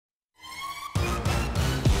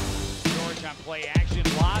Play action,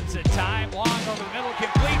 lots of time, long over the middle,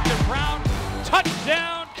 complete to Brown.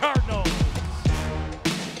 Touchdown, Cardinals.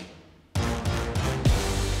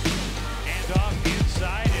 And off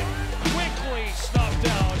inside and quickly snuffed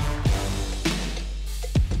out.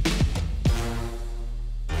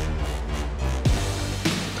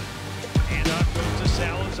 And off goes to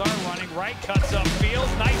Salazar, running right, cuts upfield.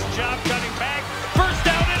 Nice job cutting back. First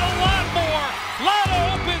down and a lot more. Lot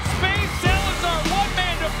of open space. Salazar, one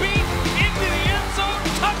man to beat. Into the end zone.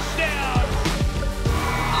 Touchdown.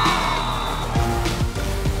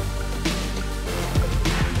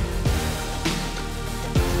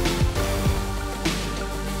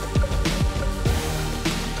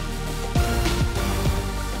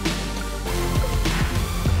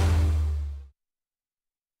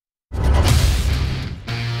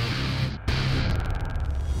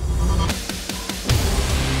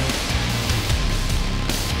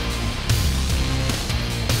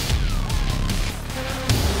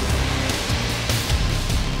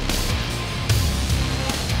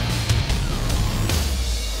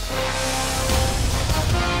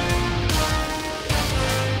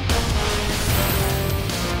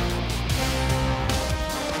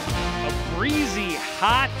 Breezy,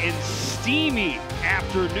 hot and steamy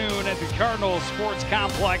afternoon at the Cardinal Sports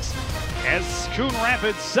Complex as Coon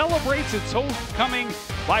Rapids celebrates its homecoming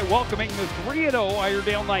by welcoming the 3-0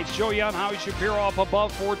 Irondale Knights. Joe Young, Howie Shapiro up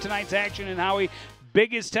above for tonight's action, and Howie,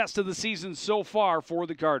 biggest test of the season so far for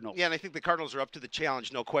the Cardinals. Yeah, and I think the Cardinals are up to the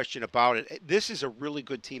challenge, no question about it. This is a really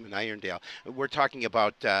good team in Irondale. We're talking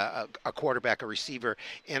about a quarterback, a receiver,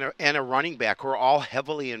 and a running back who are all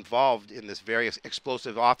heavily involved in this very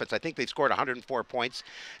explosive offense. I think they've scored 104 points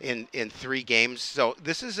in 3 games. So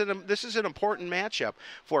this is an important matchup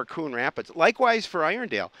for Coon Rapids. Likewise for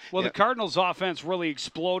Irondale. Well, the Cardinals' offense really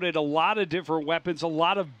exploded. A lot of different weapons, a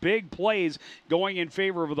lot of big plays going in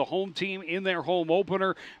favor of the home team in their home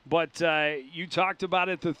opener, but you talked about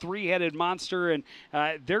it, the three-headed monster, and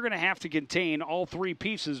they're going to have to contain all 3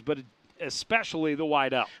 pieces, but especially the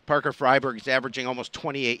wide out. Parker Freiberg is averaging almost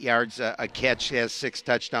 28 yards a catch. He has 6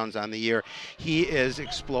 touchdowns on the year. He is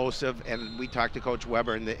explosive, and we talked to Coach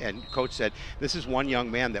Weber, and Coach said, this is one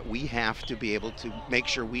young man that we have to be able to make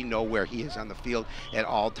sure we know where he is on the field at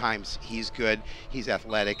all times. He's good, he's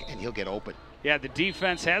athletic, and he'll get open. Yeah, the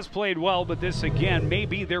defense has played well, but this, again, may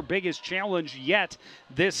be their biggest challenge yet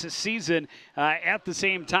this season. At the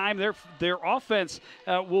same time, their offense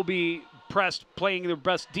will be pressed, playing their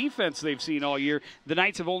best defense they've seen all year. The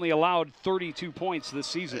Knights have only allowed 32 points this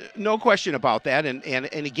season. No question about that, and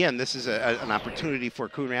again, this is an opportunity for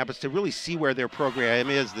Coon Rapids to really see where their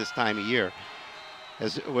program is this time of year.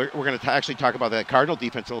 As we're going to actually talk about the Cardinal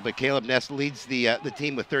defense a little bit. Caleb Ness leads the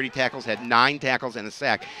team with 30 tackles, had 9 tackles and a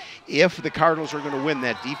sack. If the Cardinals are going to win,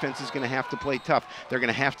 that defense is going to have to play tough. They're going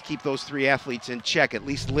to have to keep those 3 athletes in check, at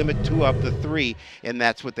least limit 2 of the 3, and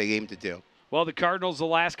that's what they aim to do. Well, the Cardinals the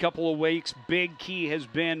last couple of weeks, big key has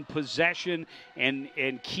been possession and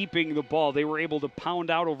keeping the ball. They were able to pound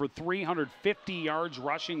out over 350 yards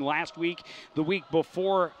rushing last week. The week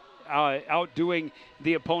before, outdoing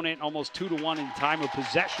the opponent almost 2-1 in time of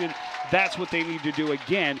possession. That's what they need to do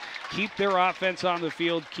again. Keep their offense on the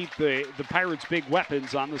field, keep the Pirates' big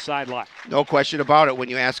weapons on the sideline. No question about it. When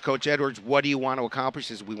you ask Coach Edwards, what do you want to accomplish?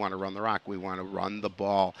 He says, we want to run the rock. We want to run the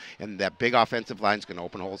ball. And that big offensive line is going to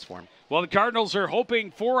open holes for him. Well, the Cardinals are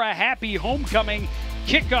hoping for a happy homecoming.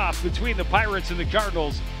 Kickoff between the Pirates and the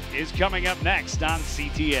Cardinals is coming up next on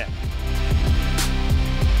CTN.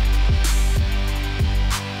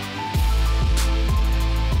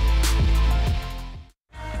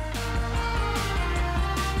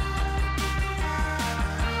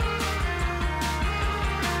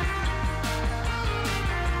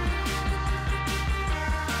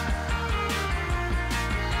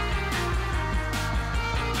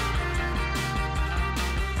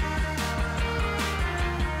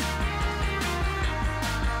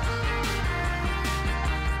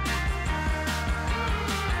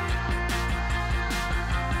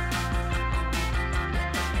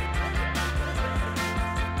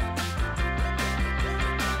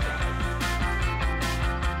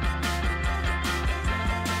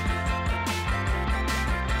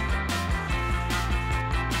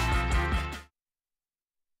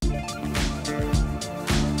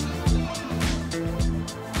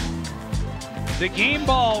 The game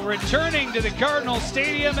ball returning to the Cardinal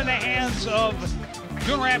Stadium in the hands of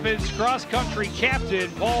Coon Rapids cross-country captain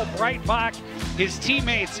Paul Breitbach. His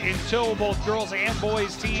teammates in tow, both girls and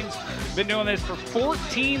boys teams, been doing this for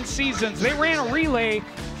 14 seasons. They ran a relay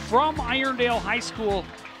from Irondale High School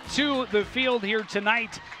to the field here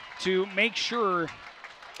tonight to make sure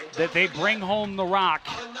that they bring home the rock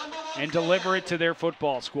and deliver it to their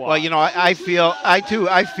football squad. Well, you know, I feel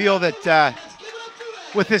that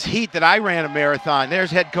with this heat that I ran a marathon.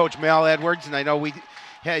 There's head coach Mel Edwards, and I know we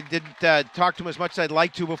didn't talk to him as much as I'd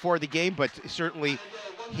like to before the game, but certainly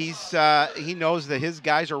he knows that his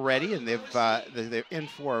guys are ready, and they're in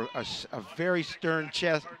for a very stern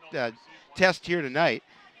test here tonight.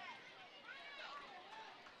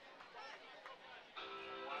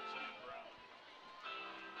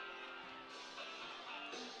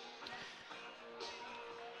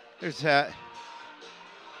 There's head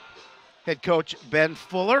coach Ben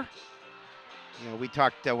Fuller. You know, we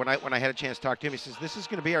talked when I had a chance to talk to him. He says this is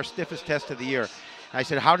going to be our stiffest test of the year. And I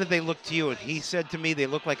said, how did they look to you? And he said to me, they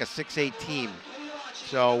look like a 6A team.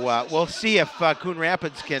 So we'll see if Coon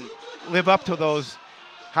Rapids can live up to those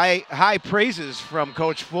high praises from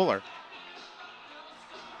Coach Fuller.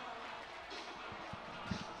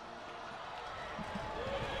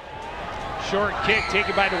 Short kick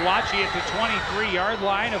taken by DeWachi at the 23-yard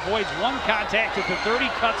line, avoids one contact at the 30,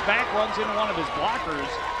 cuts back, runs into one of his blockers,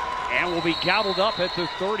 and will be gobbled up at the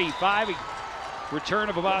 35. A return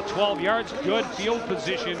of about 12 yards. Good field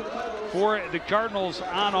position for the Cardinals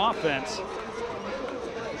on offense.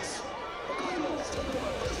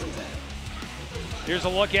 Here's a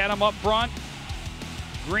look at them up front.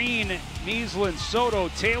 Green, Measland, Soto,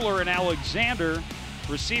 Taylor, and Alexander.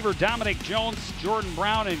 Receiver Dominic Jones, Jordan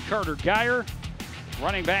Brown, and Carter Geyer.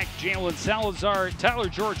 Running back Jalen Salazar, Tyler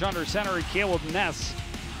George under center, and Caleb Ness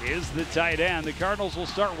is the tight end. The Cardinals will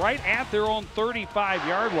start right at their own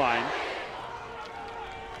 35-yard line.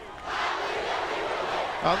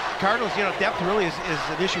 Well, Cardinals, you know, depth really is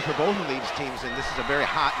an issue for both of these teams, and this is a very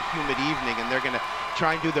hot and humid evening, and they're going to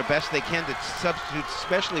try and do their best they can to substitute,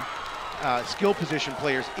 especially skill position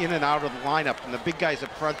players in and out of the lineup. And the big guys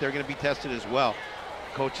up front, they're going to be tested as well.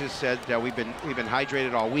 Coaches said we've been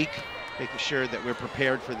hydrated all week, making sure that we're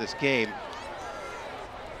prepared for this game.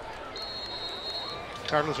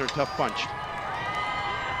 Cardinals are a tough bunch.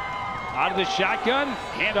 Out of the shotgun,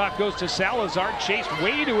 handoff goes to Salazar, chased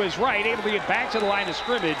way to his right, able to get back to the line of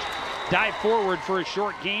scrimmage, dive forward for a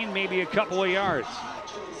short gain, maybe a couple of yards.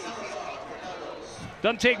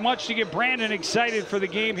 Doesn't take much to get Brandon excited for the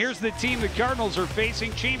game. Here's the team the Cardinals are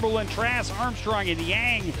facing. Chamberlain, Trask, Armstrong, and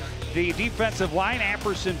Yang, the defensive line.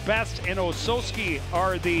 Apperson, Best, and Osowski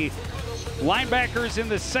are the linebackers. In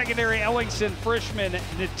the secondary, Ellingson, Frischman,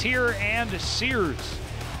 Natir, and Sears.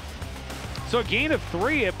 So a gain of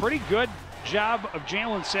 3, a pretty good job of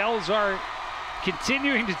Jalen Salazar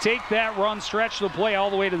continuing to take that run, stretch the play all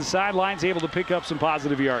the way to the sidelines, able to pick up some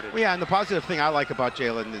positive yardage. Well, yeah, and the positive thing I like about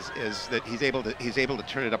Jalen is that he's able to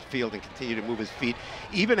turn it upfield and continue to move his feet,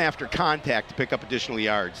 even after contact, to pick up additional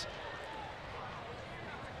yards.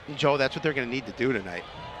 And Joe, that's what they're going to need to do tonight.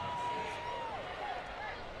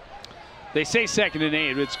 They say 2nd and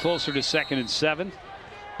 8, but it's closer to 2nd and 7.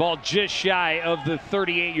 Ball just shy of the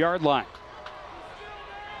 38-yard line.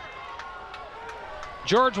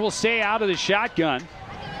 George will stay out of the shotgun.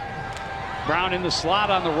 Brown in the slot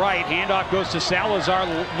on the right. Handoff goes to Salazar,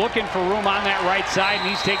 looking for room on that right side, and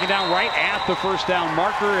he's taken down right at the first down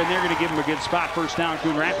marker, and they're going to give him a good spot. First down,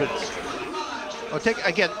 Coon Rapids. Well,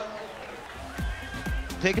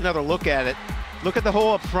 take another look at it. Look at the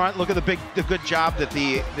hole up front. Look at the good job that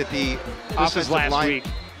the offensive line. Last week.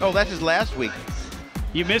 Oh, that is last week.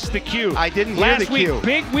 You missed the cue. I didn't hear the cue. Last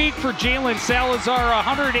week, big week for Jalen Salazar,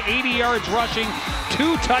 180 yards rushing,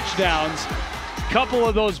 2 touchdowns. Couple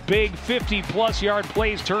of those big 50-plus yard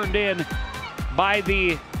plays turned in by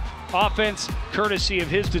the offense, courtesy of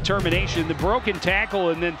his determination. The broken tackle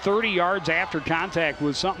and then 30 yards after contact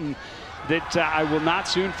was something that I will not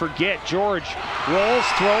soon forget. George rolls,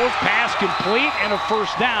 throws, pass complete, and a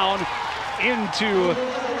first down into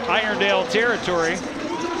Irondale territory.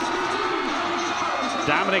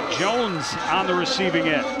 Dominic Jones on the receiving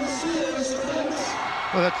end.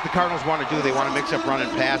 Well, that's what the Cardinals want to do. They want to mix up run and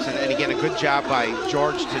pass. And again, a good job by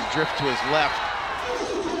George to drift to his left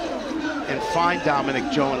and find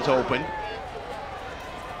Dominic Jones open.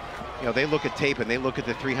 You know, they look at tape and they look at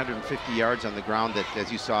the 350 yards on the ground that,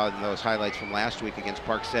 as you saw in those highlights from last week against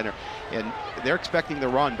Park Center. And they're expecting the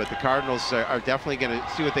run, but the Cardinals are definitely going to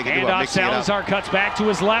see what they can do about mixing it up. Salazar cuts back to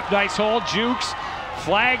his left. Nice hold. Jukes.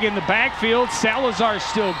 Flag in the backfield. Salazar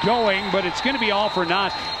still going, but it's going to be all for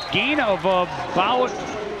naught. Gain of about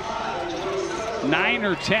 9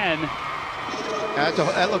 or 10.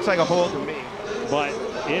 That looks like a hold to me. But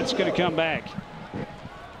it's going to come back.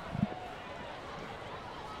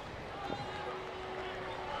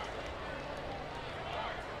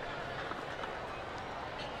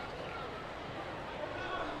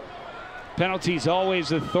 Penalties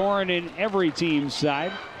always a thorn in every team's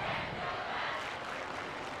side.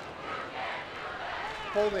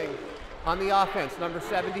 Holding on the offense, number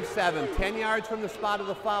 77, 10 yards from the spot of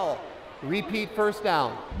the foul. Repeat first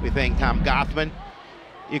down. We thank Tom Gothman.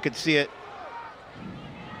 You could see it.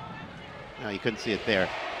 No, you couldn't see it there.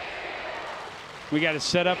 We got it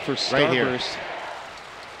set up for Starburst. Right here.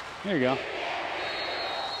 There you go.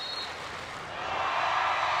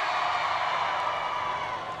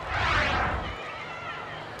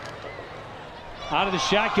 Out of the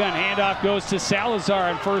shotgun, handoff goes to Salazar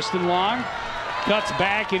on 1st and long. Cuts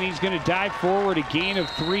back, and he's going to dive forward, a gain of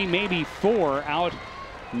 3, maybe 4, out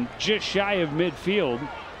just shy of midfield.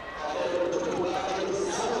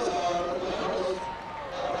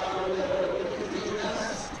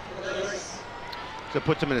 So it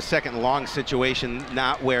puts him in a 2nd and long situation,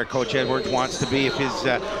 not where Coach Edwards wants to be if he's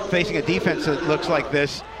facing a defense that looks like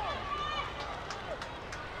this.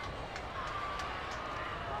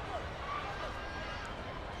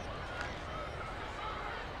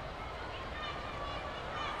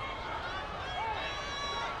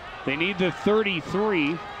 They need the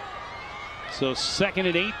 33, so 2nd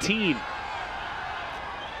and 18.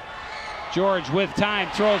 George with time,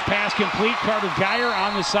 throws pass complete. Carter Geyer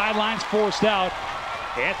on the sidelines, forced out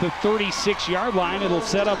at the 36-yard line. It'll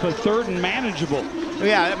set up a 3rd and manageable.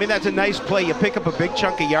 Yeah, I mean, that's a nice play. You pick up a big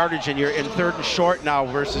chunk of yardage, and you're in 3rd and short now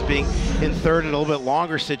versus being in 3rd and a little bit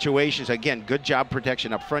longer situations. Again, good job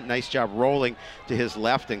protection up front. Nice job rolling to his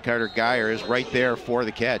left, and Carter Geyer is right there for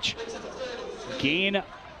the catch. Gain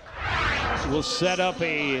will set up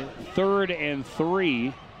a 3rd and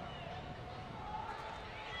 3.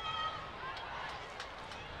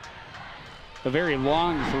 A very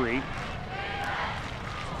long 3.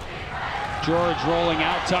 George rolling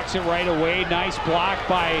out, tucks it right away. Nice block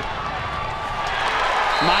by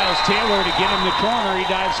Miles Taylor to get in the corner. He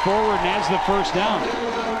dives forward and has the 1st down.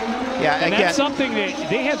 Yeah, and that's something that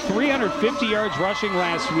they had 350 yards rushing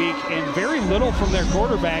last week and very little from their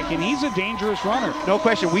quarterback, and he's a dangerous runner. No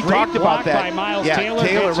question. We Great talked about that. By Miles yeah,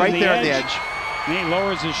 Taylor right there on the edge. And he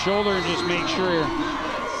lowers his shoulder and just makes sure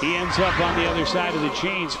he ends up on the other side of the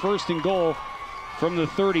chains. 1st and goal from the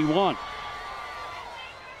 31.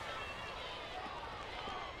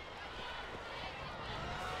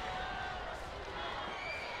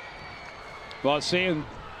 Well, saying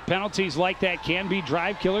penalties like that can be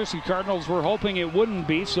drive killers. The Cardinals were hoping it wouldn't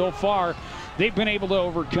be. So far, they've been able to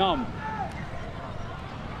overcome.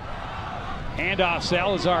 Handoff,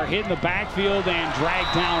 Salazar hit in the backfield and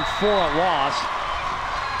dragged down for a loss.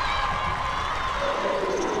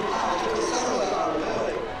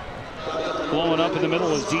 Blowing up in the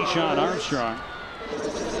middle was Deshaun Armstrong.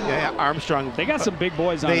 Yeah, Armstrong. They got some big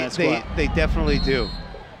boys on that squad. They definitely do.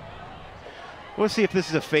 We'll see if this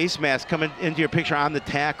is a face mask coming into your picture on the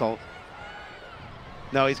tackle.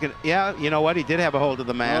 No, he's gonna. Yeah, you know what? He did have a hold of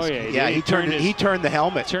the mask. Oh, yeah, he turned the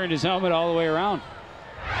helmet. Turned his helmet all the way around.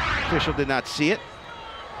 Official did not see it.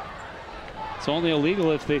 It's only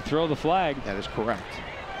illegal if they throw the flag. That is correct.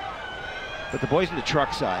 But the boys in the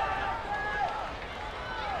truck saw it.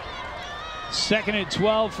 2nd and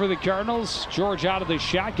 12 for the Cardinals. George out of the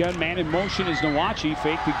shotgun. Man in motion is Nawachi.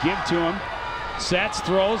 Fake the give to him. Sets,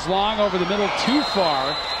 throws long over the middle, too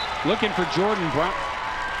far. Looking for Jordan Brown.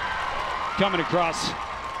 Coming across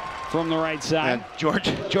from the right side. And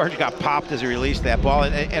George got popped as he released that ball,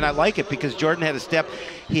 and I like it because Jordan had a step.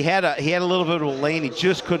 He had a little bit of a lane. He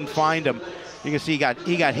just couldn't find him. You can see he got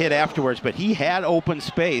hit afterwards, but he had open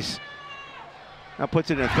space. Now puts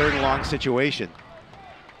it in a 3rd and long situation.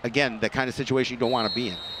 Again, the kind of situation you don't want to be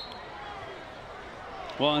in.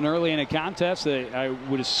 Well, and early in a contest, I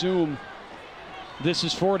would assume this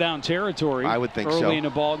is 4-down territory. I would think so. Early in a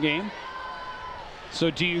ball game. So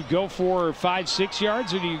do you go for 5-6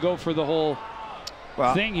 yards, or do you go for the whole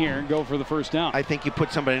thing here and go for the 1st down? I think you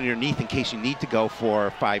put somebody underneath in case you need to go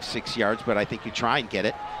for 5-6 yards, but I think you try and get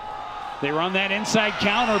it. They run that inside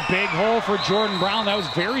counter, big hole for Jordan Brown. That was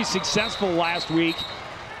very successful last week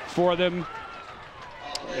for them.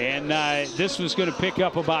 And this was going to pick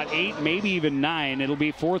up about 8, maybe even 9. It'll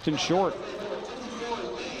be 4th and short.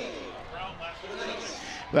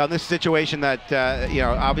 Well, in this situation that,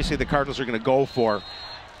 obviously the Cardinals are going to go for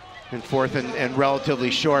in 4th and relatively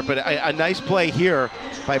short. But a nice play here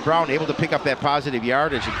by Brown, able to pick up that positive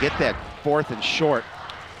yardage and get that 4th and short.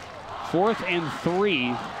 4th and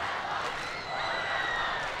 3.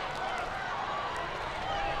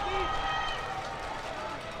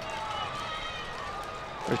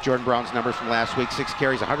 There's Jordan Brown's numbers from last week. 6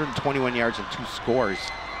 carries, 121 yards, and 2 scores.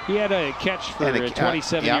 He had a catch for a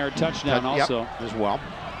 27-yard touchdown also. As well.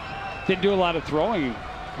 Didn't do a lot of throwing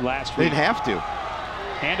last week. Didn't have to.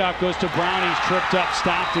 Handoff goes to Brown. He's tripped up,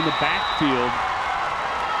 stopped in the backfield.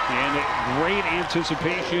 And great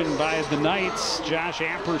anticipation by the Knights. Josh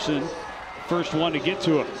Amperson, first one to get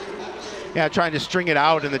to him. Yeah, trying to string it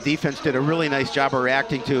out, and the defense did a really nice job of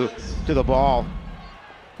reacting to the ball.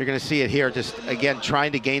 You're going to see it here, just again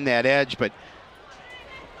trying to gain that edge, but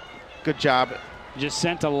good job. Just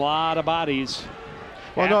sent a lot of bodies.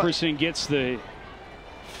 Well, Amperson gets the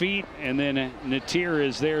feet, and then Natir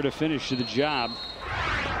is there to finish the job.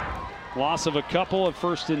 Loss of a couple at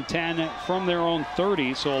 1st and 10 from their own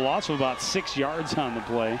 30, so a loss of about 6 yards on the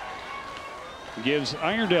play. Gives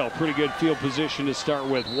Irondale pretty good field position to start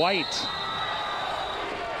with. White.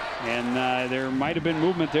 And there might have been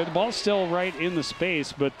movement there. The ball's still right in the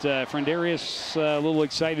space, but Frendarius a little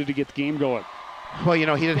excited to get the game going. Well, you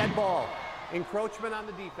know, he didn't. Dead ball. Encroachment on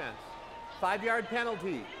the defense. 5-yard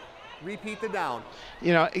penalty. Repeat the down.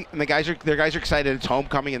 You know, and their guys are excited. It's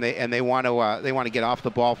homecoming, and they want to get off the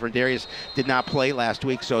ball. Frendarius did not play last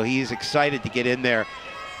week, so he's excited to get in there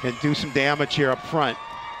and do some damage here up front.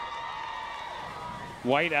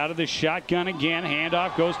 White out of the shotgun again.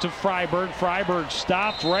 Handoff goes to Freiberg. Freiberg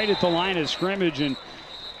stopped right at the line of scrimmage and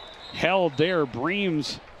held there.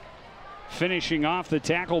 Breams finishing off the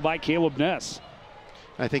tackle by Caleb Ness.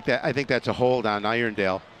 I think that's a hold on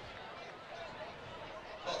Irondale.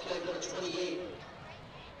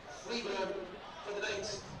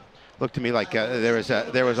 Looked to me like there was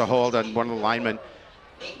a hold on one of the linemen.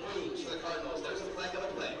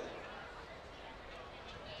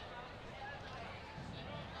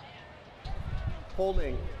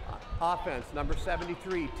 Holding offense, number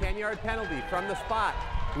 73, 10-yard penalty from the spot.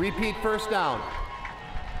 Repeat first down.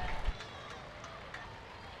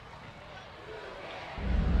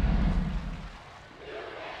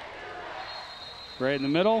 Right in the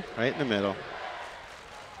middle? Right in the middle.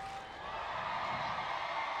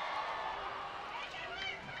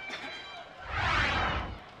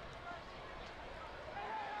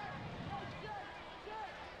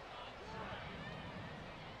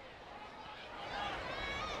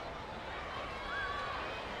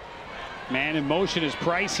 Man in motion is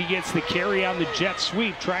Price. He gets the carry on the jet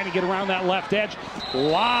sweep, trying to get around that left edge. A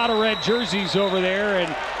lot of red jerseys over there,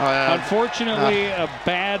 and unfortunately, a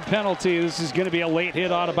bad penalty. This is going to be a late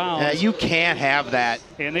hit out of bounds. You can't have that.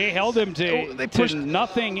 And they held him to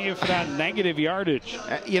nothing, if not negative yardage.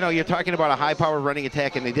 You know, you're talking about a high-powered running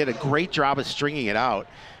attack, and they did a great job of stringing it out.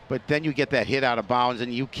 But then you get that hit out of bounds,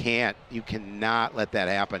 and you cannot let that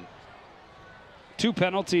happen. 2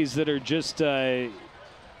 penalties that are just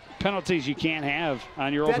penalties you can't have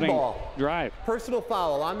on your opening drive. Personal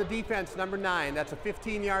foul on the defense, number 9. That's a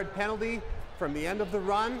 15-yard penalty from the end of the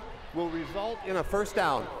run. Will result in a first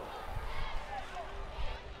down.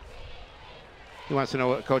 He wants to know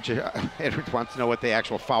what Coach Edwards wants to know what the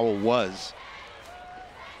actual foul was.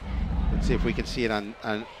 Let's see if we can see it on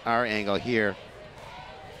our angle here.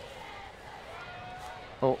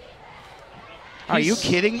 Oh, are you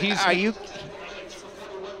kidding? Are you?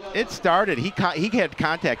 It started. He had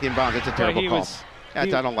contact inbounds. It's a terrible call. I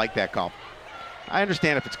don't like that call. I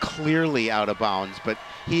understand if it's clearly out of bounds, but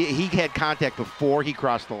he had contact before he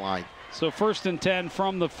crossed the line. So 1st and 10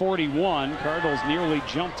 from the 41. Cardinals nearly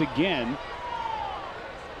jumped again.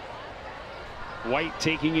 White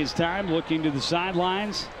taking his time, looking to the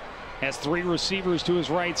sidelines. Has 3 receivers to his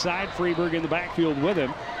right side. Freeberg in the backfield with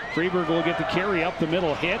him. Freeberg will get the carry up the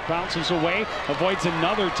middle, hit, bounces away, avoids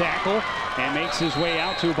another tackle, and makes his way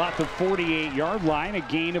out to about the 48-yard line, a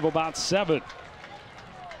gain of about 7.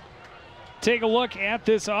 Take a look at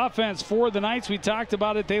this offense for the Knights. We talked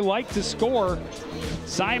about it. They like to score.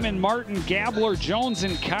 Simon, Martin, Gabler, Jones,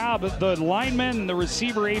 and Cobb, the linemen, the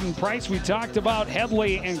receiver Aiden Price. We talked about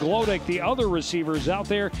Headley and Glodick, the other receivers out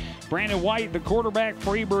there. Brandon White, the quarterback,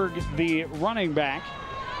 Freeberg, the running back.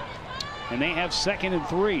 And they have 2nd and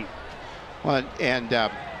 3. Well, and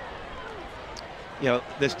you know,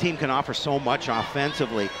 this team can offer so much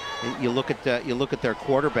offensively. You look at their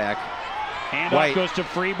quarterback. Handoff goes to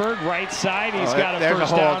Freeberg, right side. He's got a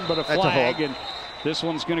first down, but a flag, and this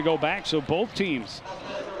one's going to go back. So both teams.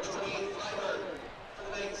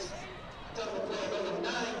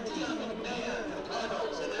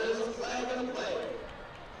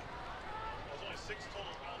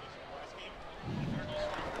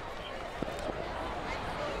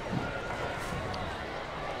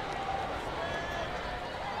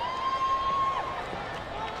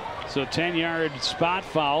 So 10-yard spot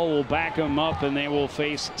foul will back them up, and they will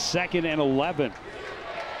face 2nd and 11.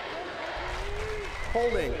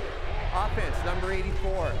 Holding offense, number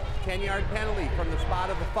 84. 10-yard penalty from the spot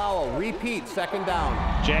of the foul. Repeat, 2nd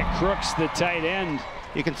down. Jack Crooks, the tight end.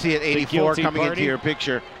 You can see it, 84 coming into your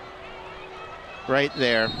picture. Right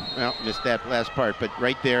there. Well, missed that last part, but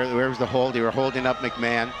right there, where was the hold? They were holding up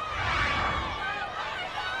McMahon.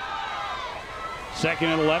 2nd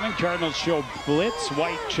and 11. Cardinals show blitz.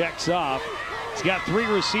 White checks off. He's got 3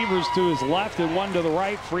 receivers to his left and 1 to the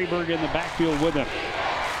right. Freeberg in the backfield with him.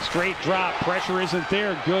 Straight drop. Pressure isn't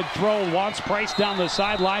there. Good throw. Wants Price down the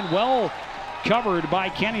sideline. Well covered by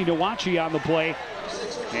Kenny Nwachi on the play.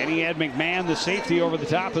 And he had McMahon, the safety, over the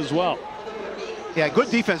top as well. Yeah,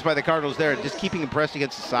 good defense by the Cardinals there, just keeping him pressed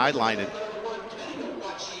against the sideline. And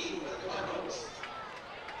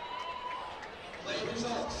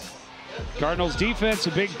Cardinals defense,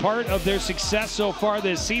 a big part of their success so far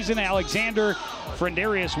this season. Alexander,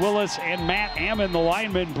 Frendarius Willis, and Matt Ammon, the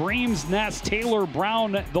lineman. Breams, Ness, Taylor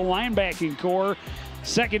Brown, the linebacking core.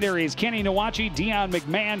 Secondary is Kenny Nwachi, Dion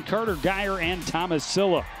McMahon, Carter Geyer, and Thomas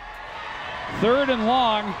Silla. 3rd and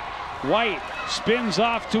long. White spins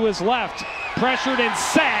off to his left. Pressured and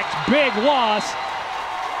sacked. Big loss.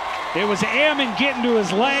 It was Ammon getting to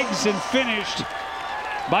his legs and finished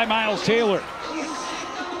by Miles Taylor.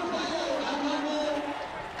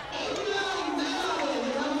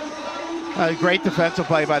 Great defensive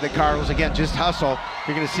play by the Cardinals. Again, just hustle.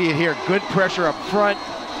 You're going to see it here. Good pressure up front.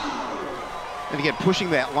 And again, pushing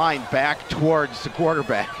that line back towards the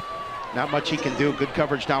quarterback. Not much he can do. Good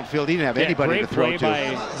coverage downfield. He didn't have anybody to throw to. Great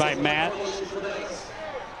play by Matt.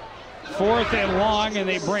 4th and long, and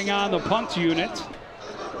they bring on the punt unit.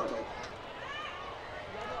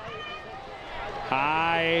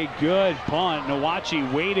 High, good punt.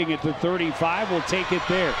 Nwachi waiting at the 35, will take it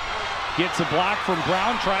there. Gets a block from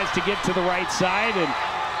Brown, tries to get to the right side, and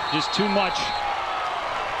just too much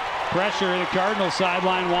pressure. The Cardinal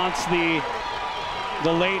sideline wants the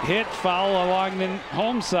late hit, foul along the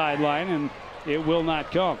home sideline, and it will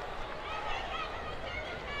not come.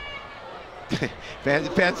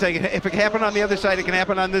 Fans saying if it can happen on the other side, it can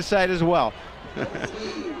happen on this side as well.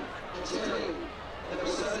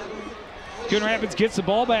 Coon Rapids gets the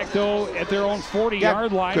ball back, though, at their own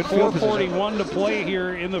 40-yard line. 4:41 to play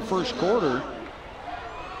here in the first quarter.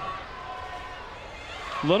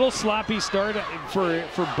 Little sloppy start for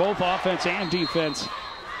both offense and defense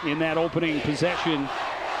in that opening possession.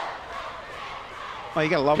 Well, you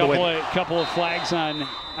gotta love the way. Couple of flags on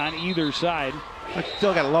either side. But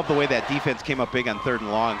still gotta love the way that defense came up big on 3rd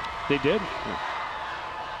and long. They did. Yeah.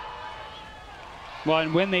 Well,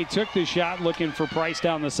 and when they took the shot looking for Price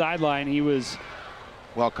down the sideline, he was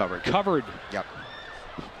well covered. Yep.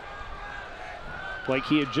 Like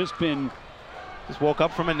he had just woke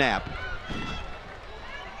up from a nap.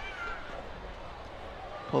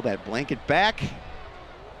 Pull that blanket back.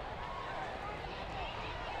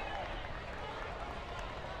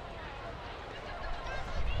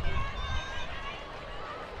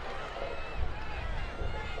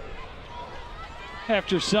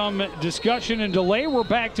 After some discussion and delay, we're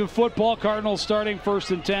back to football. Cardinals starting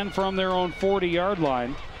 1st and 10 from their own 40-yard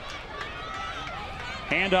line.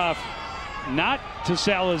 Handoff not to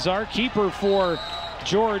Salazar. Keeper for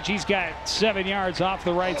George. He's got 7 yards off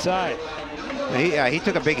the right side. He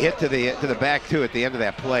took a big hit to the back, too, at the end of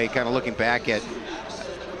that play, kind of looking back at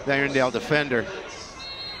the Irondale defender.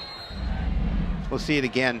 We'll see it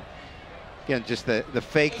again. Again, just the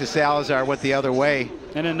fake to Salazar went the other way.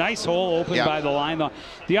 And a nice hole opened by the line.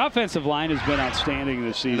 The offensive line has been outstanding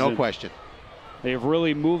this season. No question. They have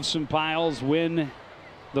really moved some piles, win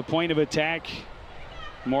the point of attack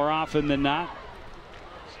more often than not.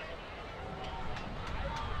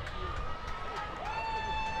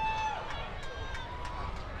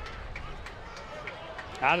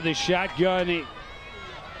 Out of the shotgun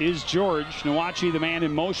is George. Nwachi, the man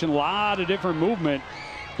in motion. A lot of different movement.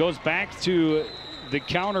 Goes back to the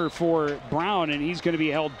counter for Brown, and he's going to be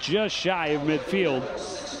held just shy of midfield.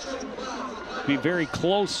 Be very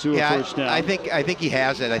close to a first down. I think he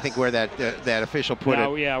has it. I think where that official put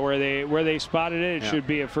it. Yeah, where they spotted it, it should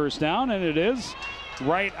be a first down, and it is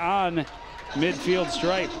right on midfield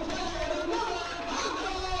stripe.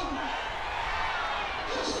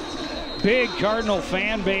 Big Cardinal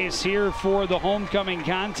fan base here for the homecoming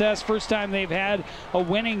contest. First time they've had a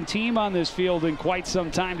winning team on this field in quite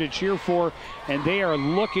some time to cheer for, and they are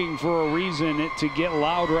looking for a reason to get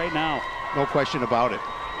loud right now. No question about it.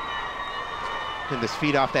 And this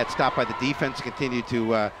feed off that stop by the defense continue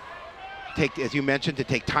to take, as you mentioned, to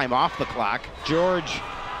take time off the clock. George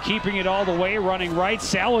keeping it all the way, running right.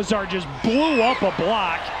 Salazar just blew up a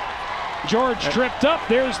block. George tripped up.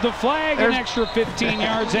 There's the flag. An extra 15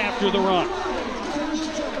 yards after the run.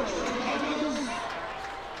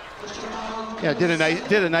 Yeah, did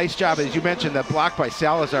a nice job. As you mentioned, that block by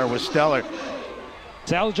Salazar was stellar.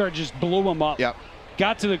 Salazar just blew him up. Yep.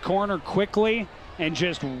 Got to the corner quickly and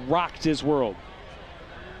just rocked his world.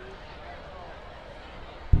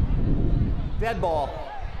 Dead ball.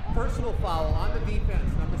 Personal foul on the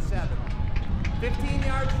defense, number 7. 15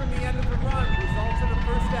 yards from the end of the run, results in a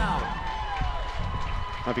first down.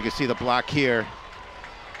 I don't know if you can see the block here.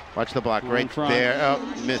 Watch the block right there. Oh,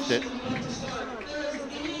 missed it.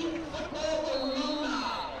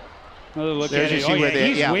 Another look There's at it. You see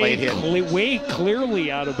where he's way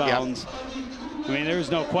clearly out of bounds. Yep. I mean, there's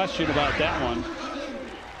no question about that one.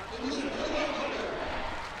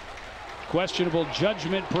 Questionable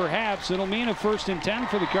judgment, perhaps. It'll mean a 1st and 10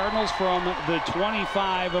 for the Cardinals from the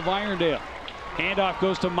 25 of Irondale. Handoff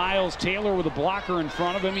goes to Miles Taylor with a blocker in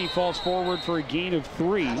front of him. He falls forward for a gain of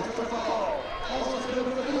 3. Well,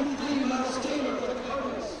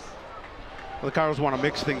 the Cardinals want to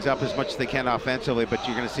mix things up as much as they can offensively, but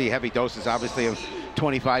you're going to see heavy doses, obviously, of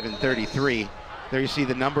 25 and 33. There you see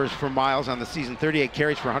the numbers for Miles on the season: 38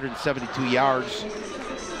 carries for 172 yards.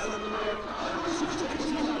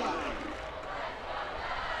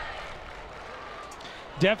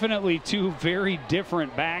 Definitely two very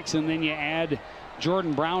different backs, and then you add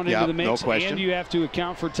Jordan Brown into the mix, no question. And you have to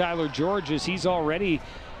account for Tyler George, as he's already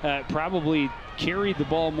probably carried the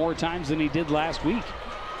ball more times than he did last week.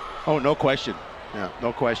 Oh, no question. Yeah,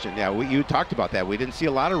 no question. Yeah, you talked about that. We didn't see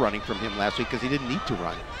a lot of running from him last week because he didn't need to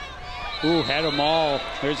run. Ooh, had them all.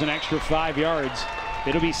 There's an extra 5 yards.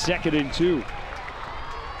 It'll be 2nd and 2.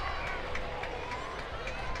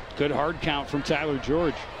 Good hard count from Tyler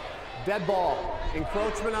George. Dead ball.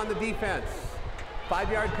 Encroachment on the defense.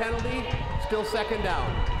 5-yard penalty. Still 2nd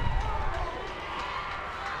down.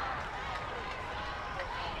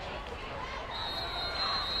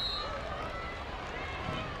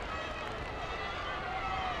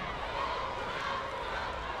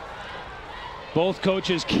 Both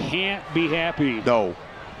coaches can't be happy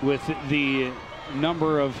with the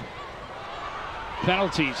number of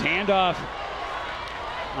penalties. Handoff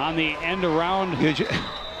on the end around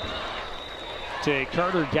to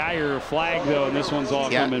Carter Geyer. Flag, though, and this one's all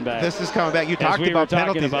coming back. This is coming back. You talked about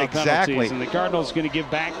penalties. Exactly. And the Cardinals going to give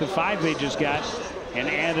back the 5 they just got and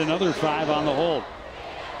add another 5 on the hold.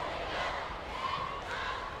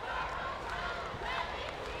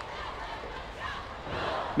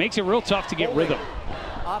 Makes it real tough to get rhythm.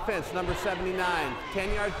 Offense number 79,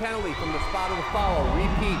 10-yard penalty from the spot of the foul.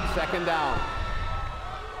 Repeat, 2nd down.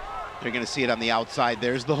 You're going to see it on the outside.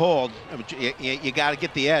 There's the hold. You got to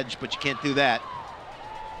get the edge, but you can't do that.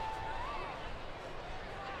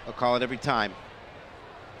 I'll call it every time.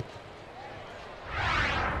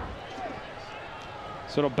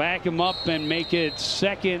 So it'll back him up and make it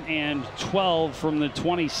 2nd and 12 from the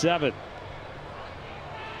 27.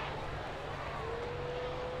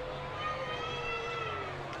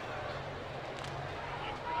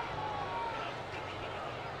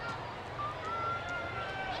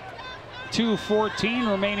 .2:14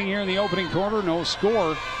 remaining here in the opening quarter. No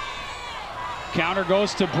score. Counter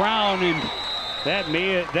goes to Brown, and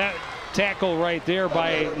that tackle right there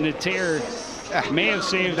by Natare may have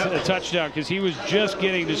saved a touchdown, because he was just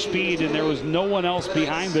getting to speed and there was no one else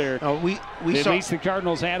behind there. Oh, At least the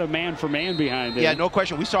Cardinals had a man-for-man behind there. Yeah, no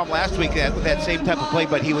question. We saw him last week with that same type of play,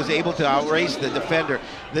 but he was able to outrace the defender.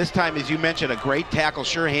 This time, as you mentioned, a great tackle,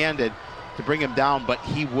 sure-handed, to bring him down, but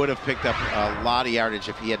he would have picked up a lot of yardage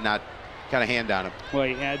if he had not got a hand on him. Well,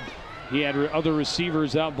 he had other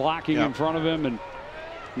receivers out blocking in front of him, and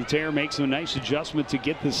Natare makes a nice adjustment to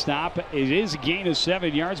get the stop. It is a gain of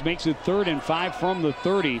 7 yards, makes it 3rd and 5 from the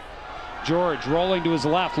 30. George rolling to his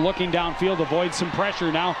left, looking downfield, avoids some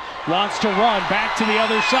pressure now, wants to run back to the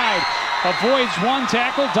other side, avoids one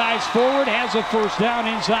tackle, dives forward, has a 1st down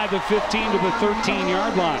inside the 15 to the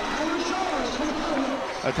 13-yard line.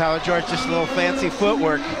 Tyler George, just a little fancy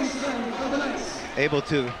footwork, able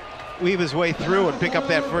to weave his way through and pick up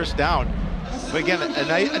that 1st down. But again,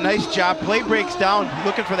 a nice job. Play breaks down,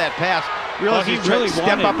 looking for that pass. Realizes he's trying to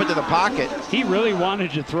step up into the pocket. He really wanted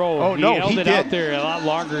to throw. Oh, no, he held it out there a lot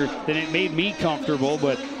longer than it made me comfortable,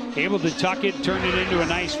 but able to tuck it, turn it into a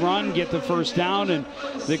nice run, get the 1st down, and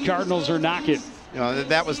the Cardinals are knocking. You know,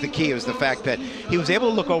 that was the key, was the fact that he was able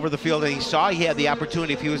to look over the field and he saw he had the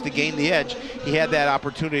opportunity. If he was to gain the edge, he had that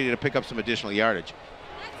opportunity to pick up some additional yardage.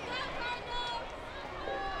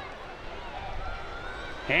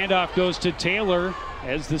 Handoff goes to Taylor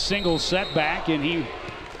as the single setback, and he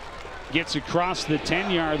gets across the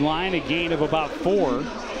 10-yard line, a gain of about 4.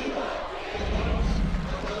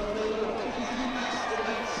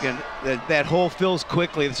 Again, that hole fills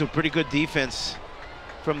quickly. It's a pretty good defense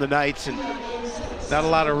from the Knights, and not a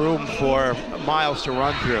lot of room for Miles to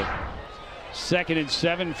run through. 2nd and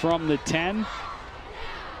 7 from the 10.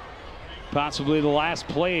 Possibly the last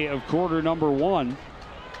play of quarter number 1,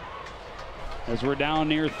 as we're down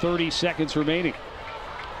near 30 seconds remaining.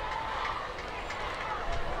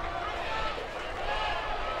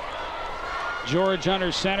 George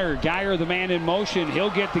under center. Geyer, the man in motion. He'll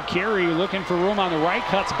get the carry, looking for room on the right.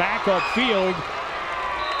 Cuts back upfield.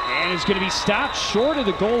 And is going to be stopped short of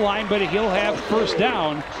the goal line, but he'll have first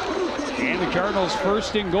down. And the Cardinals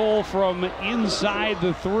first and goal from inside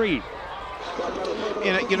the 3.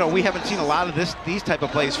 And, you know, we haven't seen a lot of these type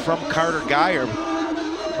of plays from Carter Geyer.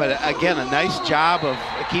 But again, a nice job of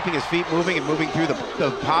keeping his feet moving and moving through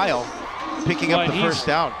the pile, picking up the first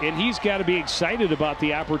down. And he's got to be excited about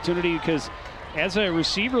the opportunity, because as a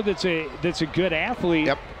receiver that's a good athlete,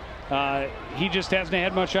 he just hasn't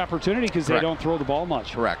had much opportunity because they don't throw the ball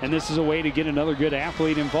much. Correct. And this is a way to get another good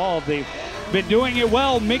athlete involved. They've been doing it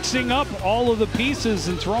well, mixing up all of the pieces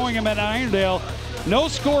and throwing them at Irondale. No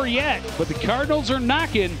score yet, but the Cardinals are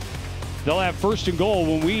knocking. They'll have first and goal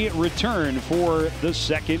when we return for the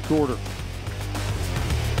second quarter.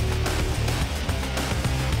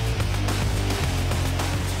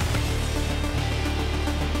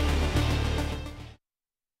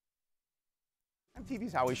 I'm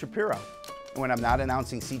TV's Howie Shapiro. When I'm not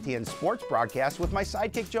announcing CTN sports broadcasts with my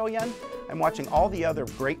sidekick Joe Yen, I'm watching all the other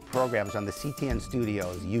great programs on the CTN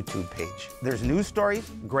Studios YouTube page. There's news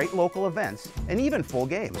stories, great local events, and even full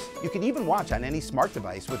games. You can even watch on any smart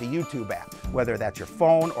device with a YouTube app. Whether that's your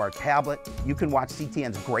phone or a tablet, you can watch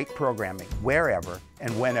CTN's great programming wherever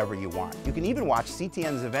and whenever you want. You can even watch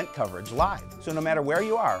CTN's event coverage live. So no matter where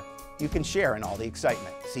you are, you can share in all the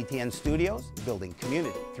excitement. CTN Studios, building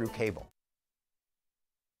community through cable.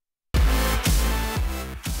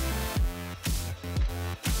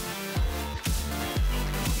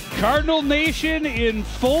 Cardinal Nation in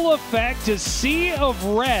full effect, a sea of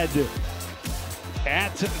red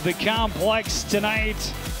at the complex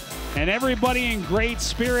tonight, and everybody in great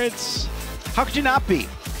spirits. How could you not be?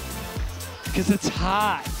 Because it's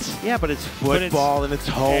hot. Yeah, but it's football and it's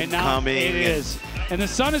homecoming. It is. And the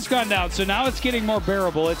sun has gone down, so now it's getting more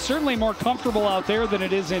bearable. It's certainly more comfortable out there than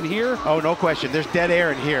it is in here. Oh, no question. There's dead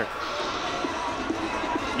air in here.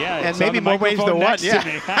 Yeah, and maybe more ways than one.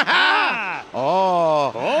 Yeah.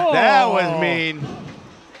 oh, that was mean.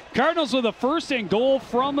 Cardinals with a first and goal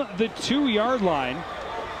from the 2-yard line.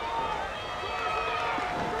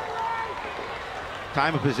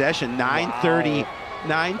 Time of possession, 9:30.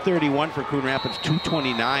 9:31 for Coon Rapids,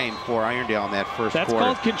 2:29 for Irondale in that first quarter. That's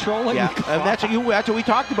called controlling. Yeah, and that's what we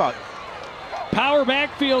talked about. Power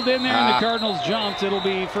backfield in there, and the Cardinals jumped. It'll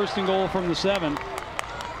be first and goal from the 7.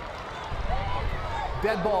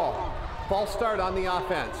 Dead ball. False start on the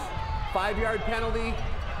offense. 5-yard penalty,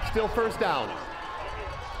 still first down.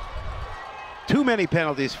 Too many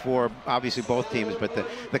penalties for obviously both teams, but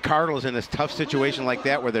the Cardinals in this tough situation like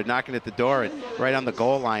that where they're knocking at the door and right on the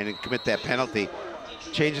goal line and commit that penalty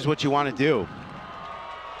changes what you want to do.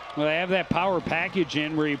 Well, they have that power package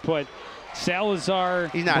in where you put Salazar,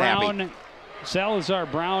 Brown,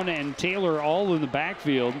 and Taylor all in the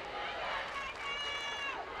backfield.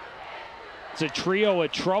 It's a trio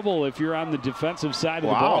of trouble if you're on the defensive side of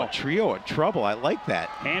the ball. Wow, a trio of trouble. I like that.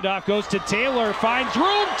 Handoff goes to Taylor, finds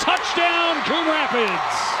room, touchdown, Coon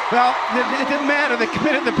Rapids. Well, it didn't matter. They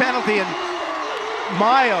committed the penalty, and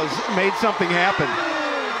Miles made something happen.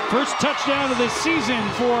 First touchdown of the season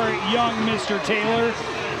for young Mr. Taylor.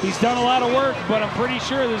 He's done a lot of work, but I'm pretty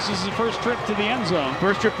sure this is his first trip to the end zone.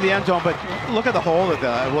 First trip to the end zone, but look at the hole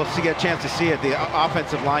that we'll get a chance to see it. The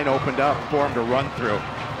offensive line opened up for him to run through.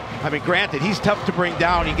 I mean, granted, he's tough to bring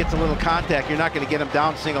down. He gets a little contact. You're not going to get him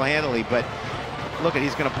down single-handedly, but look at,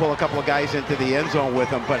 he's going to pull a couple of guys into the end zone with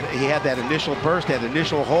him, but he had that initial burst, that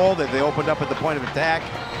initial hole that they opened up at the point of attack,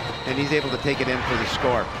 and he's able to take it in for the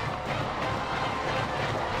score.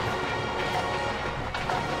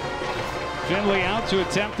 Finley out to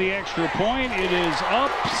attempt the extra point. It is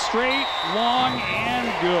up, straight, long,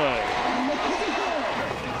 and good.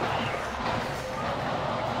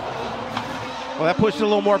 Well, that pushed a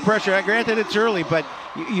little more pressure. Granted, it's early, but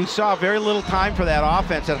you saw very little time for that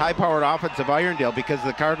offense, that high-powered offense of Irondale, because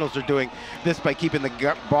the Cardinals are doing this by keeping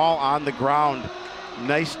the ball on the ground.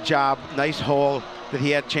 Nice job, nice hole that he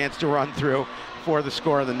had a chance to run through for the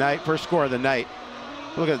score of the night, first score of the night.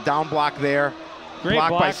 Look at the down block there. Great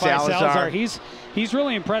block by Salazar. He's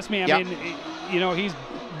really impressed me. I mean, you know, he's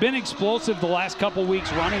been explosive the last couple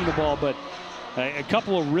weeks running the ball, but a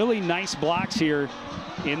couple of really nice blocks here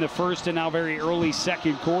in the first and now very early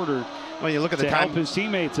second quarter. When you look at the time, help his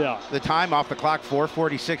teammates out. The time off the clock,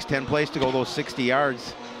 4:46, 10 plays to go, those 60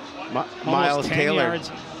 yards. Miles Taylor.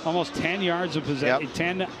 Almost 10 yards of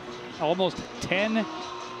possession. Almost 10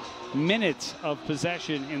 minutes of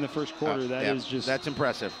possession in the first quarter. That's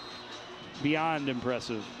impressive. Beyond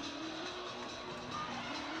impressive.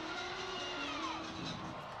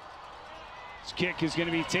 This kick is going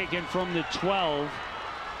to be taken from the 12.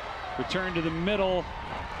 Return to the middle.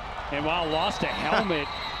 And wow, lost a helmet.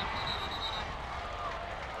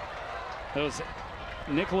 That was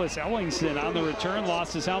Nicholas Ellingson on the return,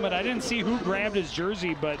 lost his helmet. I didn't see who grabbed his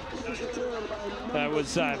jersey, but that was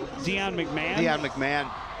Deon McMahon. Deon McMahon.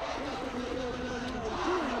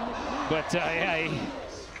 But yeah, it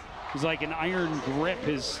was like an iron grip.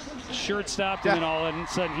 His shirt stopped, and then all of a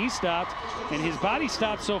sudden he stopped, and his body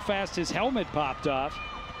stopped so fast his helmet popped off.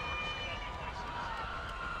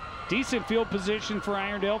 Decent field position for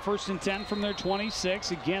Irondale, 1st and 10 from their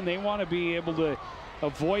 26. Again, they want to be able to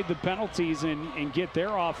avoid the penalties and get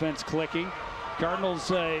their offense clicking. Cardinals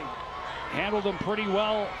handled them pretty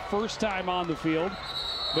well first time on the field.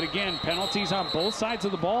 But again, penalties on both sides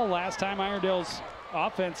of the ball last time Irondale's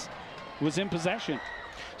offense was in possession.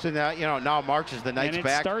 So now, now marches the Knights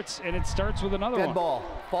back. It starts with another Dead one. ball.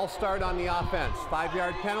 False start on the offense.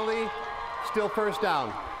 5-yard penalty. Still first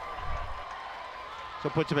down. So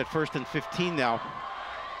puts him at 1st and 15 now.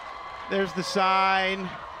 There's the sign.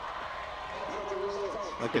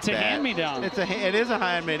 Look It's at a that. hand-me-down. It is a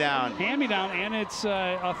hand-me-down. Hand-me-down, and it's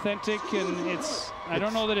authentic, and I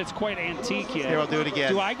don't know that it's quite antique yet. Here, I'll do it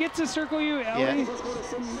again. Do I get to circle you, Ellie?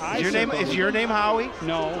 Yeah. Is your name Howie?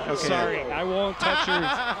 No, okay. Sorry. I won't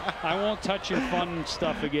touch your fun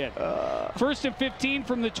stuff again. 1st and 15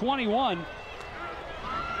 from the 21.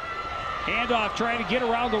 Handoff trying to get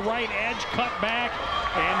around the right edge, cut back,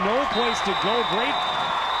 and no place to go. Great.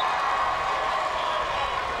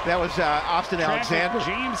 That was Austin Alexander.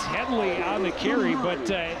 James Headley on the carry, but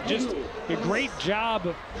just a great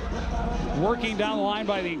job working down the line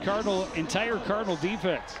by the entire Cardinal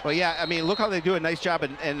defense. Well, yeah, I mean, look how they do a nice job,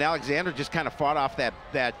 and Alexander just kind of fought off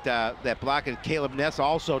that block, and Caleb Ness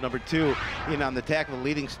also, number 2, in on the tackle,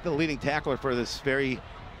 the leading tackler for this very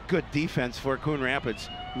good defense for Coon Rapids.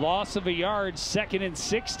 Loss of a yard, 2nd and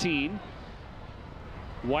 16.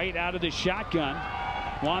 White out of the shotgun.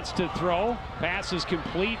 Wants to throw. Pass is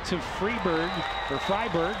complete to Freiberg,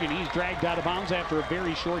 and he's dragged out of bounds after a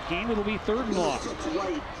very short gain. It'll be 3rd and long.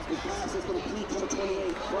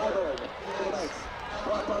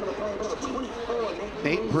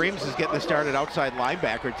 Nate Breams is getting the started outside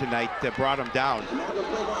linebacker tonight that brought him down.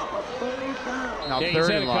 Now yeah, 3rd he's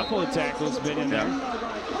had and a long. couple of tackles been in there.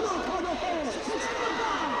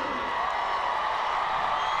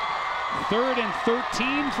 3rd and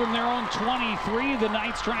 13 from their own 23. The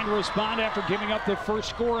Knights trying to respond after giving up the first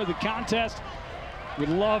score of the contest. Would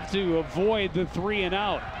love to avoid the 3 and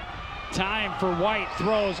out. Time for White,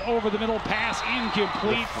 throws over the middle, pass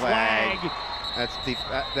incomplete, flag.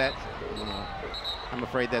 I'm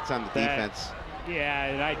afraid that's on the defense. Yeah,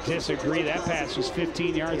 and I disagree. That pass was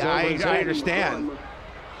 15 yards over. I understand.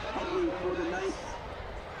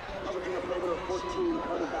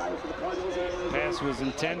 Pass was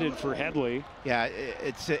intended for Headley. Yeah,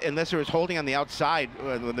 it's unless there was holding on the outside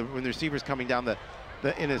when the receiver's coming down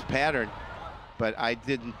in his pattern. But I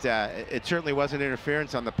didn't. It certainly wasn't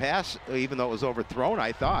interference on the pass, even though it was overthrown,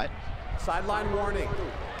 I thought. Sideline warning.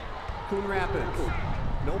 Coon Rapids.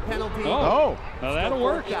 No penalty. Oh, well, that'll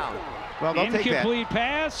work. Down. Well, they'll take that. Incomplete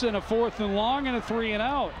pass and a 4th and long and a 3 and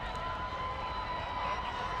out.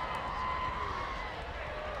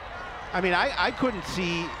 I mean, I couldn't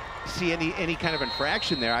see any kind of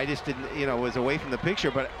infraction there. I just didn't, was away from the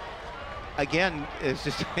picture. But again,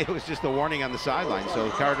 it was just a warning on the sideline. So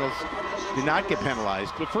the Cardinals did not get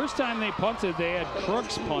penalized. The first time they punted, they had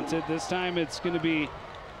Crooks punted. This time it's going to be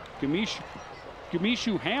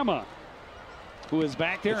Gamishu Hama, who is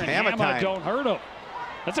back there, It's and Hama Hama time. don't hurt him.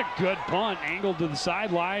 That's a good punt, angled to the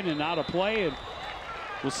sideline and out of play. And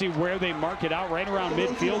we'll see where they mark it out, right around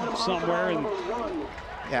midfield somewhere. And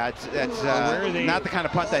yeah, that's not the kind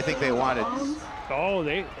of punt I think they wanted. Oh,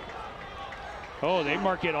 they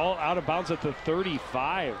mark it all out of bounds at the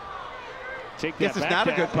 35. Take that This is back. not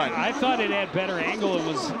a good punt. I thought it had better angle and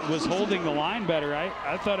was holding the line better.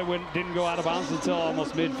 I thought it didn't go out of bounds until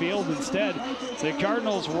almost midfield. Instead, the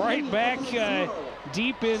Cardinals right back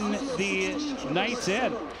deep in the Knights'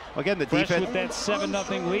 end. Again, the Fresh defense with that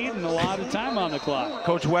 7-0 lead and a lot of time on the clock.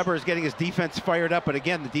 Coach Weber is getting his defense fired up, but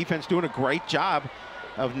again, the defense doing a great job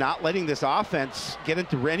of not letting this offense get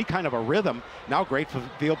into any kind of a rhythm. Now great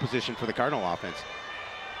field position for the Cardinal offense.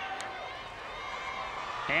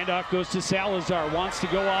 Handoff goes to Salazar, wants to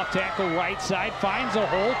go off tackle right side, finds a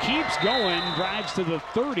hole, keeps going, drives to the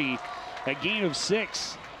 30, a gain of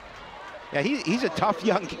 6. Yeah, he's a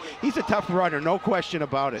tough runner, no question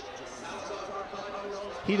about it.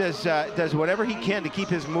 He does whatever he can to keep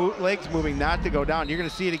his legs moving, not to go down. You're going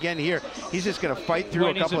to see it again here. He's just going to fight through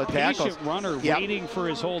a couple of tackles. He's a patient runner, waiting for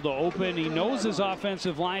his hole to open. He knows his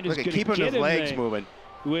offensive line is going to keeping get his legs moving.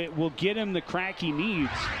 Will get him the crack he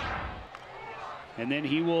needs. And then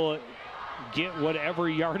he will get whatever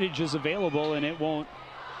yardage is available, and it won't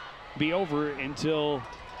be over until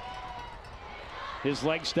his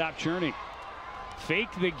legs stop churning. Fake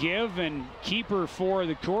the give and keeper for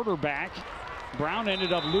the quarterback. Brown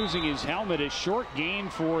ended up losing his helmet. A short gain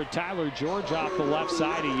for Tyler George off the left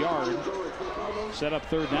side, a yard. Set up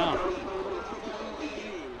third down.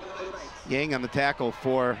 Yang on the tackle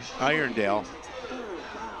for Irondale.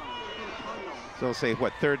 So they'll say,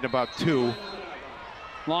 what, third and about 2.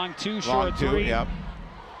 Long 2, short 3. Yep.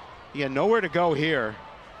 Yeah, nowhere to go here.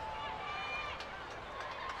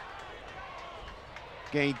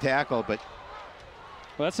 Gain tackle, but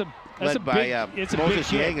well, that's led by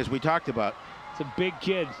Moses Yang, as we talked about. It's a big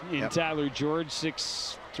kid in Tyler George,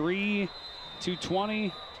 6'3",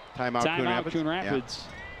 220. Timeout, Coon Rapids.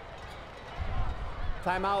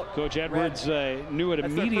 Timeout. Coach Edwards knew it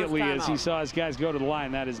immediately as he saw his guys go to the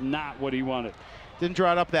line. That is not what he wanted. Didn't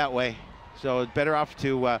draw it up that way. So it's better off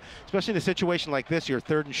to, especially in a situation like this, you're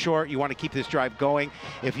third and short, you want to keep this drive going.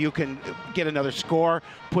 If you can get another score,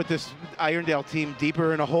 put this Irondale team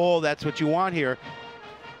deeper in a hole, that's what you want here.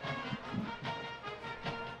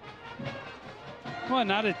 Well,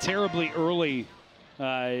 not a terribly early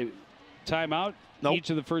timeout. Nope. Each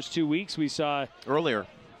of the first 2 weeks we saw earlier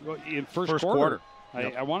in first quarter.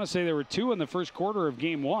 Yep. I want to say there were 2 in the first quarter of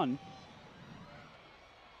game 1.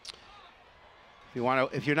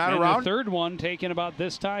 If you're not and around, the third one taken about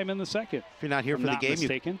this time in the second. If you're not here for the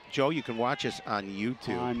game, Joe, you can watch us on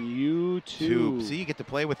YouTube. On YouTube. See, you get to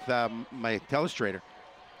play with my telestrator.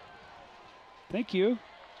 Thank you.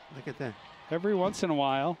 Look at that. Every once in a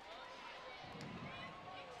while.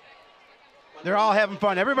 They're all having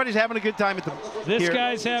fun. Everybody's having a good time at the. This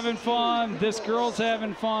guy's having fun. This girl's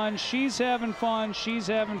having fun. She's having fun. She's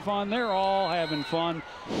having fun. They're all having fun.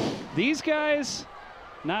 These guys,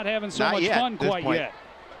 not having so much fun quite yet.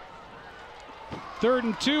 3rd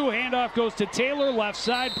and 2. Handoff goes to Taylor. Left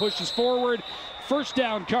side pushes forward. First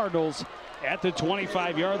down, Cardinals at the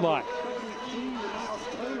 25-yard line.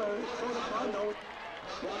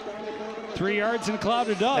 3 yards in a cloud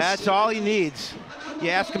of dust. That's all he needs. You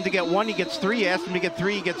ask him to get 1, he gets 3. You ask him to get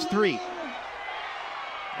 3, he gets 3.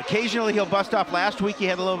 Occasionally he'll bust off. Last week he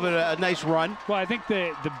had a little bit of a nice run. Well, I think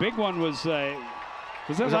the big one was that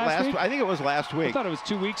last week? I think it was last week. I thought it was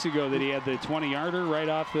 2 weeks ago that he had the 20-yarder right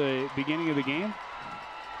off the beginning of the game.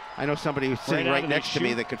 I know somebody who's sitting right next to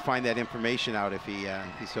me that could find that information out if he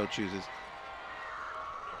so chooses.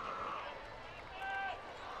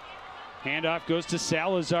 Handoff goes to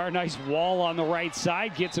Salazar. Nice wall on the right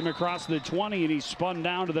side. Gets him across the 20, and he's spun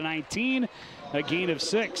down to the 19. A gain of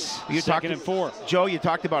 6. Second and 4. Joe, you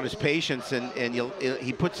talked about his patience, and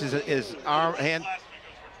he puts his hand.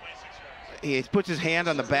 He puts his hand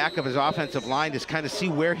on the back of his offensive line to kind of see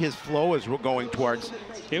where his flow is going towards.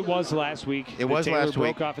 It was last week. Last week.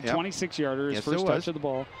 Broke off a 26-yarder, his first touch of the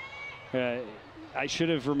ball. I should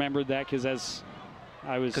have remembered that because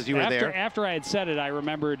you were there. After I had said it, I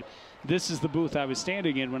remembered this is the booth I was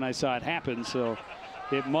standing in when I saw it happen, so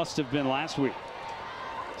it must have been last week.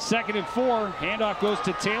 2nd and 4. Handoff goes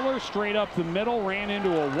to Taylor, straight up the middle, ran into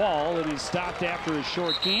a wall, and is stopped after a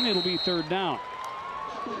short gain. It'll be 3rd down.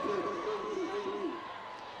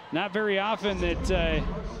 Not very often that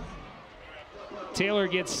Taylor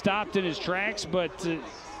gets stopped in his tracks, but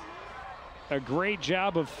a great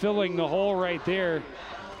job of filling the hole right there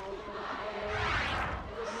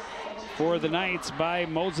for the Knights by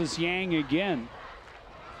Moses Yang again.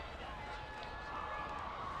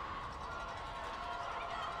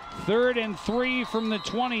 Third and 3 from the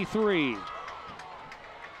 23.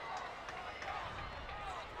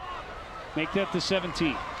 Make that the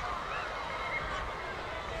 17.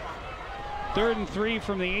 3rd and 3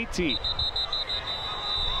 from the 18.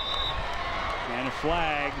 And a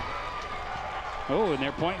flag. Oh, and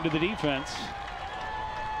they're pointing to the defense.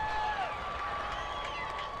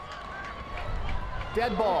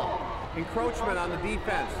 Dead ball. Encroachment on the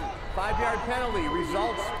defense. 5-yard penalty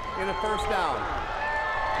results in a first down.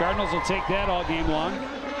 Cardinals will take that all game long.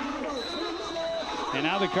 And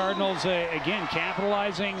now the Cardinals, again,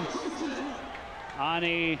 capitalizing on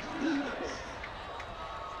a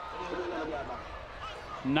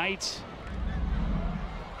Knights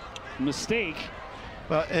mistake.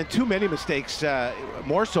 Well, and too many mistakes,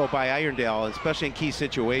 more so by Irondale, especially in key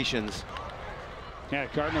situations. Yeah,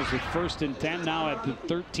 Cardinals with 1st and 10 now at the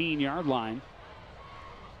 13-yard line.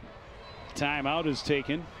 Timeout is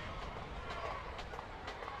taken.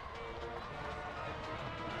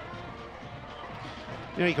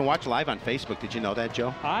 You know, you can watch live on Facebook. Did you know that,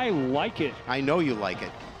 Joe? I like it. I know you like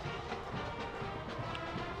it.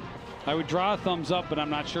 I would draw a thumbs up, but I'm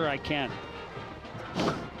not sure I can.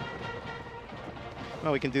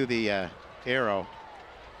 Well, we can do the arrow.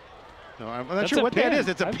 No, I'm not That's sure a what that pin. is.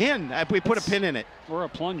 It's a pin. We put a pin in it. Or a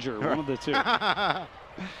plunger, one of the two.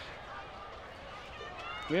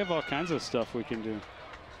 We have all kinds of stuff we can do.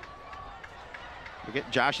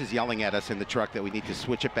 Josh is yelling at us in the truck that we need to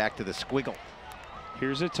switch it back to the squiggle.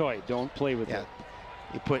 Here's a toy. Don't play with it.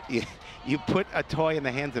 You put a toy in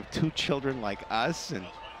the hands of two children like us, and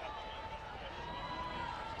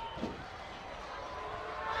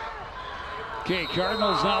okay,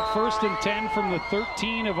 Cardinals now 1st and 10 from the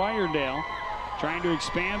 13 of Irondale. Trying to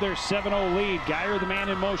expand their 7-0 lead. Geyer, the man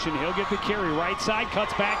in motion. He'll get the carry. Right side,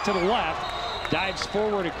 cuts back to the left. Dives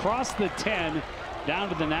forward across the 10, down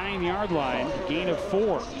to the 9-yard line. Gain of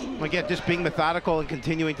 4. Again, just being methodical and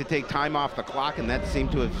continuing to take time off the clock, and that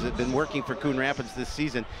seemed to have been working for Coon Rapids this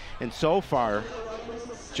season. And so far,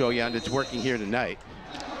 Joe Young, it's working here tonight.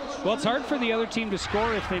 Well, it's hard for the other team to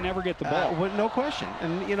score if they never get the ball. Well, no question.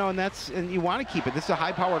 And you know, and you want to keep it. This is a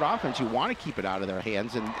high-powered offense. You want to keep it out of their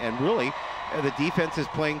hands, and really, the defense is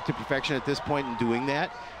playing to perfection at this point in doing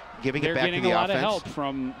that, giving it back to the offense. They're getting a lot of help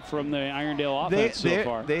from the Irondale offense so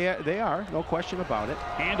far. They are, no question about it.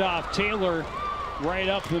 Handoff, Taylor, right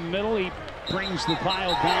up the middle. He brings the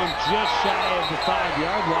pile down just shy of the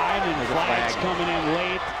 5-yard line, and flags coming in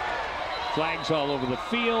late. Flags all over the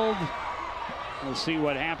field. We'll see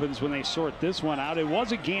what happens when they sort this one out. It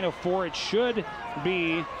was a gain of 4. It should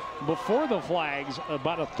be, before the flags,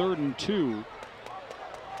 about a 3rd and 2.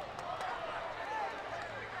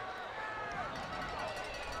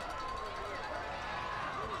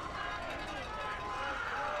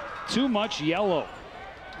 Too much yellow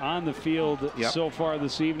on the field so far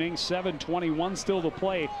this evening. 7:21 still to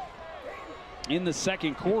play in the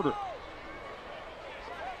second quarter.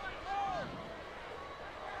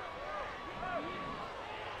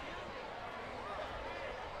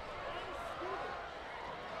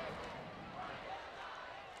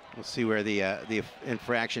 We'll see where the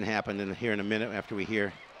infraction happened here in a minute after we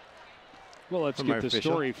hear. Well, let's get the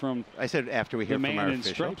story from. I said after we hear from our official. The man in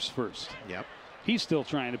stripes first. Yep. He's still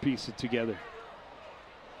trying to piece it together.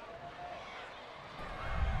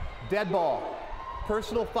 Dead ball.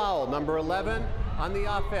 Personal foul, number 11 on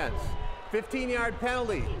the offense. 15-yard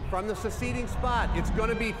penalty from the seceding spot. It's going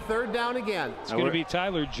to be 3rd down again. It's going to be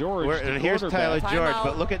Tyler George. And here's Tyler George,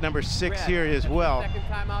 but look at number 6 here as well. Second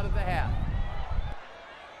time out of the half.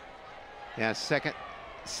 Yeah,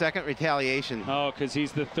 second retaliation. Oh, because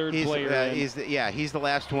he's the third player. He's the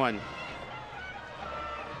last one.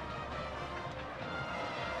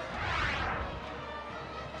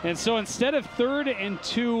 And so instead of 3rd and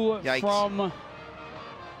 2 from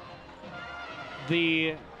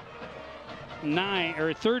the 9,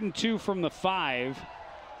 or 3rd and 2 from the 5,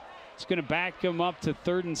 it's going to back him up to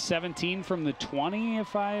 3rd and 17 from the 20,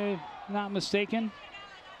 if I'm not mistaken.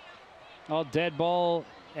 All dead ball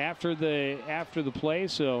after the play,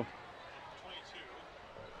 so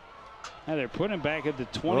now they're putting him back at the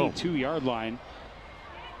 22-yard line.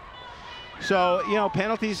 So, you know,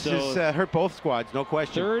 penalties just hurt both squads, no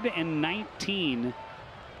question. 3rd and 19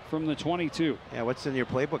 from the 22. Yeah, what's in your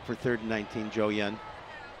playbook for 3rd and 19, Joe Yen?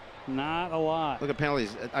 Not a lot. Look at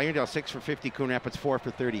penalties. Irondale 6 for 50, Coon Rapids 4 for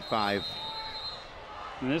 35.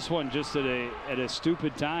 And this one just at a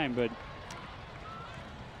stupid time, but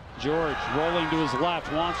George rolling to his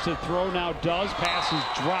left, wants to throw, now does. Pass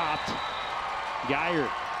is dropped. Geyer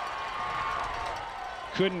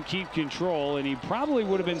couldn't keep control, and he probably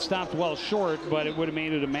would have been stopped well short, but it would have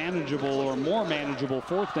made it a manageable or more manageable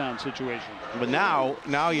 4th down situation. But now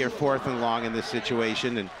you're 4th and long in this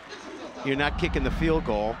situation, and you're not kicking the field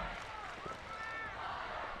goal.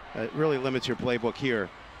 It really limits your playbook here.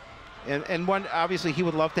 And one, obviously, he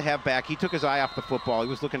would love to have back. He took his eye off the football. He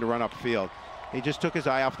was looking to run upfield. He just took his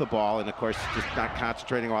eye off the ball, and of course, just not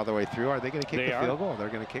concentrating all the way through. Are they going to kick the field goal? They're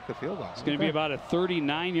going to kick the field goal. It's going to be about a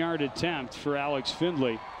 39-yard attempt for Alex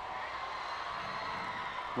Findlay.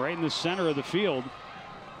 Right in the center of the field.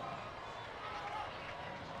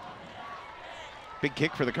 Big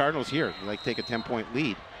kick for the Cardinals here. They like to take a 10-point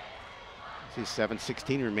lead. See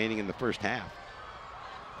 7:16 remaining in the first half.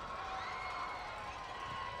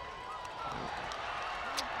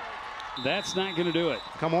 That's not going to do it.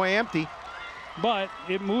 Come away empty. But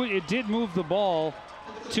it did move the ball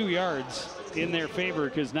 2 yards in their favor,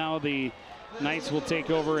 because now the Knights will take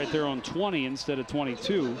over at their own 20 instead of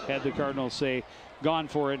 22, had the Cardinals, say, gone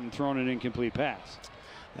for it and thrown an incomplete pass.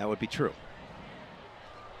 That would be true.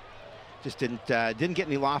 Just didn't get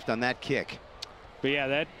any loft on that kick. But yeah,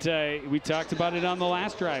 that we talked about it on the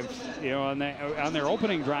last drive. You know, on their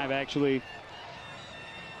opening drive, actually.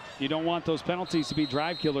 You don't want those penalties to be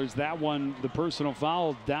drive killers. That one, the personal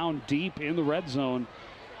foul down deep in the red zone,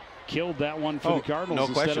 killed that one for the Cardinals. No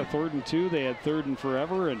Instead question. of 3rd and 2, they had 3rd and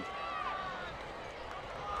forever, and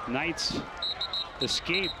Knights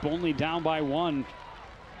escape, only down by 1.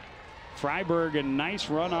 Freiberg, a nice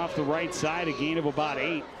run off the right side, a gain of about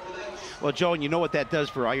 8. Well, Joe, and you know what that does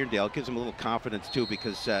for Irondale? It gives them a little confidence too,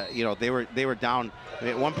 because you know, they were down.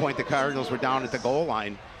 At one point, the Cardinals were down at the goal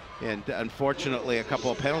line, and unfortunately, a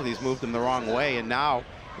couple of penalties moved them the wrong way. And now,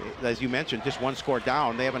 as you mentioned, just 1 score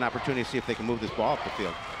down, they have an opportunity to see if they can move this ball up the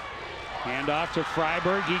field. Hand off to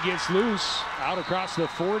Freiberg. He gets loose out across the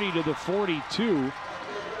 40 to the 42.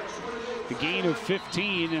 The gain of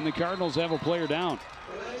 15, and the Cardinals have a player down.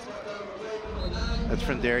 That's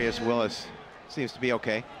Frendarius Willis. Seems to be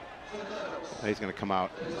okay. Now he's going to come out.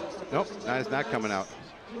 Nope, no, he's not coming out.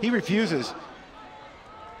 He refuses.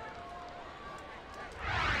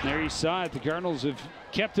 There you saw it. The Cardinals have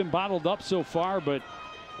kept him bottled up so far, but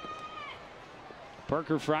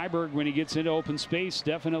Parker Freiberg, when he gets into open space,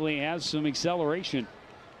 definitely has some acceleration.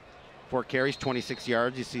 4 carries, 26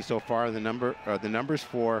 yards. You see so far the numbers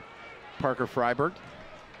for Parker Freiberg.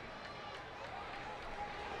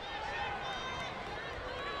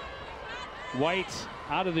 White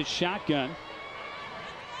out of the shotgun.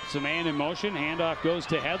 It's a man in motion. Handoff goes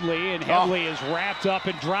to Headley, and Headley is wrapped up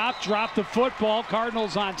and dropped the football.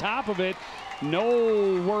 Cardinals on top of it.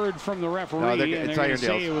 No word from the referee, No, and they're going to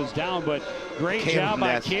say it was down, but great job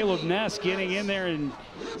by Caleb Ness getting in there and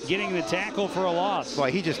getting the tackle for a loss.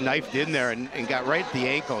 Boy, he just knifed in there and got right at the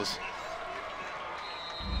ankles.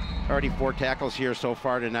 Already 4 tackles here so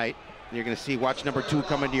far tonight. You're going to see, watch number 2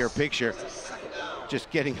 come into your picture.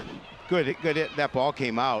 Just getting good. That ball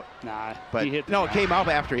came out. Nah, but he hit the no, ground. it came out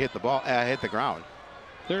after he hit the ball, hit the ground.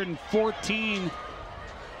 3rd and 14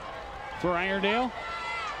 for Irondale.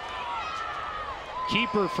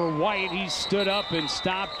 Keeper for White. He stood up and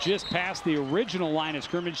stopped just past the original line of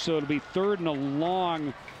scrimmage, so it'll be 3rd and a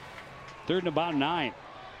long, 3rd and about 9.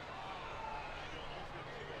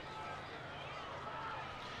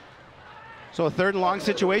 So a 3rd and long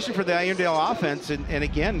situation for the Irondale offense, and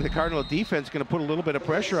again, the Cardinal defense going to put a little bit of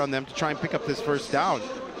pressure on them to try and pick up this 1st down.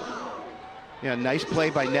 Yeah, nice play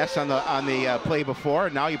by Ness on the play before.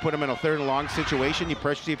 Now you put him in a 3rd and long situation. You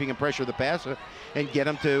see if you can pressure the passer and get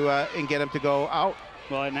him to go out.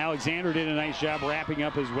 Well, and Alexander did a nice job wrapping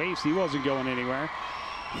up his waist. He wasn't going anywhere.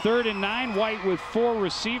 3rd and 9. White with 4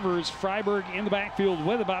 receivers. Freiberg in the backfield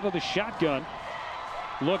with about of the shotgun.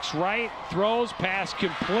 Looks right, throws, pass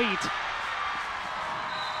complete.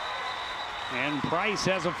 And Price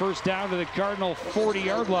has a 1st down to the Cardinal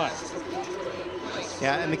 40-yard line.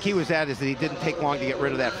 Yeah, and the key was that he didn't take long to get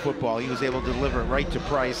rid of that football. He was able to deliver it right to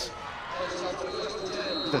Price.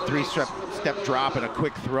 The 3-step drop and a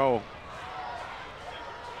quick throw.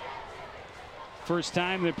 First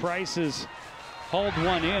time that Price has hauled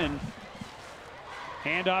one in.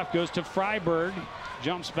 Handoff goes to Freiberg.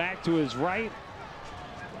 Jumps back to his right.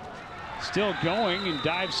 Still going and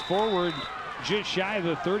dives forward just shy of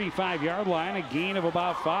the 35-yard line. A gain of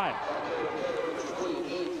about 5.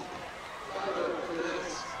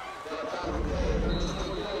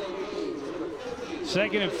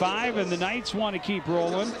 Second and 5, and the Knights want to keep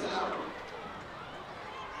rolling.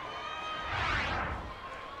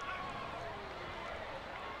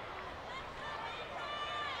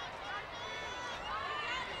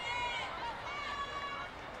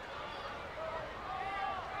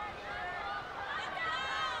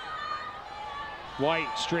 White,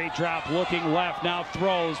 straight drop, looking left, now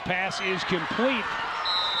throws. Pass is complete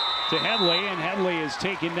to Headley, and Headley is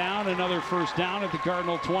taken down. Another 1st down at the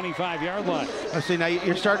Cardinal 25-yard line. See, now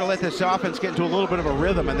you're starting to let this offense get into a little bit of a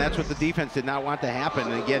rhythm, and that's what the defense did not want to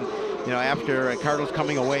happen. And again, you know, after Cardinals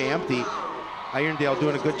coming away empty, Irondale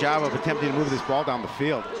doing a good job of attempting to move this ball down the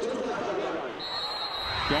field.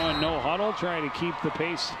 Going no huddle, trying to keep the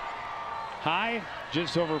pace high.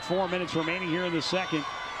 Just over 4 minutes remaining here in the second.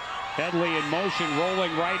 Headley in motion,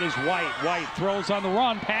 rolling right is White. White throws on the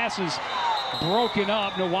run, passes broken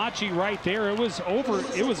up. Nawachi right there. It was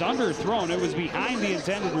underthrown. It was behind the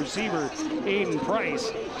intended receiver, Aiden Price.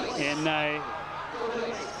 And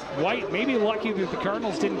White maybe lucky that the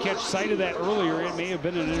Cardinals didn't catch sight of that earlier. It may have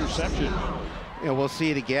been an interception. You know, we'll see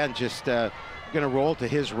it again. Just going to roll to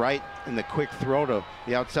his right, and the quick throw to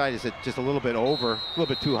the outside is just a little bit over, a little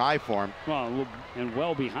bit too high for him. Well, and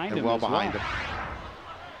well behind him. And well behind him.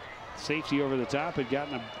 Safety over the top had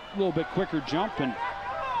gotten a little bit quicker jump and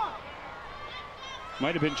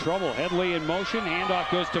might have been trouble. Headley in motion. Handoff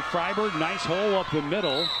goes to Freiberg. Nice hole up the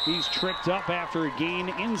middle. He's tripped up after a gain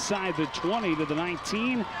inside the 20 to the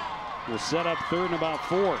 19. Will set up 3rd and about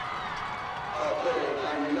 4.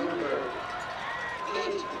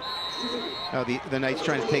 The Knights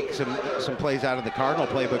trying to take some plays out of the Cardinal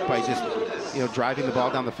playbook by just, driving the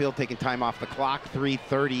ball down the field, taking time off the clock.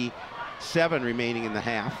 3:37 remaining in the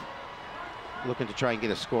half. Looking to try and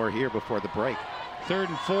get a score here before the break. 3rd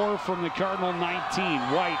and 4 from the Cardinal 19.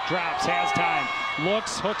 White drops, has time,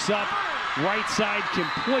 looks, hooks up, right side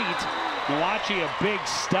complete. Malachi, a big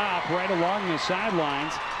stop right along the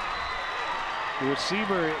sidelines. The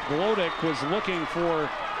receiver, Glodick, was looking for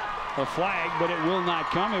a flag, but it will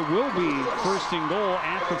not come. It will be 1st and goal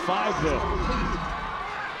at the 5, though.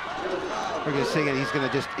 We're going to see it.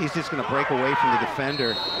 He's just going to break away from the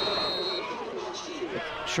defender.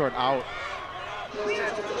 Short out.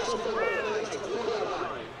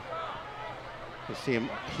 You see him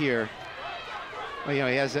here. Well,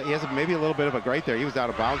 he has maybe a little bit of a grate there. He was out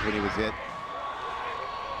of bounds when he was hit.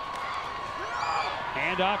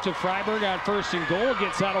 Hand off to Freiberg on 1st and goal.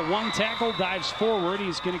 Gets out of 1 tackle, dives forward.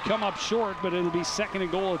 He's going to come up short, but it'll be 2nd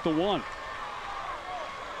and goal at the 1.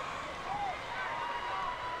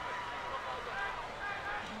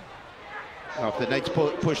 Now, if the Knights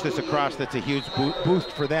push this across, that's a huge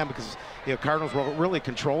boost for them, because Cardinals were really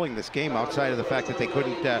controlling this game outside of the fact that they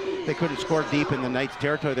couldn't score deep in the Knights'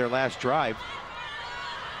 territory their last drive.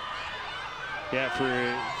 Yeah,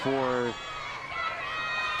 for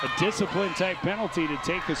a discipline type penalty to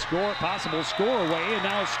take the possible score away, and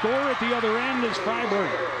now a score at the other end as Freiberg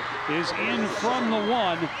is in from the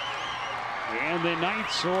 1, and the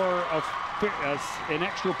Knights are an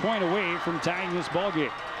extra point away from tying this ball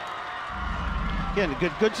game. Again,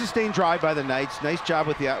 a good sustained drive by the Knights. Nice job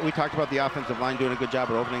with we talked about the offensive line doing a good job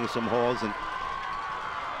at opening some holes, and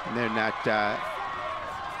they're not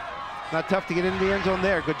tough to get into the end zone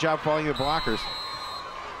there. Good job following your blockers.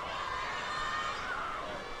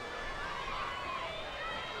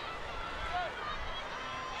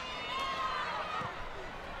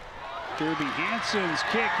 Derby Hansen's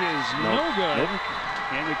kick is no good,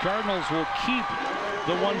 and the Cardinals will keep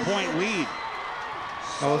the 1-point lead.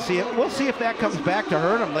 Well, we'll see if that comes back to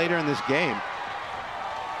hurt them later in this game.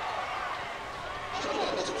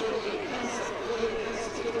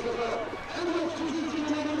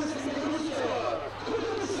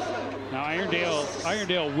 Now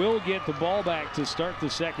Irondale will get the ball back to start the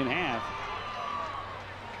 2nd half,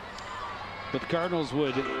 but the Cardinals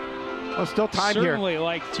would still time certainly here.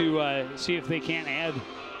 Like to see if they can't add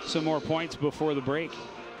some more points before the break.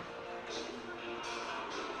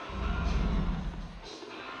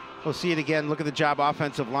 We'll see it again. Look at the job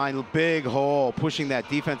offensive line. Big hole, pushing that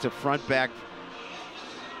defensive front back.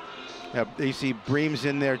 You see Breams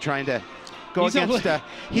in there trying to go against.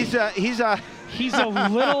 He's a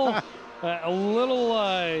little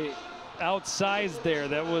outsized there.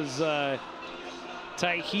 That was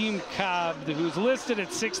Taheem Cobb, who's listed at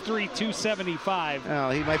 6'3", 275.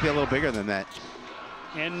 Oh, he might be a little bigger than that.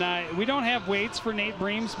 And we don't have weights for Nate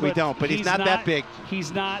Breams. We don't, but he's not that big.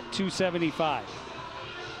 He's not 275.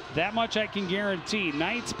 That much I can guarantee.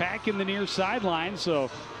 Knights packing the near sideline,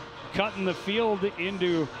 so cutting the field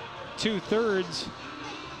into 2/3.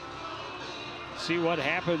 See what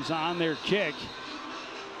happens on their kick.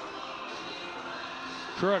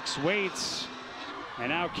 Crooks waits and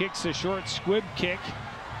now kicks a short squib kick.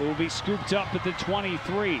 It will be scooped up at the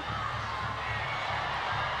 23.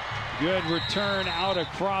 Good return out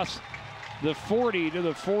across the 40 to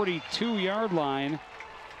the 42-yard line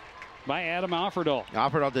by Adam Offerdahl.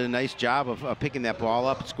 Offerdahl did a nice job of picking that ball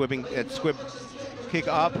up, squibbing that squib kick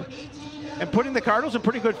up, and putting the Cardinals in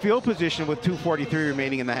pretty good field position with 2:43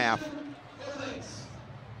 remaining in the half.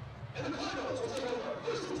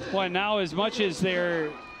 Well, now as much as their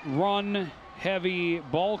run-heavy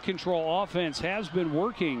ball control offense has been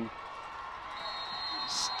working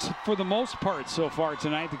for the most part so far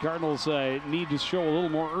tonight, the Cardinals need to show a little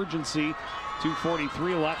more urgency.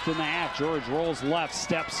 2:43 left in the half. George rolls left,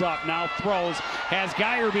 steps up, now throws, has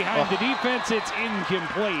Geyer behind the defense. It's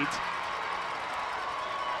incomplete.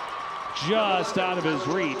 Just out of his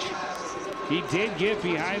reach. He did get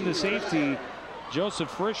behind the safety,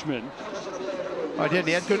 Joseph Frischman. Oh, he did.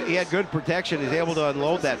 He had good protection. He's able to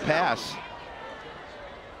unload that pass.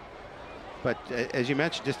 But as you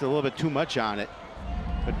mentioned, just a little bit too much on it.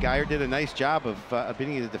 But Geyer did a nice job of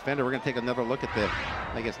beating the defender. We're going to take another look at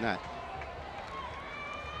I guess not.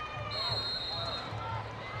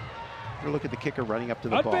 We're going to look at the kicker running up to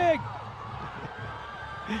the ball. Big.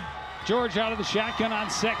 George out of the shotgun on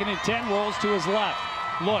 2nd and 10, rolls to his left.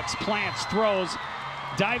 Looks, plants, throws.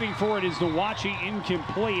 Diving for it is Nowachi,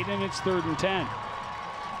 incomplete, and it's 3rd and 10.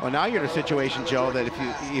 Well, now you're in a situation, Joe, that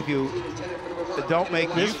if you don't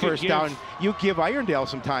make this first down, you give Irondale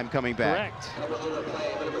some time coming back. Correct.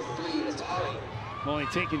 Only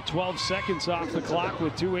taking 12 seconds off the clock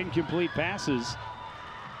with 2 incomplete passes.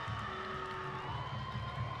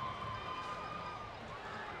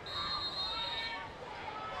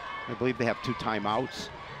 I believe they have 2 timeouts.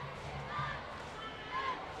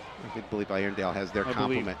 I believe Irondale has their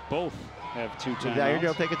complement. Both have 2 timeouts. Did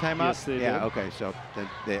Irondale take a timeout? Yes, they did. Yeah, okay, so then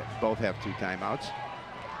they both have 2 timeouts.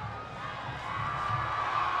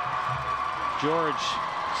 George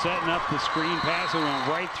setting up the screen pass. It went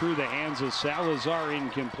right through the hands of Salazar,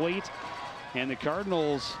 incomplete. And the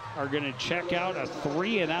Cardinals are going to check out a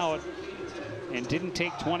 3-and-out and didn't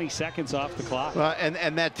take 20 seconds off the clock. Well,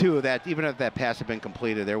 and that too, that even if that pass had been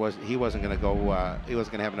completed, he wasn't going to go, he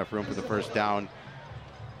wasn't going to have enough room for the first down.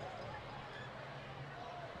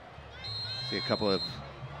 See a couple of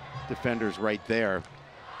defenders right there.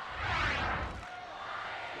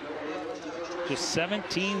 Just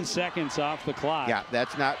 17 seconds off the clock. Yeah,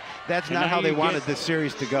 that's not how they wanted this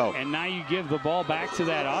series to go. And now you give the ball back to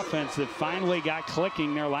that offense that finally got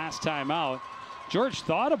clicking their last time out. George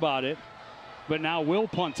thought about it, but now will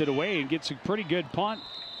punt it away and gets a pretty good punt.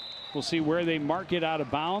 We'll see where they mark it out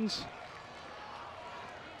of bounds.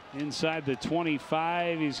 Inside the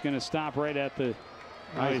 25, he's going to stop right at the.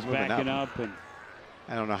 He's backing up, and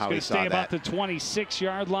I don't know how he saw that. Stay about that. the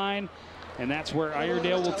 26-yard line, and that's where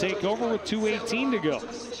Irondale will take over with 2:18 to go.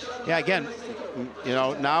 Yeah, again, you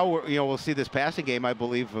know, now we'll see this passing game, I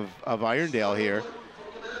believe, of Irondale here,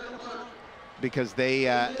 because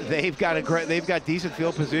they've got decent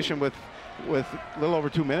field position with a little over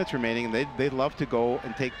 2 minutes remaining, and they'd love to go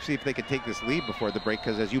and see if they could take this lead before the break,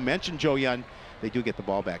 because as you mentioned, Joe Young, they do get the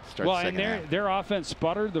ball back to start the second half. Their offense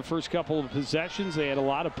sputtered the first couple of possessions. They had a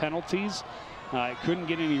lot of penalties. Couldn't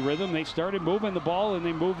get any rhythm. They started moving the ball, and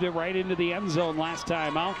they moved it right into the end zone last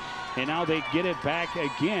time out. And now they get it back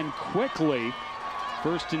again quickly.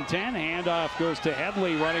 1st and 10. Handoff goes to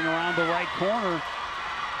Headley running around the right corner.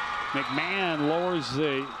 McMahon lowers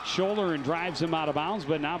the shoulder and drives him out of bounds,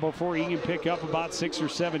 but not before he can pick up about 6 or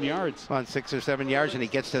 7 yards. On 6 or 7 yards, and he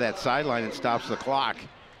gets to that sideline and stops the clock.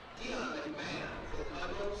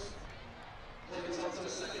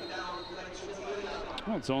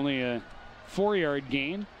 Well, it's only a 4-yard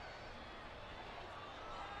gain.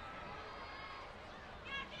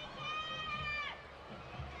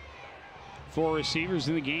 Four receivers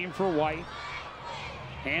in the game for White.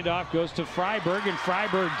 Handoff goes to Freiberg, and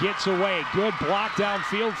Freiberg gets away. Good block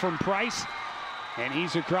downfield from Price. And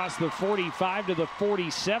he's across the 45 to the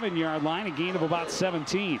 47-yard line, a gain of about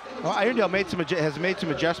 17. Well, Irondale has made some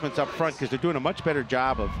adjustments up front, because they're doing a much better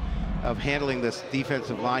job of handling this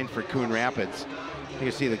defensive line for Coon Rapids. You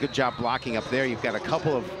can see the good job blocking up there. You've got a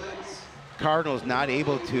couple of Cardinals not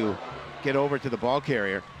able to get over to the ball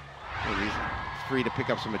carrier, and he's free to pick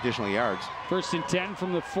up some additional yards. 1st and 10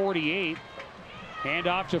 from the 48. Hand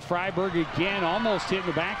off to Freiberg again, almost hit in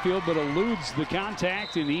the backfield, but eludes the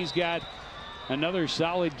contact, and he's got another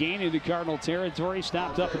solid gain into Cardinal territory.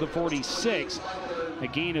 Stopped up at the 46, a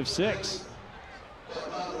gain of 6.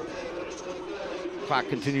 Clock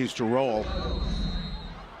continues to roll.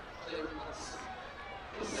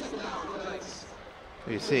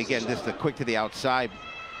 You see again, just a quick to the outside.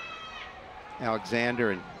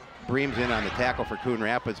 Alexander, and Bream's in on the tackle for Coon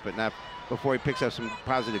Rapids, but not before he picks up some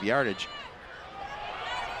positive yardage.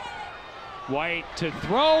 White to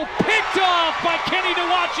throw, picked off by Kenny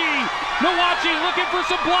Nawachi. Nawachi looking for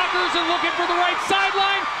some blockers and looking for the right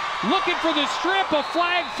sideline, looking for the strip. A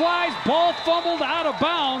flag flies, ball fumbled out of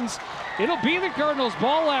bounds. It'll be the Cardinals'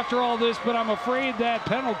 ball after all this, but I'm afraid that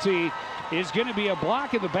penalty is going to be a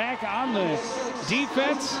block in the back on the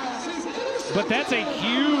defense. But that's a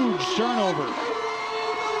huge turnover.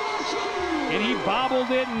 And he bobbled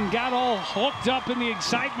it and got all hooked up in the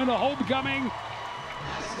excitement of homecoming.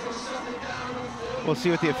 We'll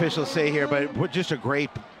see what the officials say here, but just a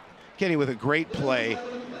great, Kenny with a great play.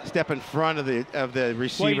 Step in front of the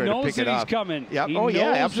receiver to pick it up. He's coming. Yep. He knows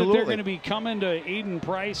that absolutely. They're going to be coming to Aiden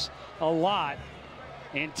Price a lot.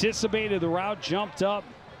 Anticipated the route, jumped up,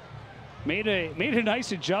 made a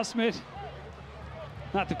nice adjustment.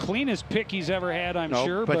 Not the cleanest pick he's ever had, I'm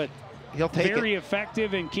sure, but he'll take very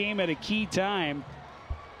effective and came at a key time.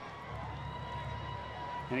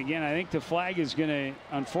 And again, I think the flag is going to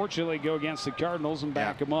unfortunately go against the Cardinals and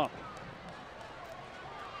back them up.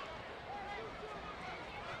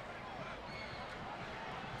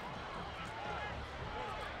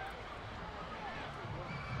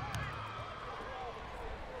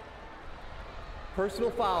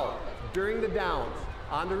 Personal foul during the downs.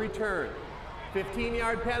 On the return.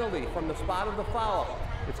 15-yard penalty from the spot of the foul.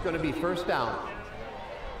 It's going to be 1st down.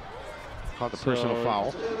 Called the personal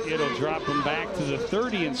foul. It'll drop him back to the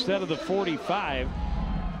 30 instead of the 45.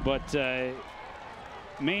 But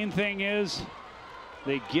Main thing is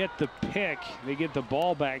they get the pick. They get the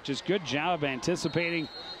ball back. Just good job anticipating.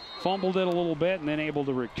 Fumbled it a little bit and then able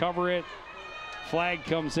to recover it. Flag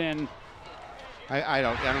comes in. I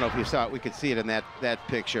don't know if you saw it. We could see it in that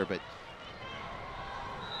picture, but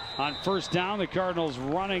on first down, the Cardinals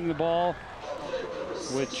running the ball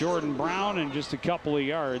with Jordan Brown and just a couple of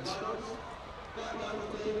yards.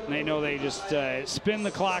 And they know they just spin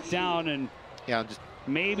the clock down and just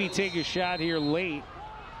maybe take a shot here late.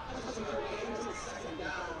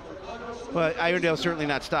 But Irondale's certainly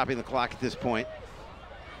not stopping the clock at this point.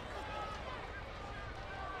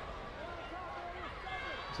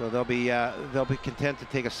 So they'll be content to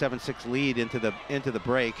take a 7-6 lead into the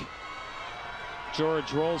break.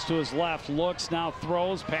 George rolls to his left, looks, now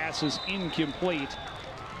throws, passes incomplete.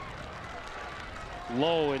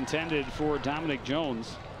 Low intended for Dominic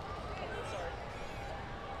Jones.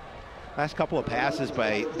 Last couple of passes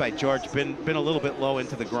by George been a little bit low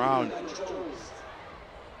into the ground.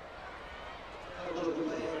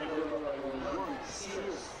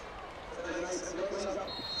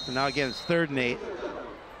 So now again, it's 3rd and 8.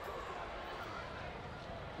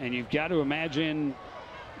 And you've got to imagine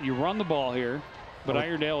you run the ball here, but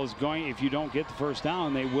Irondale is going, if you don't get the first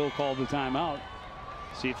down, they will call the timeout.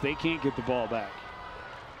 See if they can't get the ball back.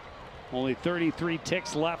 Only 33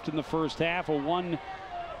 ticks left in the first half, a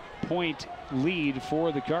 1-point lead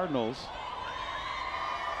for the Cardinals.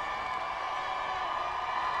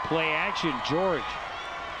 Play action, George.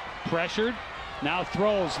 Pressured, now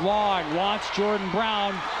throws long, wants Jordan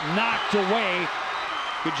Brown, knocked away.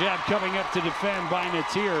 Good job coming up to defend by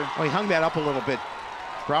Natir. Well, he hung that up a little bit.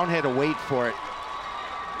 Brown had to wait for it.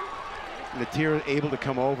 Natir able to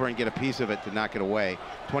come over and get a piece of it to knock it away.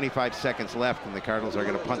 25 seconds left, and the Cardinals are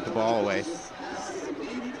going to punt the ball away.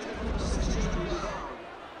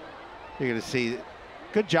 You're going to see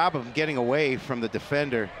good job of getting away from the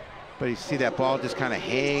defender, but you see that ball just kind of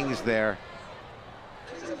hangs there.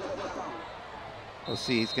 We'll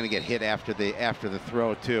see, he's going to get hit after the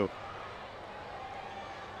throw too.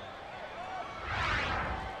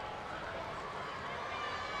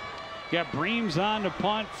 Got Breams on to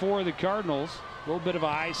punt for the Cardinals. A little bit of a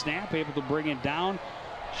high snap, able to bring it down.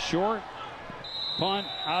 Short punt,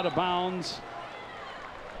 out of bounds.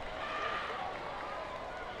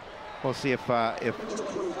 We'll see if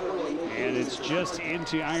and it's just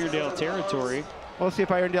into Irondale territory. We'll see if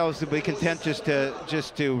Irondale is to be content just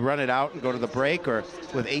to run it out and go to the break, or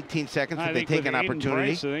with 18 seconds if they take an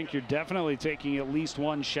opportunity. Price, I think you're definitely taking at least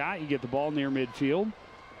one shot. You get the ball near midfield.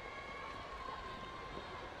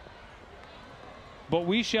 But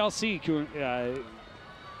we shall see,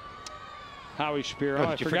 Howie Shapiro.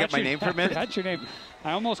 Oh, did you forget my name for a minute? I forgot your name.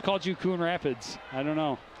 I almost called you Coon Rapids. I don't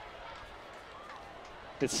know.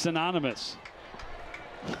 It's synonymous.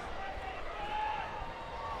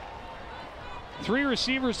 3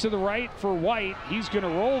 receivers to the right for White. He's going to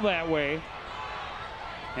roll that way.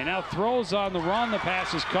 And now throws on the run. The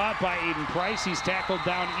pass is caught by Aiden Price. He's tackled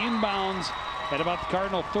down inbounds at about the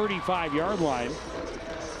Cardinal 35-yard line.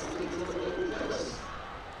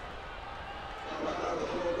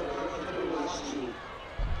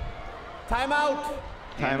 Timeout.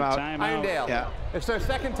 Timeout. Irondale. Yeah. It's their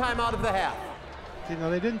 2nd timeout of the half. See, no,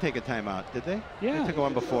 they didn't take a timeout, did they? Yeah. They took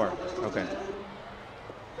one before. Okay.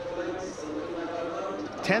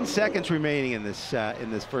 10 seconds remaining in this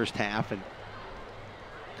first half, and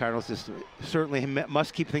Cardinals just certainly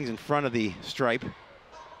must keep things in front of the stripe.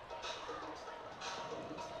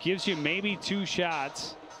 Gives you maybe 2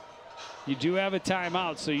 shots. You do have a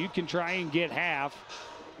timeout, so you can try and get half.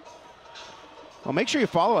 Well, make sure you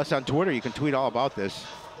follow us on Twitter. You can tweet all about this.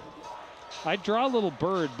 I'd draw a little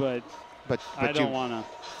bird, but I don't want to.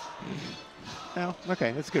 No,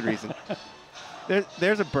 okay, that's a good reason.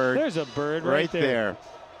 There's a bird. There's a bird right there.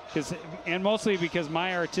 And mostly because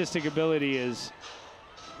my artistic ability is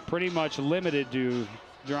pretty much limited to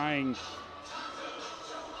drawing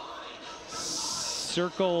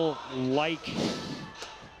circle-like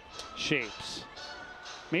shapes.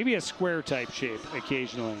 Maybe a square type shape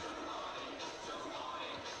occasionally.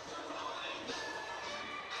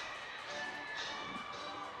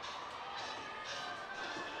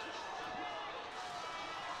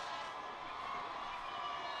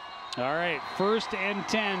 All right, 1st and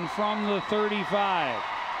 10 from the 35.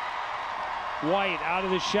 White out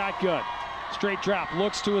of the shotgun. Straight drop,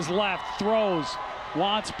 looks to his left, throws,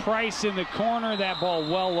 wants Price in the corner. That ball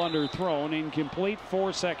well underthrown, incomplete,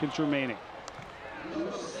 4 seconds remaining.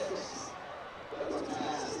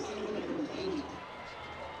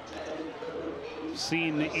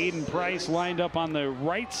 Seen Aiden Price lined up on the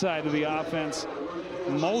right side of the offense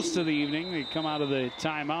most of the evening. They come out of the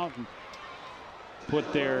timeout and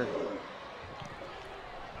put their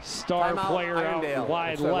star player out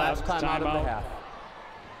wide left. Timeout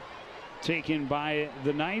taken by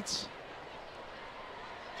the Knights.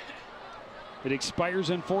 It expires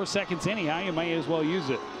in 4 seconds anyhow. You may as well use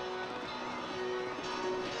it.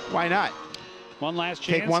 Why not? One last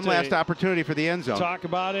chance. Take one last opportunity for the end zone. Talk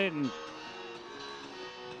about it and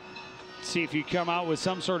see if you come out with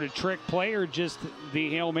some sort of trick play or just the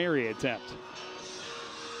Hail Mary attempt.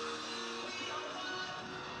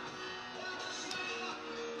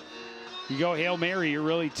 You go Hail Mary, you're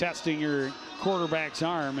really testing your quarterback's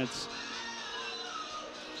arm. It's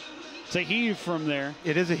a heave from there.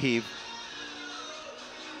 It is a heave.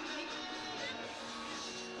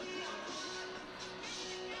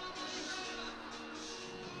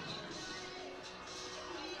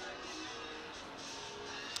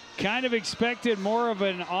 Kind of expected more of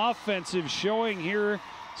an offensive showing here.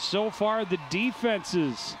 So far, the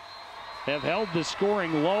defenses have held the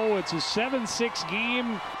scoring low. It's a 7-6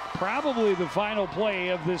 game, probably the final play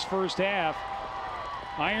of this first half.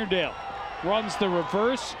 Irondale runs the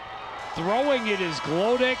reverse. Throwing it is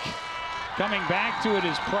Glodick. Coming back to it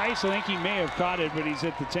is Price. I think he may have caught it, but he's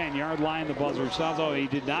at the 10-yard line. The buzzer sounds like he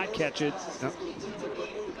did not catch it. Yep.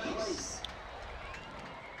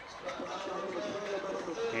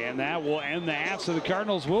 And that will end the half. So the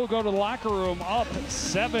Cardinals will go to the locker room up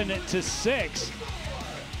 7-6.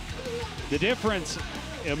 The difference,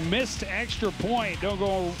 a missed extra point. Don't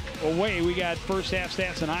go away. We got first half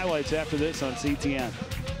stats and highlights after this on CTN.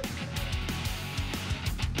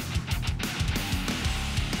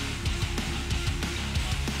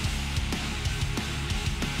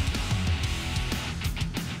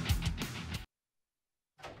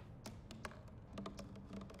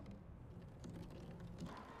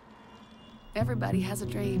 Everybody has a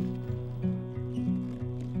dream.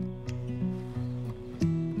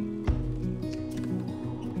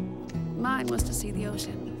 Mine was to see the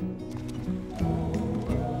ocean.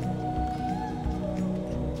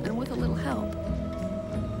 And with a little help,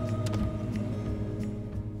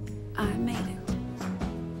 I made it.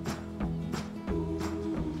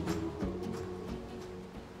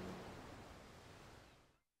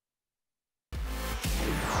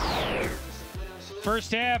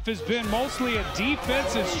 First half has been mostly a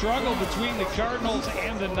defensive struggle between the Cardinals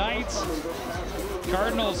and the Knights.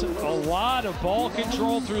 Cardinals, a lot of ball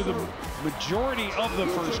control through the majority of the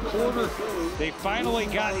first quarter. They finally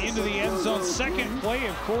got into the end zone. Second play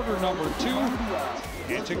of quarter number 2.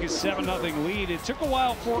 And took a 7-0 lead. It took a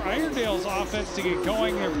while for Irondale's offense to get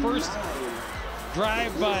going. Their first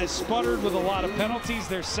drive sputtered with a lot of penalties.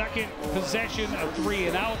 Their second possession, a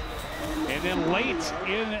 3-and-out. And then late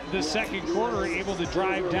in the second quarter, able to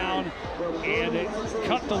drive down and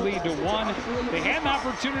cut the lead to 1. They had an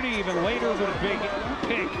opportunity even later with a big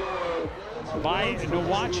pick by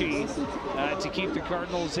Nawachi to keep the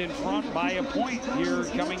Cardinals in front by a point here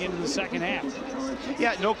coming into the second half.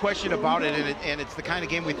 Yeah, no question about it, and it's the kind of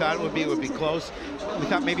game we thought it would be close. We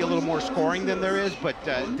thought maybe a little more scoring than there is, but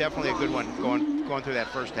definitely a good one going through that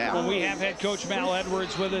first half. Well, we have head coach Mal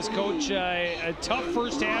Edwards with us. Coach, a tough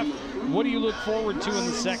first half. What do you look forward to in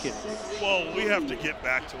the second? Well, we have to get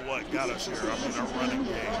back to what got us here. I mean, our running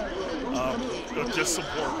game. Just some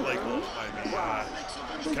poor play goals by me.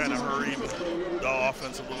 Kind of hurried the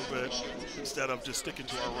offense a little bit instead of just sticking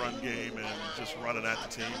to our run game and just running at the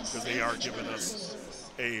team, because they are giving us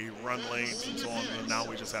a run lanes and so on, and now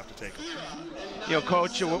we just have to take them. You know,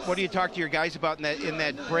 Coach, what do you talk to your guys about in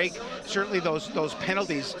that break? Certainly those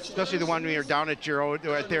penalties, especially the one when you're down at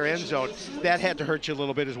their end zone, that had to hurt you a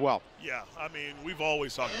little bit as well. Yeah, I mean, we've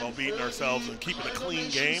always talked about beating ourselves and keeping a clean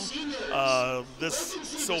game.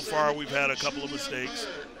 So far, we've had a couple of mistakes,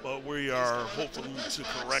 but we are hoping to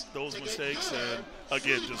correct those mistakes and,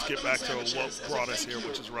 again, just get back to what brought us here,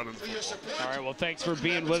 which is running the football. All right, well, thanks for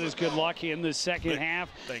being with us. Good luck in the second half.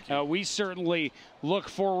 Thank you. We certainly look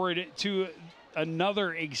forward to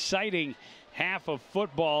another exciting half of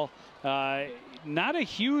football. Not a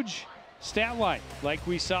huge stat line like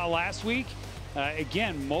we saw last week.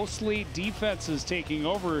 Again, mostly defenses taking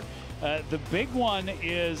over. The big one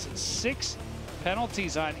is 6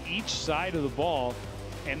 penalties on each side of the ball,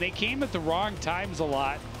 and they came at the wrong times a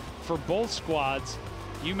lot for both squads.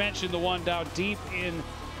 You mentioned the one down deep in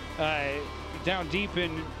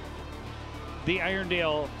the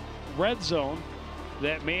Irondale red zone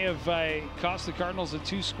that may have cost the Cardinals a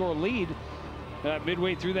 2-score lead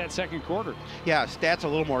midway through that second quarter. Yeah, stats a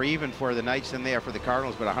little more even for the Knights than they are for the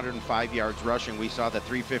Cardinals, but 105 yards rushing. We saw the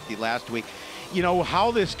 350 last week. You know, how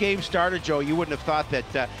this game started, Joe, you wouldn't have thought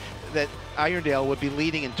that that Irondale would be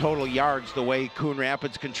leading in total yards the way Coon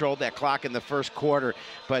Rapids controlled that clock in the first quarter.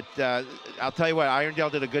 But I'll tell you what,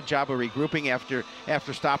 Irondale did a good job of regrouping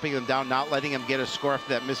after stopping them down, not letting them get a score after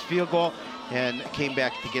that missed field goal, and came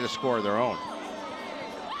back to get a score of their own.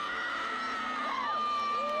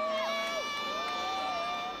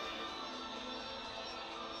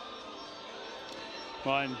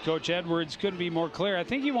 Well, and Coach Edwards couldn't be more clear. I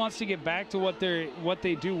think he wants to get back to what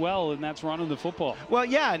they do well, and that's running the football. Well,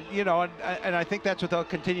 yeah, and, you know, and I think that's what they'll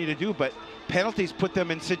continue to do. But penalties put them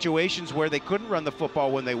in situations where they couldn't run the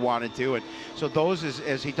football when they wanted to, and so those,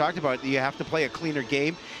 as he talked about, you have to play a cleaner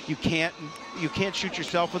game. You can't shoot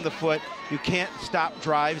yourself in the foot. You can't stop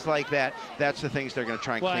drives like that. That's the things they're going to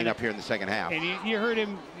try and clean up here in the second half. And you heard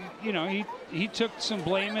him. You know, he took some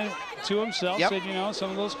blame to himself. Yep. Said, you know,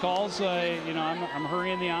 some of those calls, you know, I'm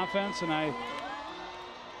hurrying the offense, and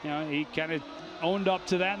he kind of owned up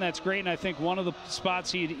to that, and that's great. And I think one of the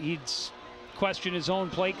spots he'd questioned his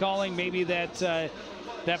own play calling, maybe that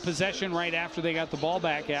possession right after they got the ball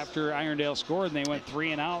back after Irondale scored, and they went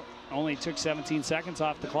 3 and out. Only took 17 seconds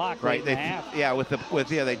off the clock. Right. They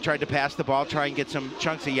tried to pass the ball, try and get some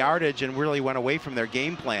chunks of yardage, and really went away from their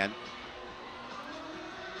game plan.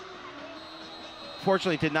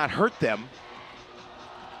 Fortunately, it did not hurt them.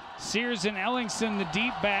 Sears and Ellingston, the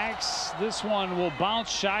deep backs. This one will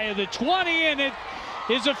bounce shy of the 20, and it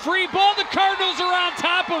is a free ball. The Cardinals are on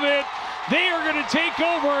top of it. They are going to take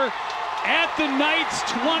over at the Knights'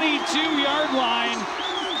 22-yard line.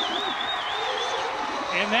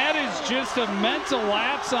 And that is just a mental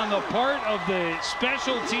lapse on the part of the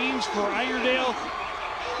special teams for Irondale.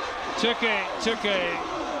 Took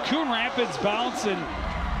a Coon Rapids bounce, and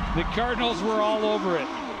the Cardinals were all over it.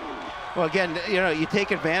 Well, again, you know, you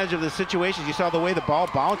take advantage of the situation. You saw the way the ball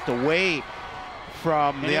bounced away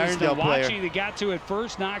from the Irondale player. That got to it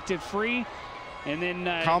first, knocked it free, and then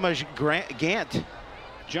Kalmaj Gant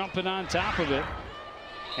jumping on top of it.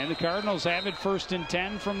 And the Cardinals have it 1st and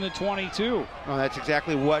 10 from the 22. Well, that's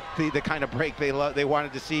exactly what the kind of break they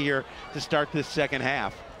wanted to see here to start this second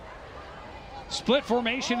half. Split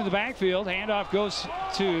formation in the backfield. Handoff goes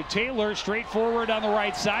to Taylor, straight forward on the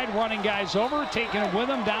right side, running guys over, taking them with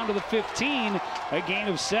him down to the 15, a gain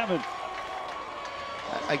of 7.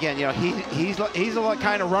 Again, you know, he's the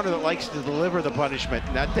kind of runner that likes to deliver the punishment,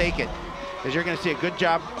 not take it. As you're going to see a good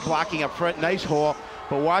job blocking up front, nice hole,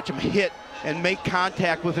 but watch him hit and make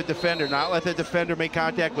contact with the defender, not let the defender make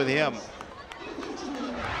contact with him.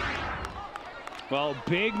 Well,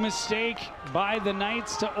 big mistake by the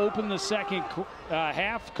Knights to open the second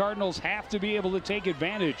half. Cardinals have to be able to take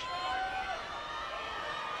advantage.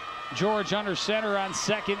 George under center on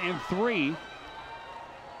 2nd and 3.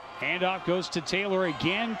 Handoff goes to Taylor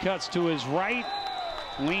again, cuts to his right,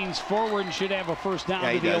 leans forward, and should have a first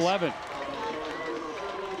down to the 11.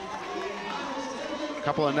 A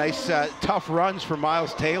couple of nice, tough runs for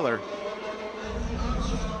Miles Taylor.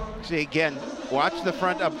 See, again, watch up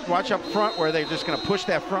front where they're just going to push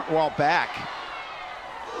that front wall back.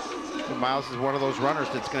 And Miles is one of those runners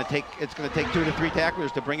that's going to take, it's going to take 2 to 3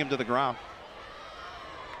 tacklers to bring him to the ground.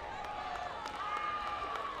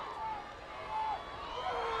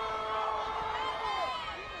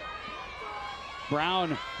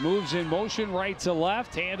 Brown moves in motion right to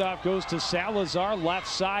left. Handoff goes to Salazar, left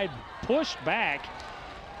side pushed back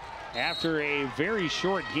after a very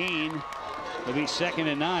short gain. It'll be 2nd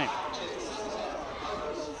and 9.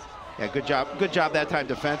 Yeah, good job that time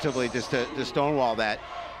defensively, just to stonewall that.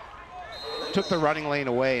 Took the running lane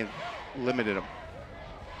away and limited him.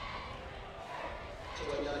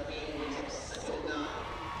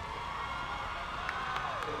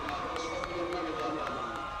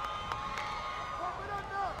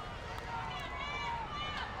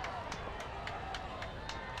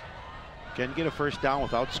 Can get a first down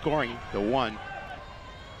without scoring the 1.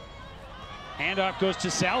 Handoff goes to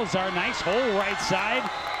Salazar, nice hole right side,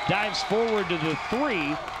 dives forward to the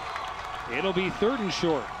 3. It'll be 3rd and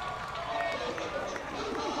short.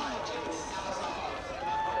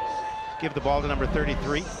 Give the ball to number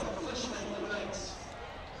 33. I think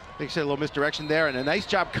he said a little misdirection there, and a nice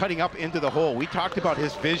job cutting up into the hole. We talked about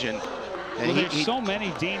his vision. And well, there's so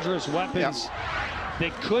many dangerous weapons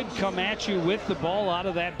that could come at you with the ball out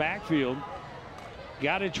of that backfield.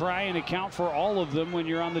 Got to try and account for all of them when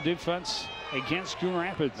you're on the defense against Coon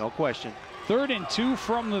Rapids. No question. 3rd and 2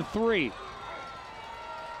 from the 3.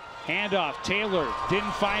 Handoff, Taylor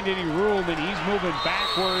didn't find any room, and he's moving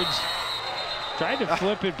backwards. Tried to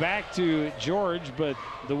flip it back to George, but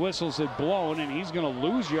the whistles had blown, and he's going to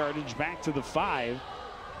lose yardage back to the 5,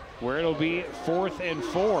 where it'll be 4th and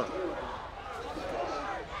 4.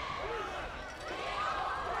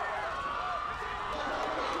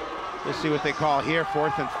 We'll see what they call here,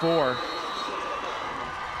 4th and 4.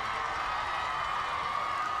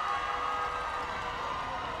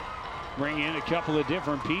 Bring in a couple of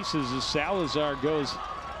different pieces as Salazar goes.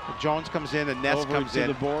 Jones comes in and Ness comes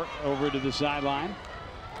in. Over to the sideline.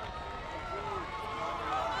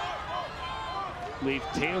 Leave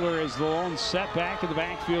Taylor as the lone setback in the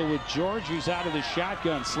backfield with George, who's out of the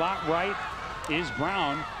shotgun. Slot right is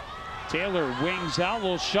Brown. Taylor wings out,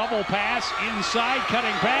 little shovel pass inside,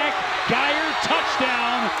 cutting back. Geyer,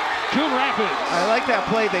 touchdown, Coon Rapids. I like that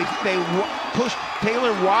play. They pushed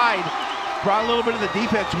Taylor wide, brought a little bit of the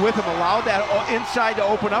defense with him, allowed that inside to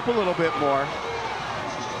open up a little bit more,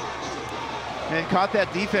 and caught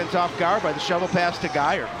that defense off guard by the shovel pass to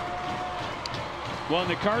Geyer. Well, and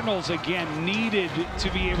the Cardinals again needed to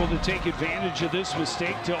be able to take advantage of this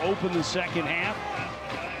mistake to open the second half.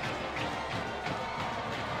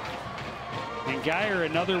 And Geyer,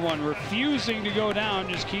 another one, refusing to go down,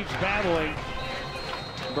 just keeps battling.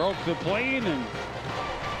 Broke the plane, and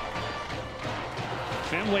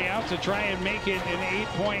Finley out to try and make it an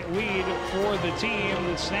 8-point lead for the team.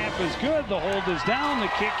 The snap is good, the hold is down, the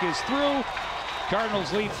kick is through.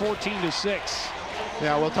 Cardinals lead 14-6.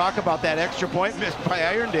 Yeah, we'll talk about that extra point missed by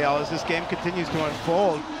Irondale as this game continues to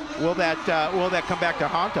unfold. Will that come back to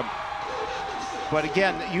haunt them? But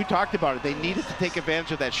again, you talked about it. They needed to take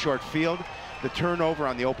advantage of that short field, the turnover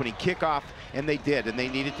on the opening kickoff, and they did. And they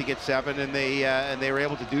needed to get 7, and they were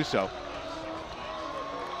able to do so.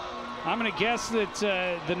 I'm going to guess that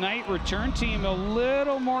the Knight return team a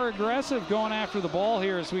little more aggressive going after the ball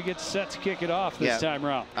here as we get set to kick it off this time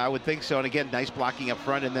around. I would think so. And again, nice blocking up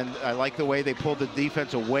front. And then I like the way they pulled the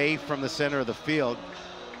defense away from the center of the field,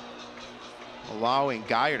 allowing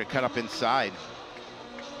Geyer to cut up inside.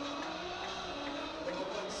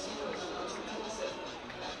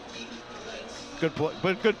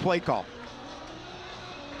 Good play call.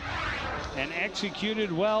 And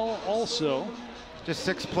executed well also. Just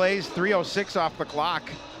 6 plays, 3:06 off the clock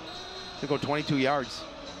to go 22 yards.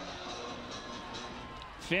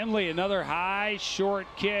 Finley, another high, short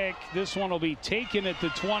kick. This one will be taken at the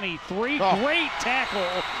 23. Oh. Great tackle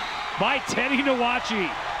by Teddy Nawachi.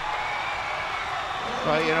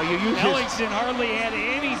 Well, you know, you use Ellingson hardly had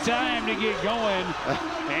any time to get going.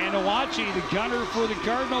 And Nawachi, the gunner for the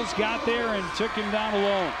Cardinals, got there and took him down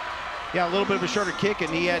alone. Yeah, a little bit of a shorter kick, and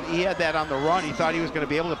he had that on the run. He thought he was going to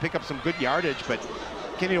be able to pick up some good yardage, but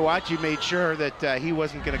Kenny Nawachi made sure that he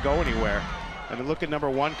wasn't going to go anywhere. I mean, look at number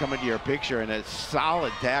 1 coming to your picture, and a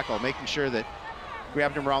solid tackle, making sure that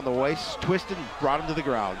grabbed him around the waist, twisted, and brought him to the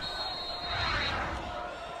ground.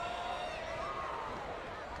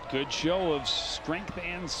 Good show of strength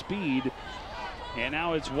and speed. And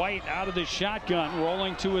now it's White out of the shotgun,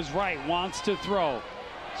 rolling to his right, wants to throw.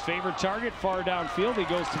 His favorite target, far downfield. He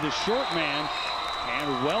goes to the short man,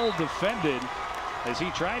 and well defended as he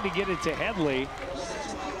tried to get it to Headley.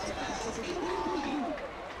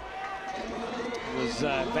 It was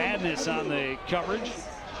Badness on the coverage.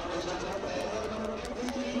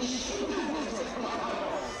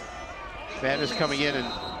 Badness coming in and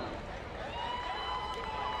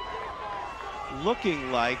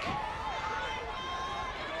looking like,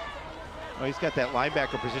 oh, he's got that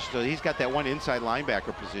linebacker position, so he's got that one inside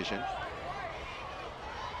linebacker position.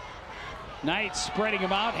 Knight spreading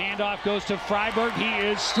him out, handoff goes to Freiberg. He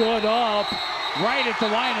is stood up right at the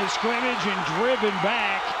line of scrimmage and driven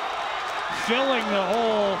back, filling the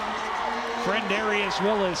hole. Friendarius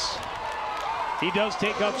Willis. He does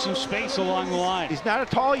take up some space along the line. He's not a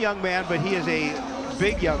tall young man, but he is a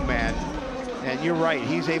big young man. And you're right,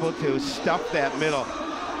 he's able to stuff that middle.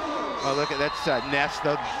 Oh, look at that's Ness,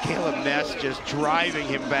 Caleb Ness just driving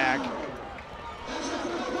him back.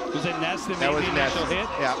 Was it Ness that made the initial hit?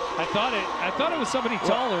 Yeah. I thought it was somebody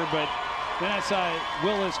taller, but then I saw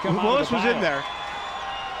Willis come out. Willis was in there.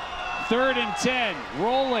 3rd and 10.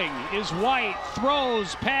 Rolling is White.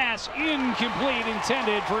 Throws, pass, incomplete,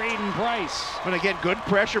 intended for Aiden Price. But again, good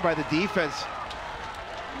pressure by the defense.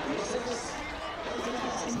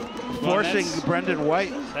 Forcing Brendan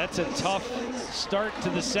White. That's a tough start to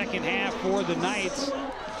the second half for the Knights.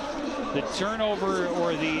 The turnover,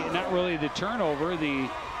 or not really the turnover, the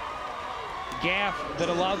gaff that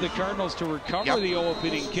allowed the Cardinals to recover the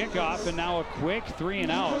opening kickoff, and now a quick 3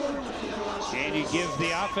 and out. And you give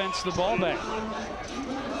the offense the ball back.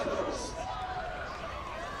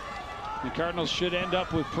 The Cardinals should end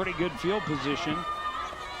up with pretty good field position.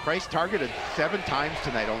 Price targeted 7 times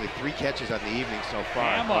tonight, only 3 catches on the evening so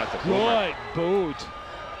far. Emma, good boot.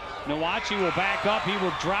 Nawachi will back up, he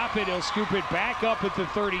will drop it, he'll scoop it back up at the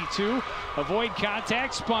 32. Avoid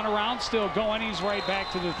contact, spun around, still going, he's right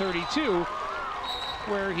back to the 32,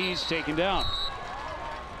 where he's taken down.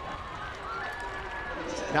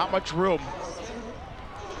 Not much room.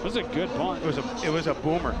 It was a good punt. It was a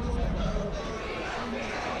boomer.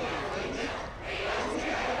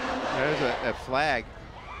 There's a flag.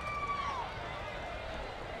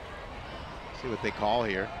 See what they call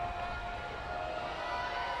here.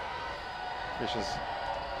 Officials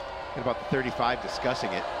at about the 35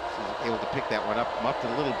 discussing it. So he's able to pick that one up, muffed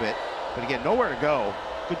it a little bit. But again, nowhere to go.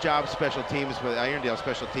 Good job, special teams, with Irondale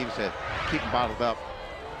special teams to keep them bottled up.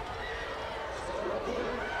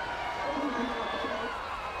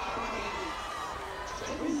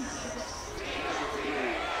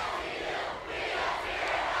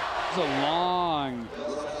 It's a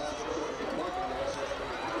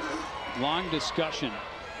long discussion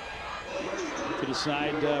to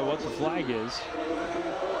decide what the flag is.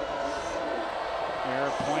 They're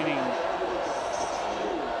pointing,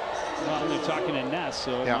 well, they're talking to Ness,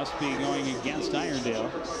 so it must be going against Irondale.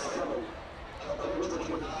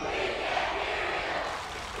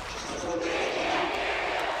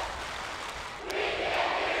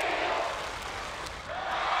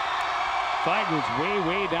 Flag was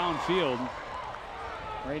way downfield,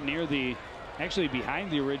 right near the, actually behind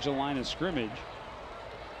the original line of scrimmage.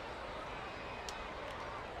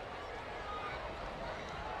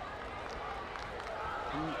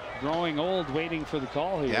 Growing old, waiting for the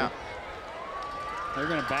call here. Yeah. They're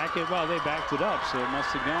going to back it. Well, they backed it up, so it must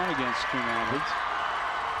have gone against Coon Rapids.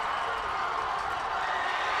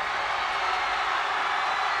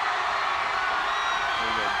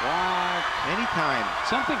 Block. Anytime.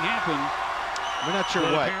 Something happened. We're not sure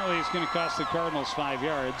what. Apparently it's going to cost the Cardinals 5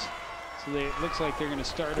 yards. So it looks like they're going to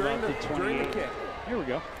start about the 28. Here we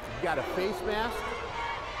go. You've got a face mask.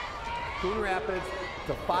 Coon Rapids.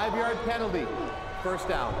 It's a 5-yard penalty. First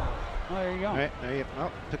down. Oh, there you go. All right,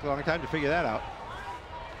 well, took a long time to figure that out.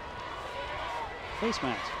 Face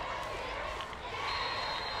mask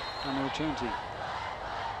on the return team.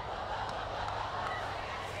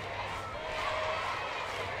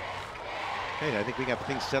 Hey, I think we got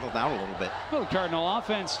things settled down a little bit. Well, the Cardinal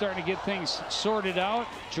offense starting to get things sorted out.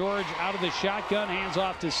 George out of the shotgun, hands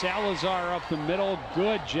off to Salazar up the middle.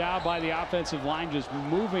 Good job by the offensive line, just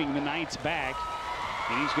moving the Knights back.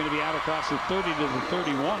 And he's going to be out across the 30 to the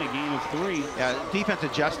 31, a gain of 3. Yeah, defense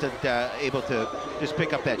adjusted, able to just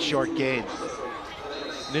pick up that short gain.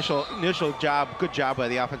 Initial job, good job by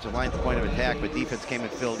the offensive line at the point of attack, but defense came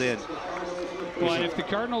and filled in. Well, and if the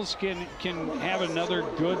Cardinals can have another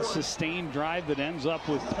good sustained drive that ends up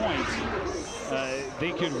with points,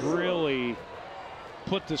 they could really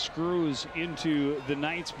put the screws into the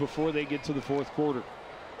Knights before they get to the fourth quarter.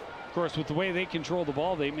 Of course, with the way they control the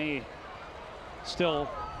ball, they may still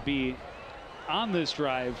be on this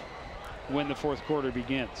drive when the fourth quarter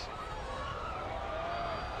begins.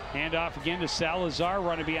 Hand off again to Salazar,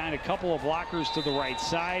 running behind a couple of blockers to the right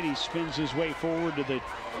side. He spins his way forward to the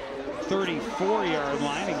 34-yard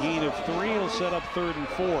line, a gain of 3. He'll set up 3rd and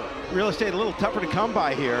 4. Real estate a little tougher to come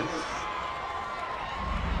by here.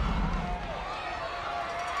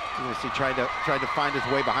 He tried to find his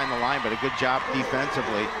way behind the line, but a good job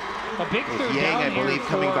defensively. A big third Yang, down I believe,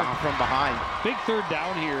 coming from behind. Big third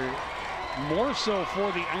down here, more so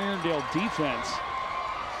for the Irondale defense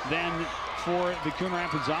than for the Coon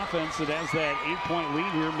Rapids offense that has that 8-point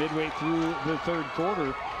lead here midway through the third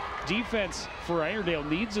quarter. Defense for Irondale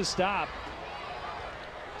needs a stop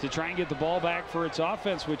to try and get the ball back for its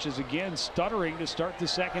offense, which is again stuttering to start the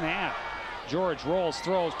second half. George rolls,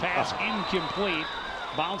 throws, pass incomplete,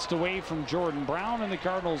 bounced away from Jordan Brown, and the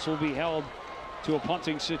Cardinals will be held to a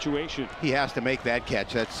punting situation. He has to make that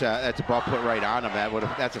catch. That's a ball put right on him.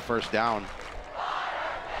 That's a first down.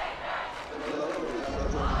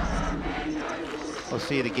 We'll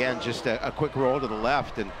see it again. Just a quick roll to the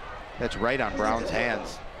left, and that's right on Brown's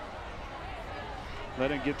hands. Let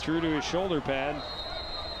him get through to his shoulder pad.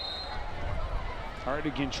 Hard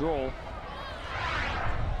to control.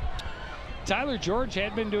 Tyler George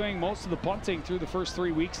had been doing most of the punting through the first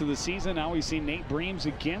 3 weeks of the season. Now we see Nate Breams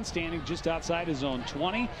again standing just outside his own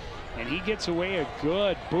 20, and he gets away a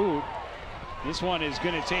good boot. This one is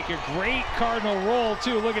going to take a great Cardinal roll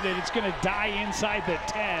too. Look at it, it's going to die inside the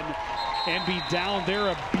 10 and be down there.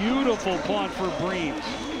 A beautiful punt for Breams.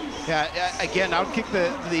 Yeah, again, outkick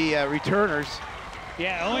the returners.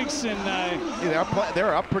 Yeah, Ellingson.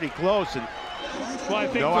 They're up pretty close, and well, I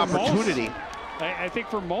think no opportunity. I think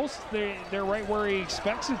for most, they're right where he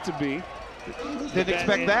expects it to be. Didn't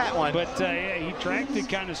expect that one. But yeah, he tracked it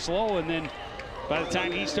kind of slow, and then by the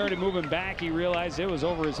time he started moving back, he realized it was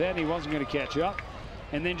over his head and he wasn't going to catch up.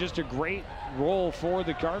 And then just a great roll for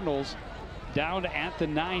the Cardinals down at the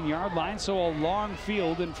 9-yard line. So a long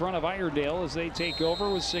field in front of Irondale as they take over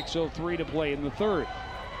with 6:03 to play in the third.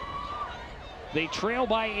 They trail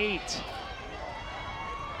by 8.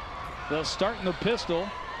 They'll start in the pistol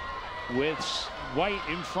with White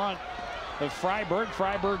in front of Freiberg.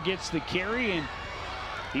 Freiberg gets the carry, and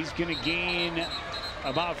he's going to gain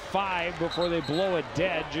about 5 before they blow it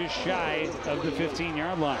dead, just shy of the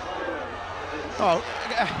 15-yard line. Oh,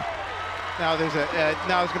 now there's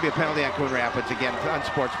going to be a penalty on Coon Rapids again,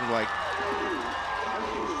 unsportsmanlike.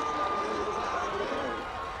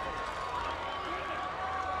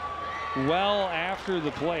 Well after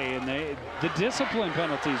the play, and the discipline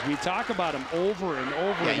penalties, we talk about them over and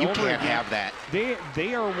over and over again. You can't have that.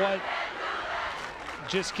 They are what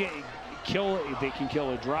just kill. They can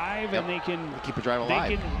kill a drive, and they can keep a drive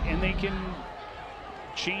alive. They can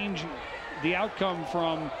change the outcome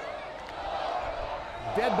from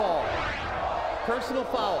dead ball, personal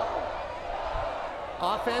foul.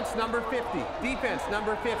 Offense number 50, defense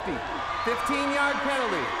number 50, 15-yard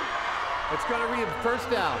penalty. It's going to read first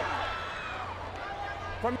down.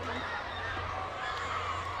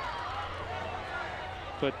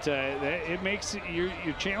 But it makes you're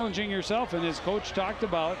challenging yourself, and as coach talked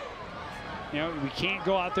about, we can't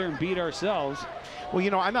go out there and beat ourselves. Well,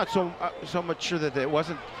 I'm not so much sure that it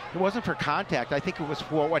wasn't for contact. I think it was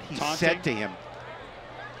for what he said to him.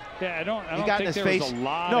 Yeah, I don't think there was a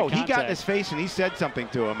lot of contact. He got in his face and he said something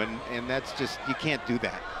to him, and that's just, you can't do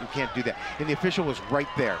that. You can't do that. And the official was right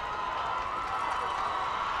there.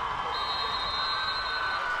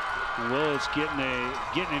 Willis getting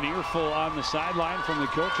an earful on the sideline from the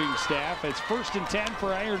coaching staff. It's 1st and 10 for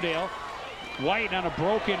Irondale. White on a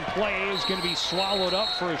broken play is going to be swallowed up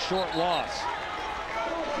for a short loss.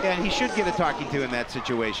 Yeah, and he should get a talking to in that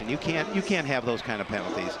situation. You can't have those kind of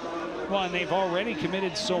penalties. Well, and they've already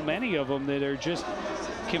committed so many of them that are just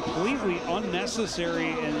completely unnecessary,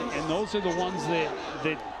 and those are the ones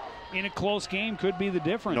that in a close game could be the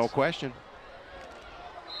difference. No question.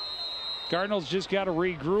 Cardinals just got to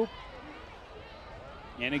regroup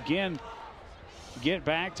and again get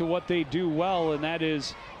back to what they do well, and that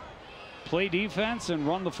is play defense and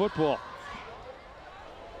run the football.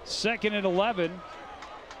 2nd and 11.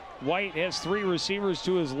 White has 3 receivers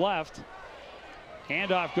to his left.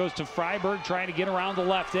 Handoff goes to Freiberg, trying to get around the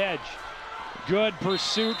left edge. Good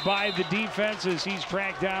pursuit by the defense as he's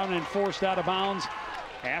tracked down and forced out of bounds.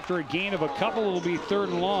 After a gain of a couple, it'll be 3rd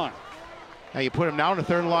and long. Now you put him down in a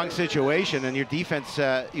 3rd and long situation, and your defense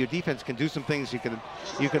can do some things. You can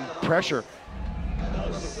pressure.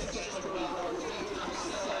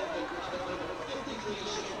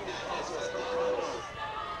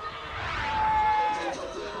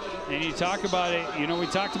 And you talk about it, we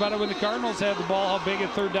talked about it when the Cardinals had the ball, how big a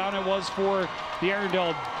 3rd down it was for the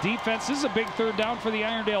Irondale defense. This is a big 3rd down for the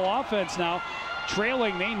Irondale offense now.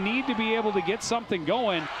 Trailing, they need to be able to get something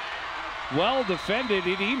going. Well defended.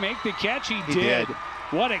 Did he make the catch? He did.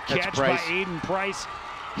 What a catch by Aiden Price.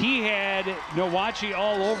 He had Nowachi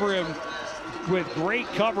all over him with great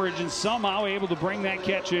coverage and somehow able to bring that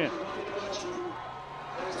catch in.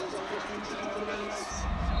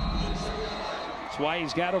 That's why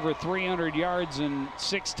he's got over 300 yards and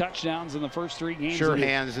 6 touchdowns in the first 3 games. Sure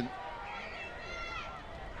hands, and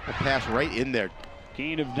a pass right in there.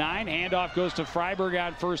 Gain of 9. Handoff goes to Freiberg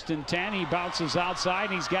on 1st and 10. He bounces outside,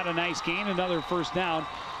 and he's got a nice gain. Another 1st down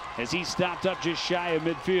as he stopped up just shy of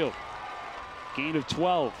midfield. Gain of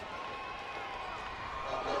 12.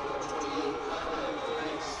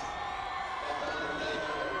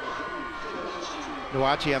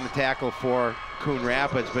 Nowachi on the tackle for Coon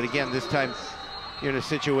Rapids, but again, this time you're in a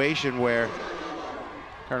situation where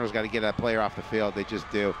Cardinals got to get that player off the field. They just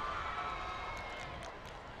do.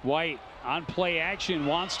 White on play action,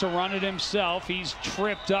 wants to run it himself. He's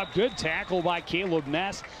tripped up. Good tackle by Caleb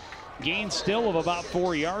Ness. Gain still of about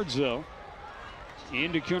 4 yards, though,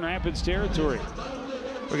 into Coon Rapids territory.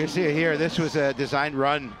 We're going to see it here. This was a designed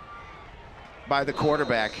run by the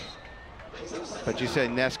quarterback. But you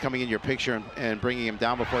said Ness coming in your picture and bringing him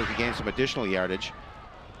down before he could gain some additional yardage.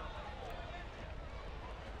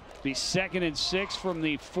 Be 2nd and 6 from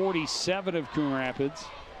the 47 of Coon Rapids.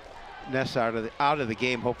 Ness out of the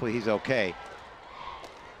game. Hopefully he's okay.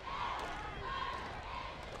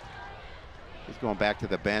 He's going back to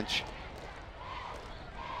the bench.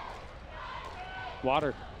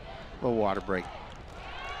 Water. A little water break.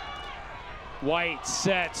 White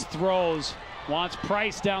sets, throws, wants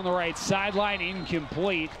Price down the right sideline,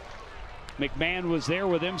 incomplete. McMahon was there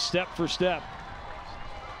with him step for step.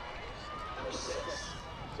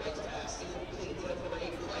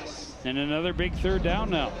 And another big 3rd down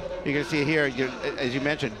now. You can see here, as you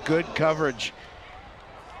mentioned, good coverage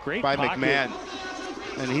by pocket. McMahon.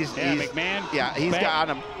 And McMahon. Yeah, he's got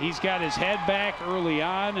him. He's got his head back early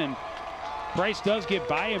on, and Price does get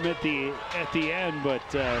by him at the end, but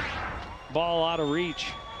ball out of reach.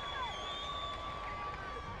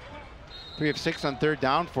 3 of 6 on third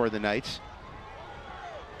down for the Knights.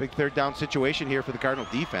 Big third down situation here for the Cardinal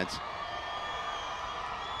defense.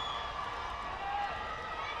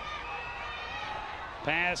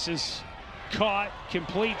 Pass is caught,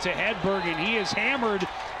 complete to Hedberg, and he is hammered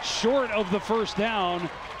short of the first down.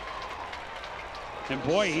 And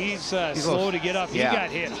boy, he's slow to get up. He got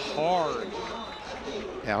hit hard.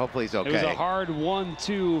 Yeah, hopefully he's okay. It was a hard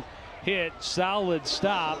 1-2 hit, solid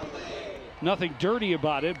stop. Nothing dirty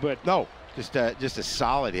about it, but no, just a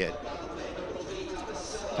solid hit.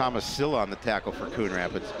 Thomas Silla on the tackle for Coon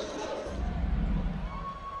Rapids.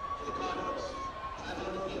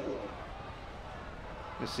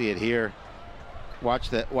 You see it here. Watch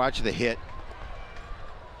the hit.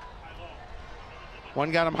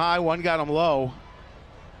 One got him high, one got him low.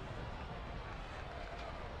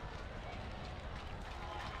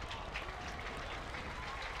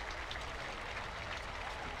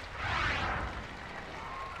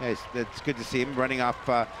 Yes, that's good to see him running off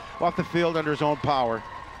the field under his own power.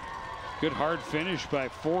 Good hard finish by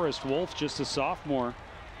Forrest Wolf, just a sophomore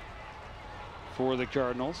for the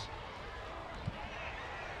Cardinals.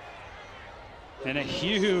 And a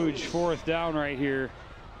huge fourth down right here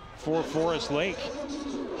for Forest Lake.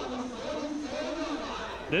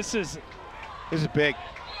 This is big.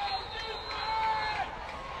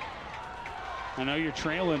 I know you're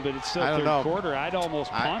trailing, but it's still third quarter. I'd almost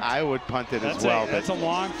punt. I would punt it as well. That's a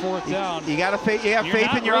long fourth down. You got to faith. You have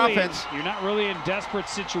faith in your offense. You're not really in desperate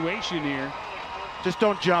situation here. Just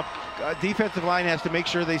don't jump. Defensive line has to make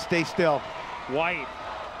sure they stay still. White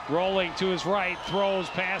rolling to his right, throws,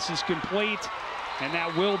 pass is complete, and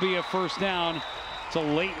that will be a first down to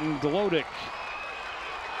Leighton Glodick.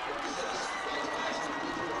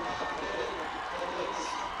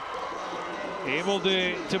 Able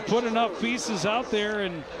to put enough pieces out there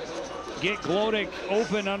and get Glodick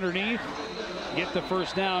open underneath, get the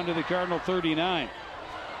first down to the Cardinal 39.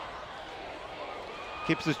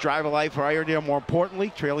 Keeps this drive alive for Irondale, more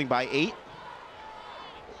importantly, trailing by 8.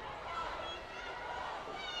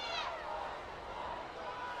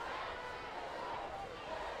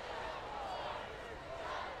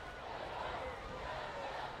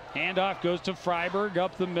 Handoff goes to Freiberg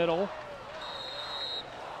up the middle.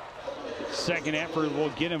 Second effort will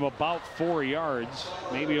get him about 4 yards,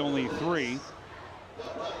 maybe only 3.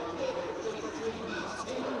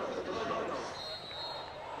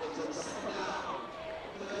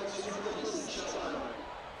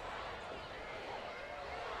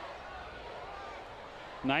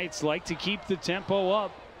 Knights like to keep the tempo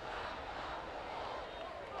up.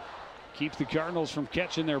 Keep the Cardinals from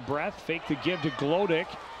catching their breath. Fake the give to Glodick.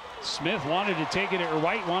 Smith wanted to take it, or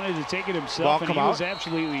White wanted to take it himself, and he was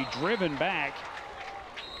absolutely driven back.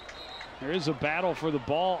 There is a battle for the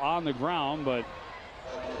ball on the ground, but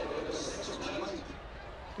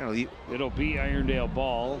it'll be Irondale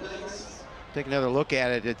ball. Take another look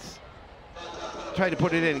at it. It's tried to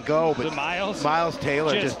put it in and go, but Miles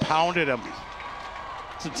Taylor just pounded him.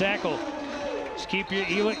 It's a tackle. Just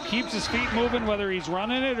keeps his feet moving, whether he's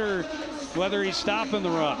running it or whether he's stopping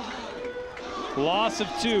the run. Loss of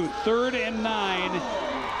 2, 3rd and 9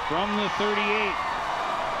 from the 38.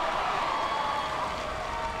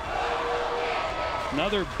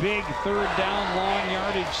 Another big third down, long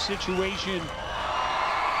yardage situation.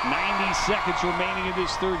 90 seconds remaining in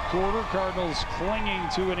this third quarter. Cardinals clinging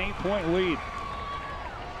to an 8-point lead.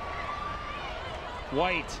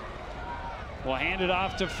 White will hand it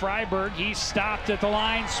off to Freiberg. He stopped at the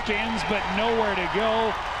line, spins, but nowhere to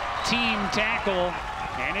go. Team tackle.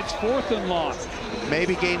 And it's 4th and long.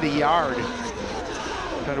 Maybe gained a yard.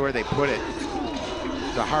 I don't know where they put it.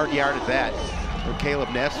 It's a hard yard at that. For Caleb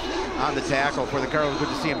Ness on the tackle for the Cardinals. Good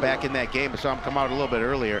to see him back in that game. I saw him come out a little bit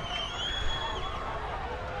earlier.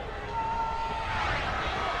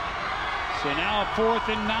 So now 4th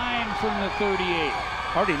and 9 from the 38.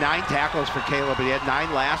 Already 9 tackles for Caleb, but he had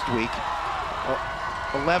 9 last week.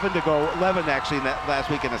 11 to go, 11 actually in that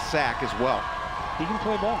last week, and a sack as well. He can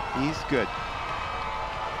play ball. He's good.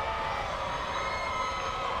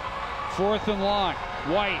 4th and long.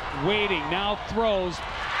 White waiting, now throws.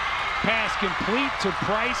 Pass complete to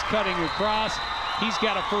Price, cutting across. He's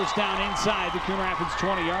got a first down inside the Coon Rapids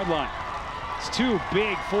 20-yard line. It's 2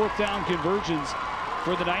 big 4th down conversions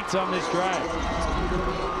for the Knights on this drive.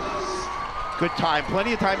 Good time,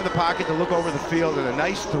 plenty of time in the pocket to look over the field, and a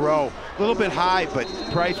nice throw. A little bit high, but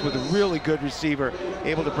Price with a really good receiver,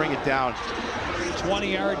 able to bring it down.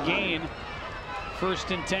 20-yard gain.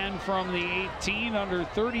 1st and 10 from the 18, under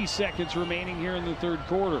 30 seconds remaining here in the third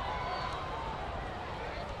quarter.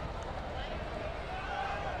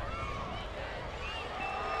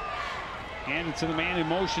 Handed to the man in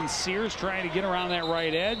motion, Sears trying to get around that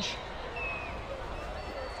right edge.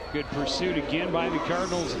 Good pursuit again by the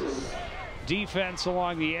Cardinals. Defense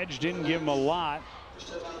along the edge didn't give him a lot.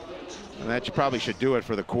 And that probably should do it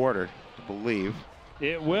for the quarter, I believe.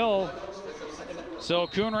 It will. So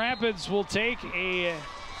Coon Rapids will take a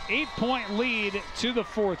 8-point lead to the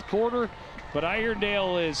fourth quarter, but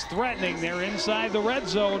Irondale is threatening. They're inside the red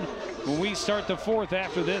zone when we start the fourth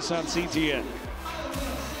after this on CTN.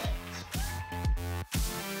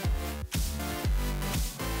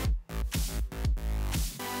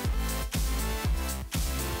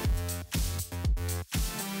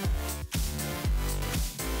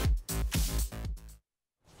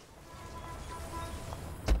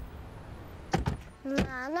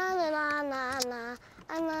 Na na na na na,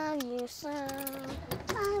 I love you so.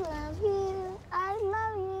 I love you, I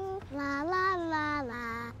love you. La la la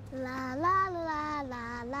la, la la la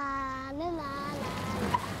la la la la.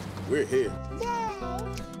 We're here. Yay!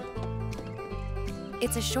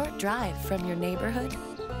 It's a short drive from your neighborhood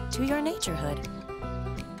to your naturehood.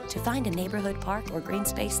 To find a neighborhood park or green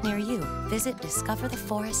space near you, visit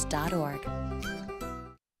discovertheforest.org.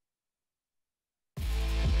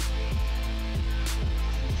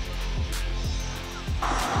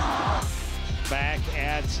 Back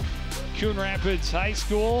at Coon Rapids High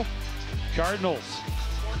School, Cardinals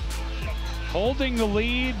holding the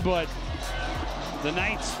lead, but the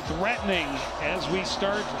Knights threatening as we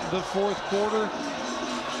start the fourth quarter.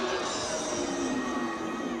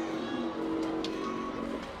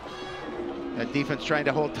 That defense trying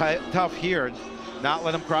to hold tough here and not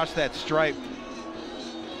let them cross that stripe.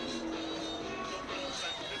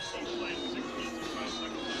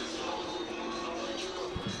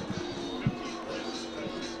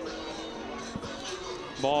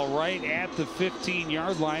 Ball right at the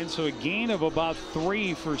 15-yard line, so a gain of about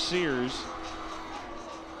 3 for Sears.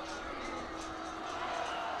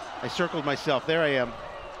 I circled myself. There I am.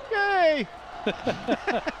 Yay!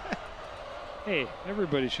 Hey,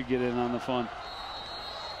 everybody should get in on the fun.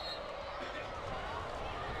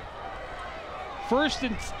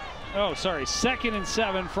 Second and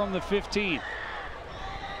 7 from the 15.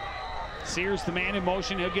 Sears, the man in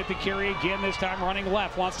motion. He'll get the carry again, this time running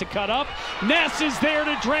left. Wants to cut up. Ness is there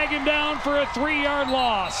to drag him down for a 3-yard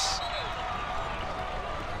loss.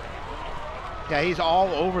 Yeah, he's all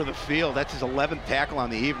over the field. That's his 11th tackle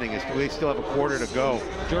on the evening. We still have a quarter to go.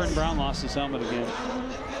 Jordan Brown lost his helmet again.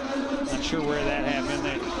 Not sure where that happened.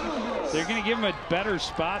 They're going to give him a better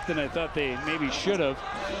spot than I thought they maybe should have.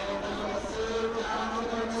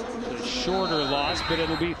 A shorter loss, but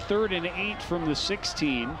it'll be 3rd and 8 from the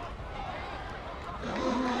 16.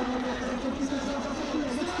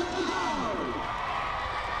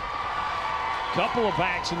 Couple of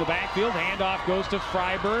backs in the backfield. Handoff goes to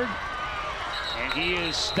Freiberg. And he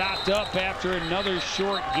is stopped up after another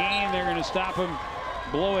short gain. They're going to stop him,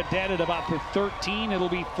 blow it dead at about the 13. It'll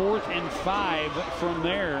be 4th and 5 from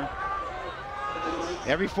there.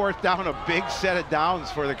 Every fourth down, a big set of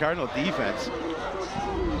downs for the Cardinal defense.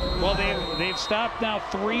 Well, they've stopped now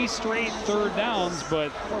 3 straight third downs,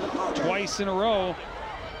 but twice in a row,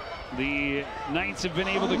 the Knights have been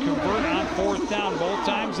able to convert on 4th down. Both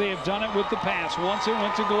times they have done it with the pass. Once it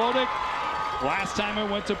went to Glodick, last time it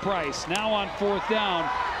went to Price. Now on 4th down,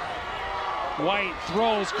 White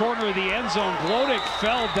throws, corner of the end zone. Glodick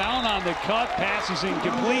fell down on the cut. Pass is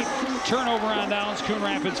incomplete. Turnover on downs, Coon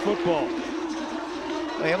Rapids football.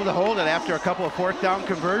 Able to hold it after a couple of 4th down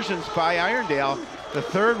conversions by Irondale. The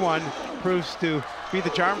 3rd one proves to be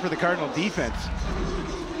the charm for the Cardinal defense.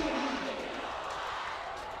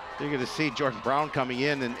 You're going to see Jordan Brown coming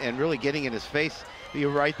in and really getting in his face.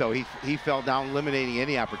 You're right, though. He fell down, eliminating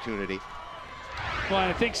any opportunity. Well,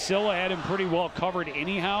 I think Silla had him pretty well covered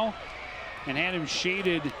anyhow and had him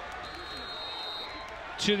shaded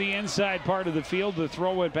to the inside part of the field to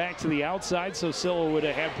throw it back to the outside, so Silla would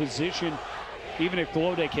have had position even if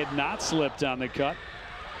Glodick had not slipped on the cut.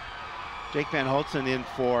 Jake Van Holtzen in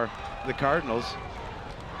for the Cardinals.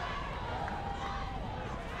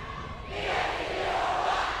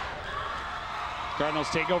 Cardinals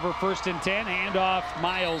take over 1st and 10. Handoff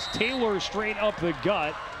Miles Taylor straight up the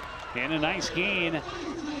gut. And a nice gain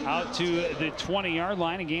out to the 20-yard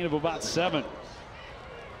line, a gain of about 7. Well,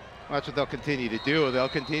 that's what they'll continue to do. They'll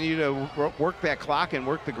continue to work that clock and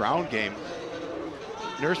work the ground game,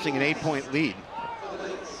 nursing an 8-point lead.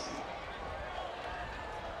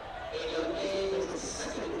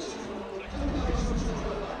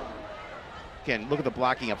 Again, look at the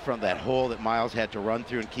blocking up front, that hole that Miles had to run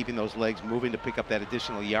through and keeping those legs moving to pick up that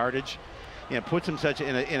additional yardage. You know, puts him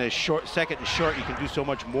in a short second and short. You can do so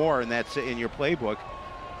much more, and that's in your playbook.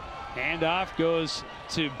 Handoff goes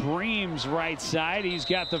to Bream's right side. He's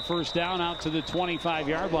got the first down out to the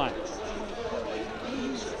 25-yard line.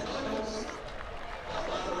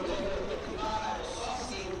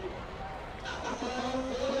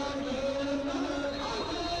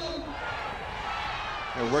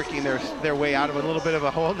 They're working their way out of a little bit of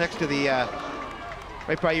a hole next to the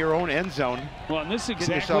right by your own end zone. Well, and this is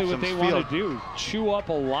exactly what they want to do. Chew up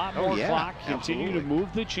a lot more clock, continue to move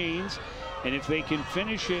the chains, and if they can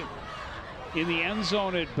finish it in the end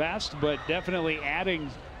zone at best, but definitely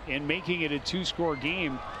adding and making it a 2-score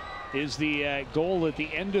game is the goal at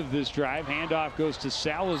the end of this drive. Handoff goes to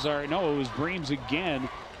Salazar. No, it was Breams again.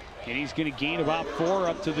 And he's going to gain about 4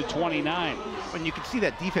 up to the 29. When you can see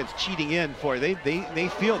that defense cheating in for they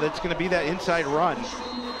feel that it's going to be that inside run.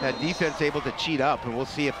 That defense able to cheat up, and we'll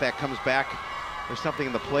see if that comes back or something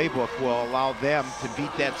in the playbook will allow them to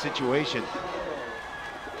beat that situation.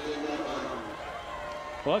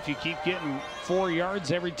 Well, if you keep getting 4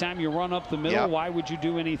 yards every time you run up the middle, why would you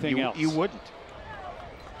do anything else? You wouldn't.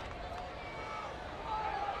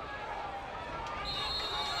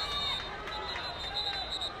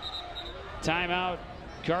 Timeout,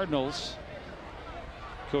 Cardinals.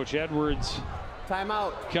 Coach Edwards.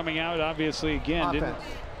 Timeout. Coming out, obviously, again.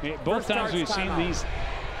 Both times we've seen these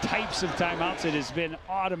types of timeouts, it has been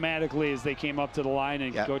automatically as they came up to the line,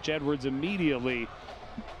 and Coach Edwards immediately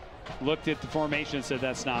looked at the formation and said,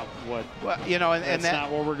 "That's not what. Well, you know, and that's not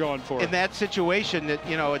what we're going for." In that situation, that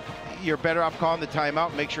you're better off calling the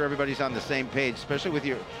timeout. Make sure everybody's on the same page, especially with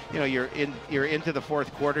you're into the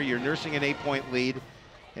fourth quarter. You're nursing an 8-point lead.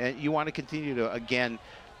 And you want to continue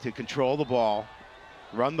to control the ball,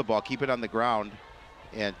 run the ball, keep it on the ground,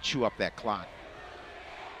 and chew up that clock.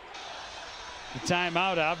 The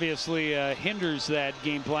timeout obviously hinders that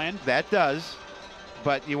game plan. That does,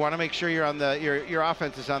 but you want to make sure you're on your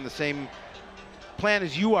offense is on the same plan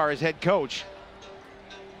as you are as head coach.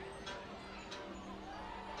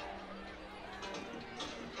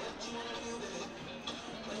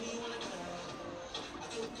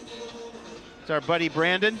 It's our buddy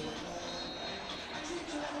Brandon.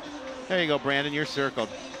 There you go, Brandon. You're circled.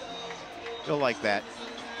 You'll like that.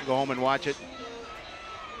 Go home and watch it.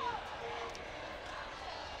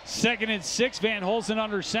 2nd and 6. Van Holzen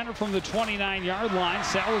under center from the 29-yard line.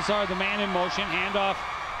 Salazar, the man in motion. Handoff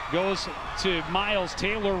goes to Miles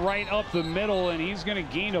Taylor right up the middle, and he's going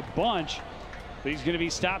to gain a bunch. But he's going to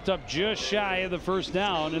be stopped up just shy of the first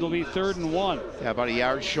down. It'll be 3rd and 1. Yeah, about a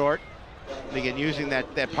yard short. And again, using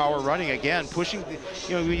that power running again, pushing.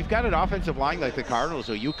 You've got an offensive line like the Cardinals,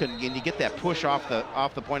 so you get that push off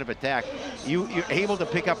the point of attack. You're able to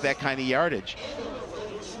pick up that kind of yardage.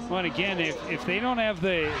 Well, and again, if they don't have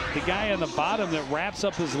the guy on the bottom that wraps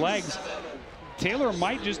up his legs, Taylor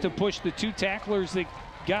might just have pushed the 2 tacklers that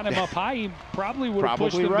got him up high. He probably would have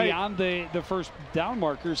pushed him beyond the first down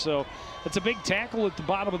marker. So it's a big tackle at the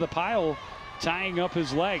bottom of the pile, tying up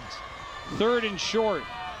his legs. 3rd and short.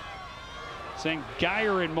 Saying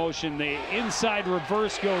Geyer in motion. The inside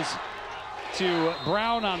reverse goes to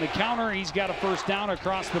Brown on the counter. He's got a first down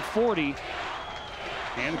across the 40.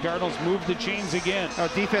 And the Cardinals move the chains again. Our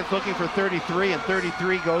defense looking for 33, and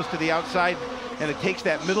 33 goes to the outside, and it takes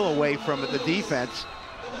that middle away from the defense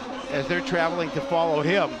as they're traveling to follow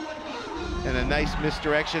him. And a nice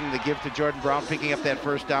misdirection to give to Jordan Brown, picking up that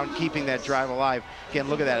first down, keeping that drive alive. Again,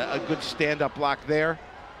 look at that, a good stand-up block there,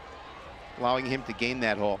 allowing him to gain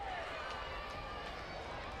that hole.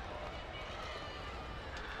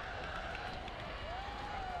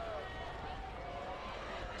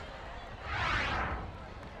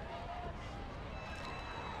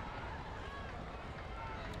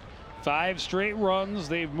 Five straight runs.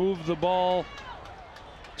 They've moved the ball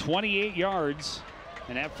 28 yards.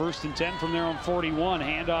 And at 1st and 10 from their own 41.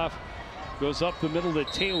 Handoff goes up the middle to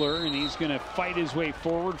Taylor, and he's going to fight his way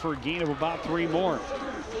forward for a gain of about 3 more.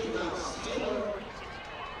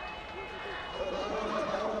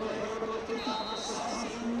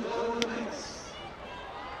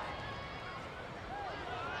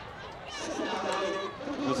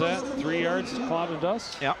 Was that 3 yards cloud of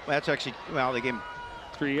dust? Yeah, that's actually, well, they gave him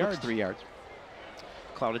 3 yards. 3 yards.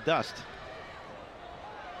 Cloud of dust.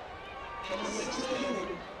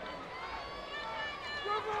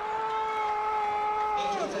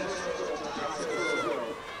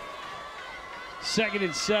 Second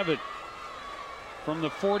and 7 from the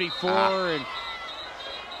 44, and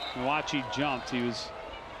watch, he jumped. He was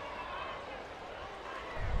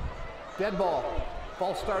dead ball.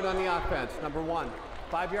 False start on the offense. Number 1.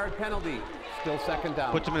 5-yard penalty. Still 2nd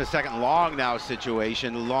down. Puts them in a second long now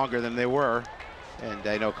situation, longer than they were. And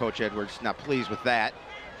I know Coach Edwards not pleased with that.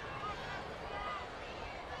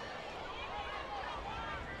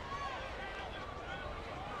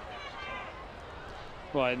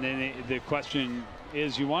 Well, and then the question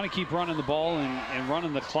is, you want to keep running the ball and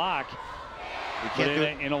running the clock. But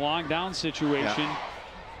in a long down situation,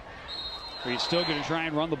 are you still going to try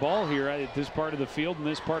and run the ball here at this part of the field and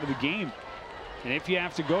this part of the game? And if you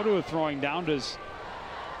have to go to a throwing down, does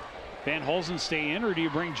Van Holzen stay in, or do you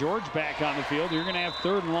bring George back on the field? You're going to have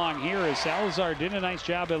 3rd and long here, as Salazar did a nice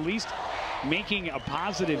job at least making a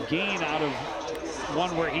positive gain out of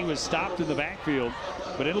one where he was stopped in the backfield.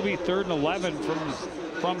 But it'll be 3rd and 11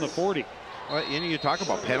 from the 40. Well, you talk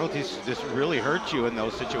about penalties, just really hurt you in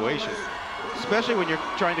those situations, especially when you're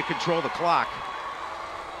trying to control the clock.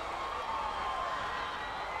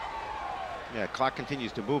 Yeah, clock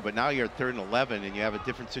continues to move, but now you're at 3rd and 11, and you have a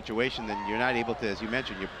different situation. Then you're not able to, as you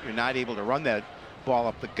mentioned, you're not able to run that ball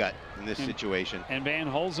up the gut in this situation. And Van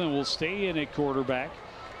Holzen will stay in at quarterback.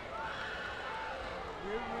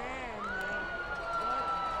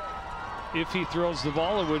 If he throws the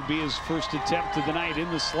ball, it would be his first attempt of the night. In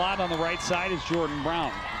the slot on the right side is Jordan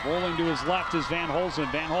Brown. Rolling to his left is Van Holzen.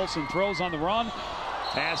 Van Holzen throws on the run.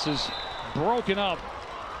 Pass is broken up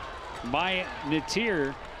by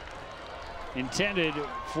Natir, intended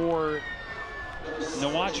for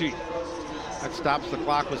Nawachi. That stops the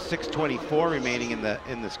clock with 6:24 remaining in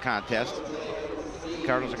this contest. The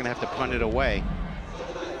Cardinals are going to have to punt it away.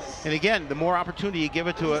 And again, the more opportunity you give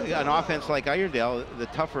it to an offense like Irondale, the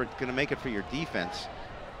tougher it's going to make it for your defense.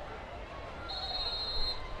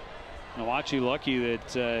 Nawachi lucky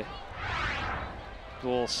that a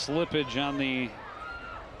little slippage on the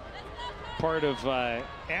part of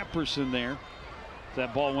Apperson there.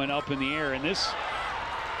 That ball went up in the air, and this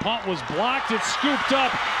punt was blocked. It's scooped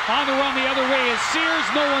up on the run the other way is Sears.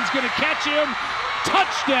 No one's going to catch him.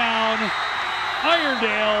 Touchdown,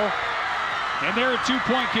 Irondale. And they're a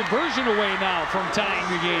 2-point conversion away now from tying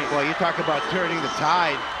the game. Well, you talk about turning the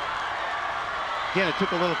tide. Again, it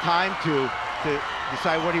took a little time to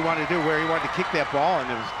decide what he wanted to do, where he wanted to kick that ball,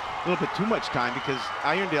 and it was a little bit too much time because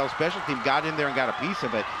Irondale's special team got in there and got a piece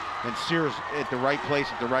of it, and Sears at the right place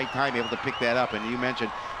at the right time able to pick that up. And you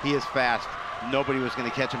mentioned he is fast. Nobody was going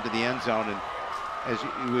to catch him to the end zone, and as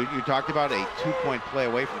you talked about, a 2-point play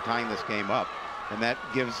away from tying this game up, and that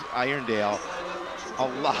gives Irondale a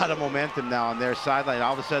lot of momentum now on their sideline.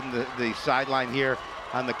 All of a sudden, the sideline here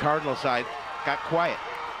on the Cardinal side got quiet.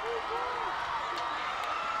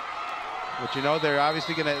 But you know, they're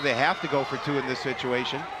obviously they have to go for 2 in this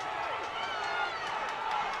situation.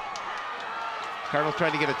 Cardinals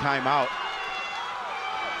trying to get a timeout.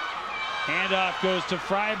 Handoff goes to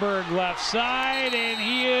Freiberg, left side, and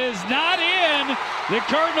he is not in. The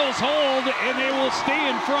Cardinals hold, and they will stay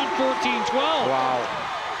in front 14-12. Wow.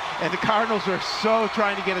 And the Cardinals are so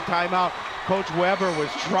trying to get a timeout. Coach Weber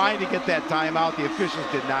was trying to get that timeout. The officials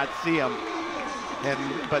did not see him.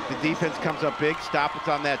 But the defense comes up big. Stop it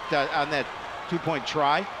on that 2-point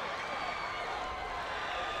try.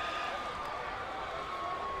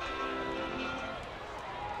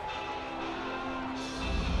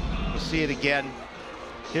 We'll see it again.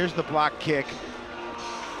 Here's the block kick.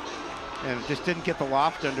 And it just didn't get the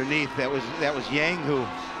loft underneath. That was Yang who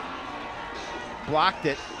blocked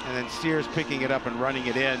it, and then Sears picking it up and running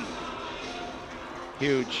it in.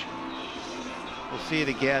 Huge. We'll see it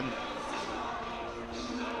again.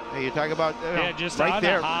 Hey, you're talking about just right on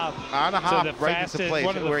there, a hop. on a hop, so right into place.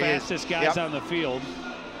 One of the fastest guys on the field.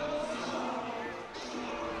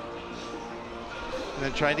 And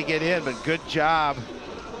then trying to get in, but good job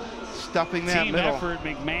stuffing that Team middle. effort.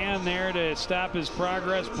 McMahon there to stop his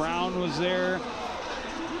progress. Brown was there.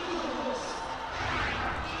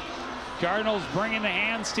 Cardinals bringing the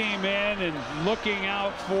hands team in and looking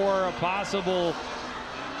out for a possible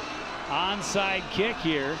onside kick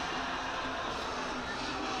here.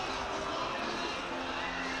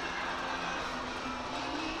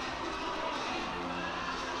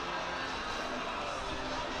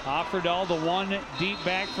 Offerdahl, the one deep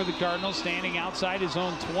back for the Cardinals, standing outside his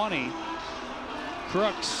own 20.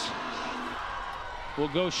 Crooks will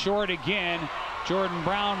go short again. Jordan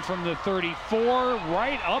Brown from the 34,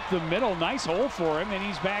 right up the middle. Nice hole for him, and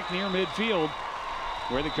he's back near midfield,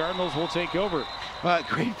 where the Cardinals will take over.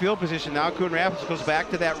 Great field position now. Coon Rapids goes back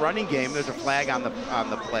to that running game. There's a flag on the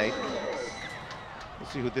play. We'll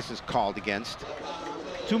see who this is called against.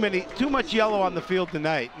 Too much yellow on the field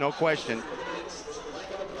tonight, no question.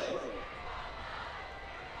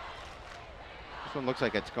 This one looks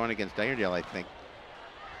like it's going against Irondale, I think.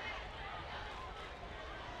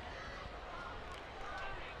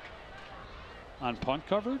 On punt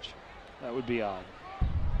coverage? That would be odd.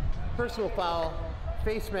 Personal foul,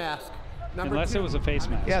 face mask, number Unless 2. it was a face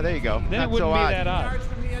mask. Yeah, there you go. Then Not it wouldn't so be odd. that odd. Yards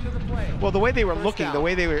from the end of the play. Well, the way they were First looking, down. the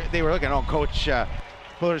way they were looking, oh, Coach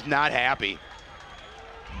Fuller's not happy.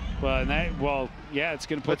 Well, yeah, it's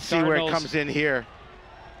going to put Let's see where it comes in here.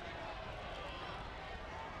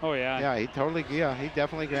 Oh, yeah. Yeah, he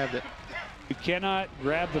definitely grabbed it. You cannot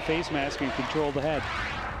grab the face mask and control the head.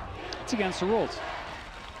 It's against the rules.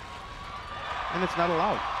 And it's not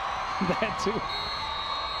allowed. That too.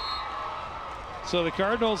 So the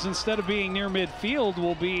Cardinals, instead of being near midfield,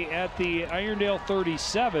 will be at the Irondale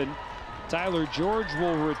 37. Tyler George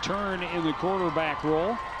will return in the quarterback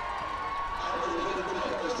role.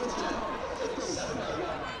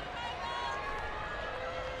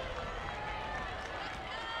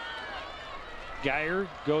 Geyer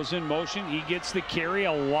goes in motion. He gets the carry.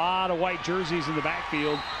 A lot of white jerseys in the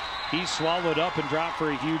backfield. He's swallowed up and dropped for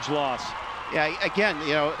a huge loss. Yeah, again,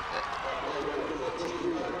 you know,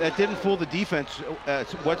 that didn't fool the defense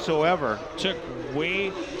whatsoever. Took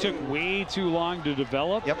way too long to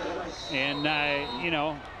develop. Yep. And, you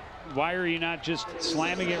know, why are you not just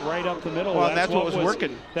slamming it right up the middle? Well, that's what was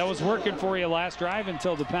working. That was working for you last drive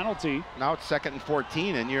until the penalty. Now it's 2nd and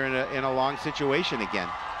 14, and you're in a long situation again.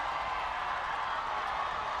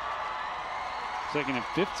 2nd and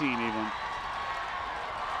 15 even.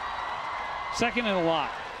 2nd and a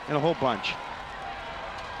lot. And a whole bunch.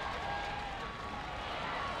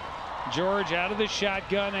 George out of the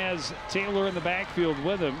shotgun as Taylor in the backfield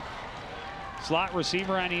with him. Slot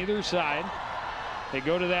receiver on either side. They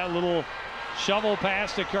go to that little shovel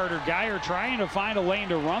pass to Carter Geyer, trying to find a lane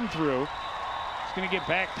to run through. He's going to get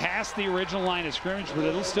back past the original line of scrimmage, but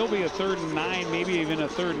it'll still be a 3rd and 9, maybe even a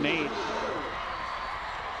 3rd and 8.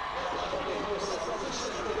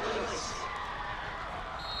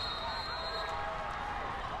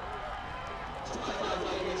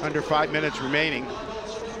 Under 5 minutes remaining.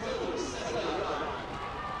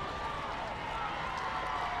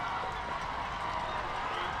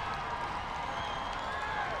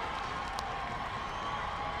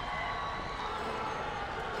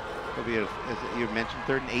 It'll be, as you mentioned,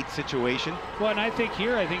 3rd and 8 situation. Well, and I think you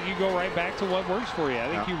go right back to what works for you. I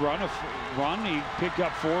think you run, you pick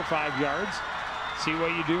up 4 or 5 yards, see what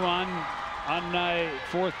you do on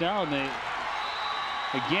 4th down.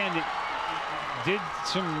 Again, did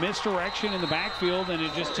some misdirection in the backfield, and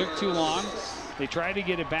it just took too long. They tried to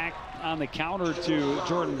get it back on the counter to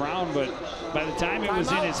Jordan Brown, but by the time it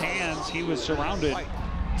was in his hands, he was surrounded.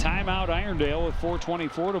 Timeout Irondale with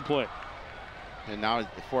 4:24 to play. And now the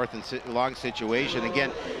 4th and long situation.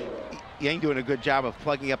 Again, Yang doing a good job of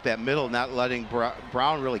plugging up that middle, not letting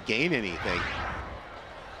Brown really gain anything.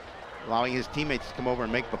 Allowing his teammates to come over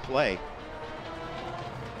and make the play.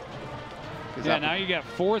 Yeah, now you got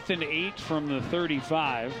 4th and 8 from the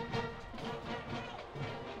 35.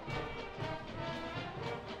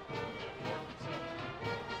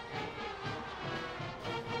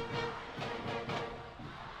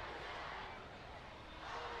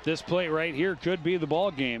 This play right here could be the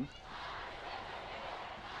ball game.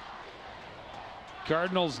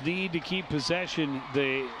 Cardinals need to keep possession.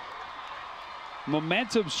 The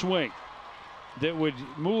momentum swing that would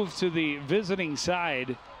move to the visiting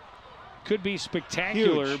side could be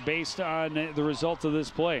spectacular. Huge. Based on the result of this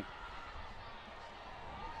play.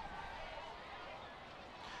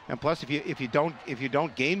 And plus, if you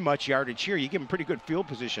don't gain much yardage here, you give them pretty good field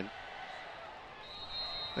position.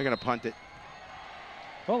 They're going to punt it.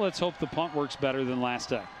 Well, let's hope the punt works better than last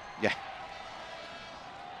time. Yeah.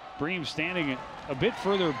 Bream standing a bit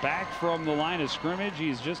further back from the line of scrimmage.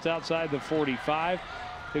 He's just outside the 45.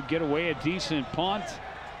 He'll get away a decent punt.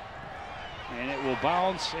 And it will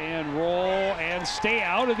bounce and roll and stay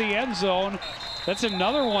out of the end zone. That's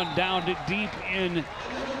another one down to deep in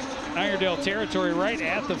Irondale territory, right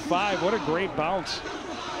at the 5. What a great bounce.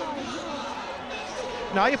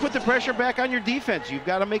 Now you put the pressure back on your defense. You've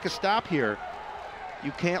got to make a stop here.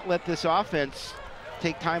 You can't let this offense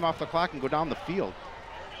take time off the clock and go down the field.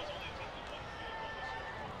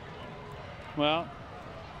 Well,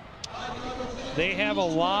 they have a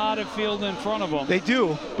lot of field in front of them. They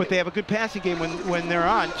do, but they have a good passing game when they're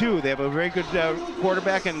on, too. They have a very good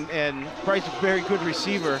quarterback, and Price, a very good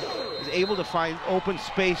receiver, is able to find open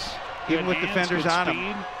space even with defenders on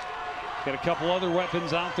him. Got a couple other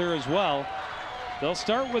weapons out there as well. They'll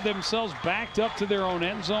start with themselves backed up to their own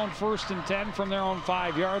end zone, 1st and 10 from their own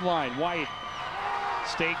 5-yard line. White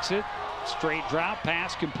stakes it, straight drop,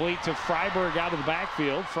 pass complete to Freiberg out of the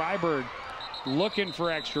backfield. Freiberg, looking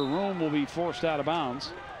for extra room, will be forced out of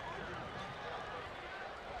bounds.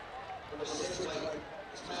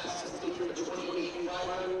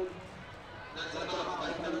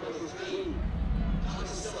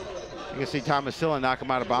 You can see Thomas Silla knock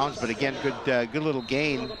him out of bounds, but again, good little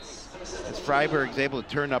gain as Freiberg's able to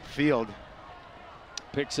turn upfield.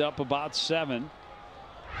 Picks up about 7.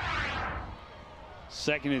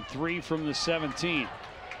 2nd and 3 from the 17.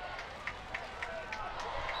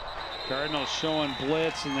 Cardinals showing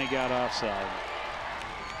blitz, and they got offside.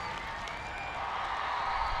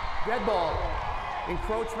 Dead ball.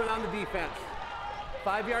 Encroachment on the defense.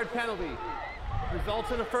 5-yard penalty.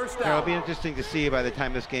 Results in a first down. It'll be interesting to see by the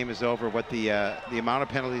time this game is over what the amount of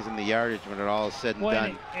penalties and the yardage when it all is said and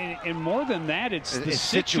done. And more than that, it's the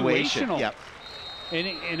situation. situational. Yep.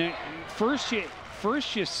 And first you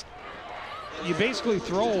basically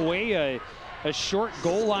throw away a short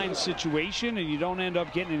goal line situation, and you don't end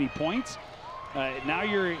up getting any points. Now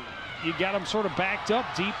you got them sort of backed up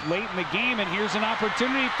deep late in the game, and here's an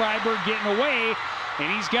opportunity. Freiburg getting away. And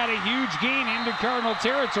he's got a huge gain into Cardinal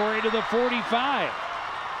territory to the 45.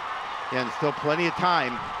 Yeah, and still plenty of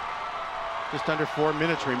time. Just under 4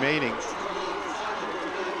 minutes remaining.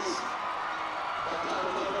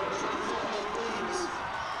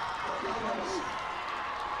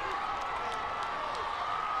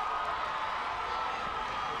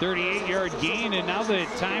 .38-yard gain, and now the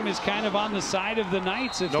time is kind of on the side of the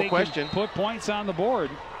Knights if they can put points on the board.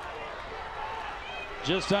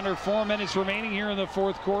 Just under 4 minutes remaining here in the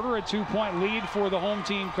fourth quarter. A 2-point lead for the home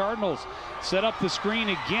team Cardinals. Set up the screen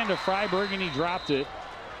again to Freiburg, and he dropped it.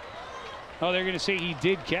 Oh, they're going to say he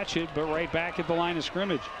did catch it, but right back at the line of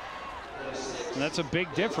scrimmage. And that's a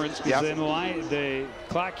big difference because then the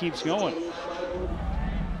clock keeps going.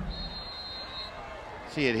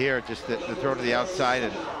 See it here, just the throw to the outside.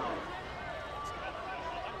 And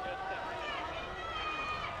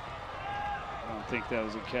I don't think that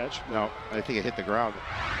was a catch. No, I think it hit the ground.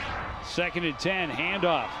 2nd and 10,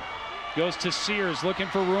 handoff. Goes to Sears, looking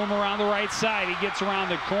for room around the right side. He gets around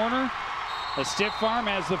the corner. A stiff arm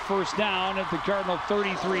has the first down at the Cardinal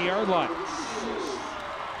 33-yard line.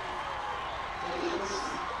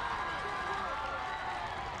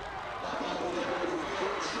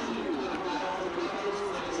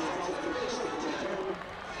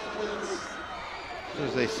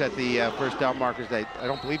 As they set the first down markers, I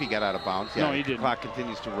don't believe he got out of bounds. No, he didn't. The clock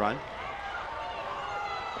continues to run.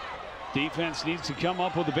 Defense needs to come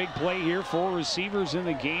up with a big play here. 4 receivers in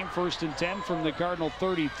the game. 1st and 10 from the Cardinal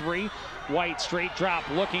 33. White straight drop,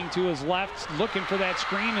 looking to his left, looking for that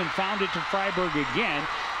screen, and found it to Freiburg again.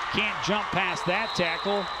 Can't jump past that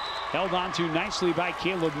tackle. Held on to nicely by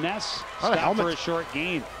Caleb Ness. Stopped for a short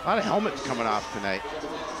gain. A lot of helmets coming off tonight.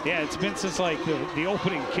 Yeah, it's been since like the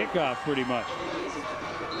opening kickoff pretty much.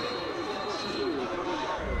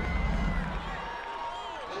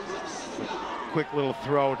 Quick little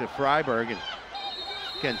throw to Freiburg, and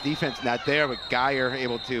again, defense not there, but Geyer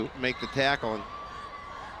able to make the tackle,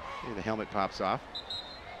 and the helmet pops off.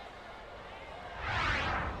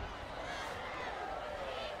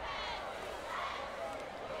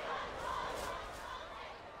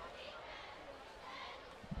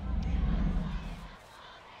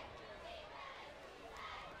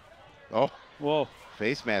 Oh, whoa!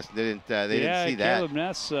 Face mask. They didn't see that. Caleb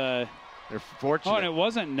Ness. They're fortunate. Oh, and it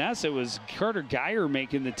wasn't Ness. It was Carter Geyer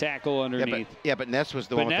making the tackle underneath. Yeah, but Ness was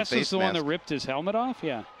the one with the face mask. But Ness was the one that ripped his helmet off,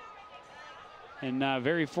 yeah. And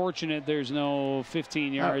very fortunate there's no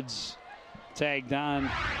 15 yards tagged on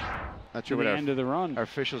Not sure at what the end of the run. Our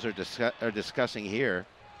officials are discussing here.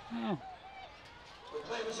 Oh. The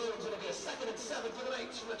play resumes. It'll be a 2nd and 7 for the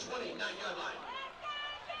Knights from the 29-yard line.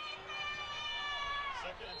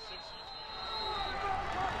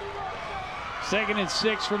 2nd and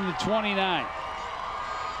 6 from the 29.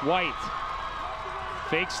 White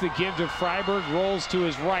fakes the give to Freiburg, rolls to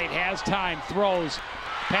his right, has time, throws.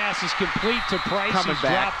 Pass is complete to Price. He's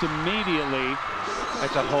dropped immediately.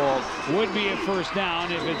 That's a hold. Would be a first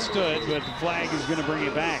down if it stood, but the flag is going to bring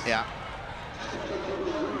it back. Yeah.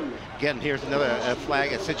 Again, here's another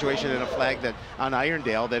flag, a situation and a flag that on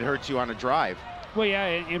Irondale that hurts you on a drive. Well, yeah,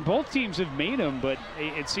 and both teams have made them, but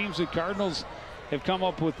it seems the Cardinals have come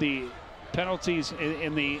up with the penalties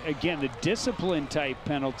and the discipline type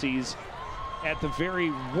penalties at the very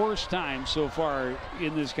worst time so far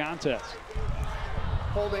in this contest.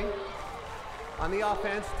 Holding on the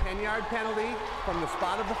offense, 10-yard penalty from the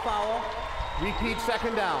spot of the foul. Repeat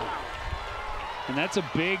 2nd down. And that's a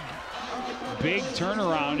big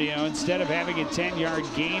turnaround. You know, instead of having a 10-yard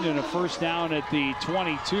gain and a first down at the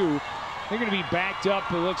 22, they're going to be backed up,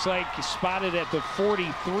 it looks like, spotted at the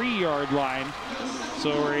 43-yard line.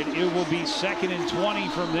 So it will be 2nd and 20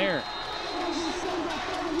 from there.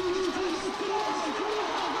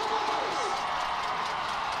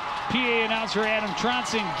 PA announcer Adam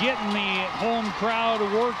Tronson getting the home crowd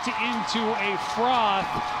worked into a froth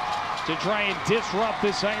to try and disrupt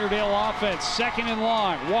this Irondale offense. 2nd and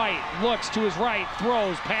long. White looks to his right,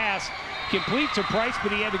 throws, pass, complete to Price,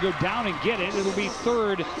 but he had to go down and get it. It'll be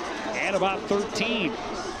 3rd at about 13.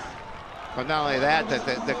 But not only that,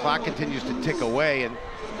 the clock continues to tick away, and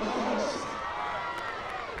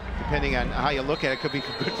depending on how you look at it, could be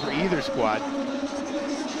good for either squad.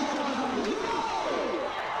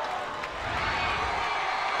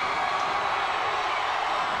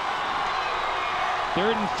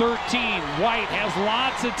 Third and 13. White has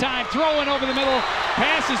lots of time. Throwing over the middle.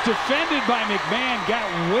 Pass is defended by McMahon. Got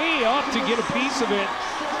way up to get a piece of it.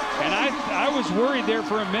 And I was worried there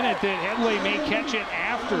for a minute that Headley may catch it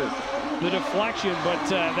after the deflection. But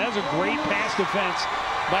that was a great pass defense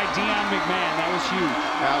by Dion McMahon. That was huge.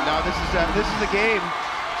 Now this is the game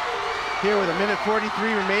here with 1:43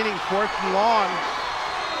 remaining, 4th and long.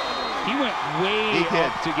 He went way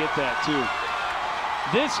up to get that too.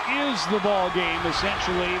 This is the ball game,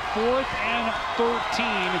 essentially. 4th and 13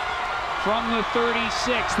 from the 36.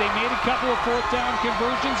 They made a couple of 4th down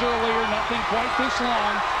conversions earlier, nothing quite this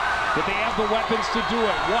long, but they have the weapons to do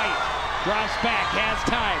it. White drops back, has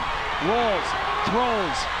time, rolls,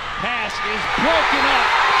 throws, pass is broken up.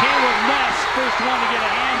 Caleb Ness, first one to get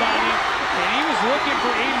a hand on him, and he was looking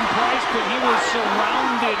for Aiden Price, but he was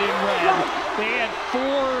surrounded in red. They had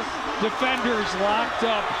 4 defenders locked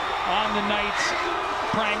up on the Knights'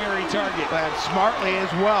 primary target. And smartly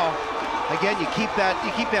as well. Again, you keep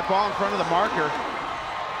that ball in front of the marker,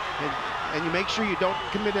 and you make sure you don't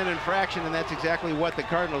commit an infraction, and that's exactly what the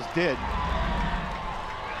Cardinals did.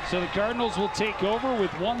 So the Cardinals will take over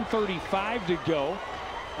with 1:35 to go.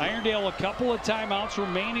 Irondale a couple of timeouts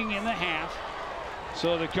remaining in the half.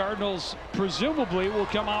 So the Cardinals presumably will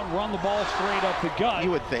come out and run the ball straight up the gut.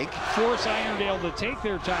 You would think. Force Irondale to take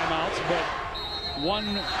their timeouts, but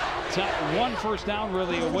one first down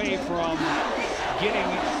really away from getting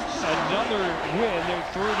another win, their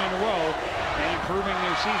 3rd in a row, and improving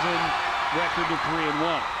their season record to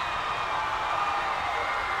 3-1.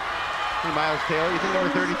 Hey, Miles Taylor, you think number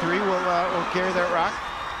 33 will carry that rock?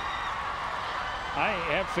 I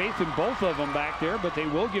have faith in both of them back there, but they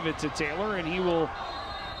will give it to Taylor, and he will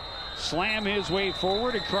slam his way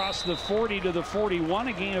forward across the 40 to the 41,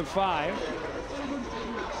 a gain of 5.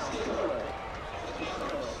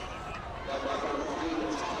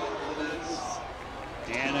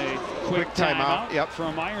 And a quick timeout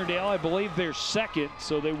from Irondale. I believe they're second,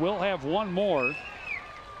 so they will have one more.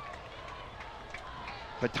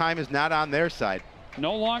 But time is not on their side.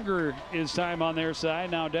 No longer is time on their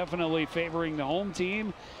side. Now definitely favoring the home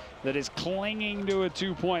team that is clinging to a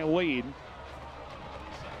 2-point lead.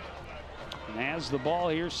 And has the ball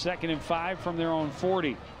here, 2nd and 5 from their own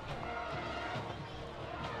 40.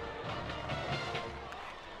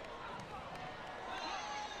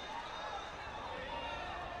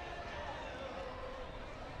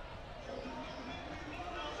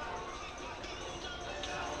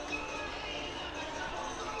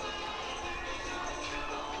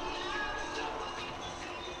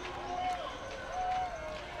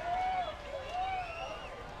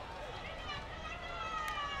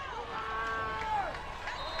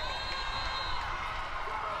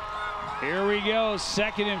 Here we go,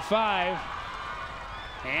 2nd and 5.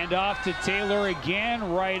 Hand off to Taylor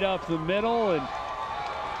again, right up the middle, and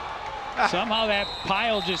somehow that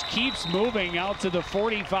pile just keeps moving out to the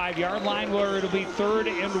 45-yard line where it'll be 3rd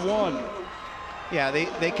and 1. Yeah,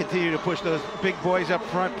 they continue to push those big boys up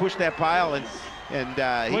front, push that pile, and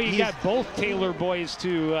well, you got both Taylor boys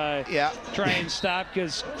to try and stop,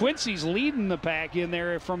 because Quincy's leading the pack in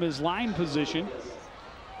there from his line position.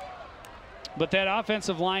 But that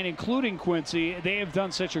offensive line, including Quincy, they have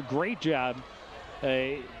done such a great job,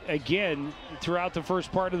 again, throughout the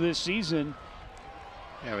first part of this season.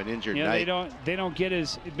 Have an injured Knight. Knight. They don't get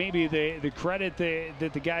as maybe the credit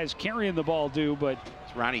that the guys carrying the ball do, but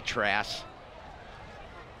it's Ronnie Trask.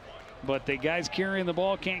 But the guys carrying the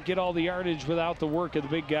ball can't get all the yardage without the work of the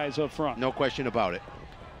big guys up front. No question about it.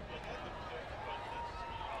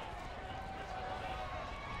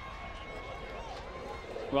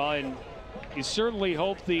 Well, and you certainly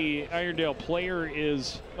hope the Irondale player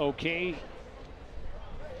is okay.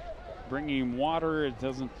 Bringing him water, it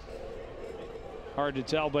doesn't, hard to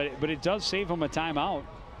tell, but it does save him a timeout.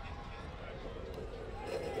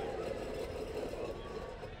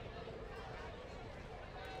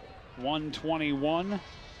 .121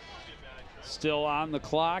 still on the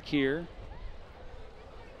clock here.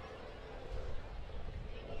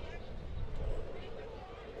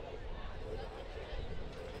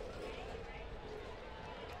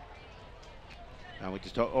 We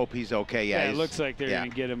just hope he's okay. Yeah, it looks like they're going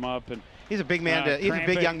to get him up, and he's a big man. He's a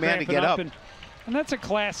big young man to get up. And that's a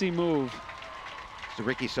classy move. So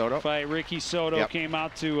Ricky Soto. Ricky Soto came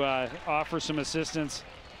out to offer some assistance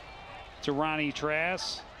to Ronnie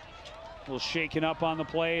Trask. little shaken up on the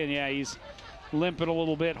play, and yeah, he's limping a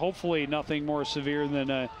little bit. Hopefully nothing more severe than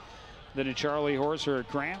a Charlie horse or a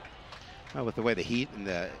cramp. Well, with the way the heat and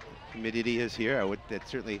the humidity is here, I'm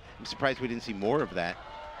surprised we didn't see more of that.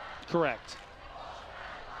 Correct.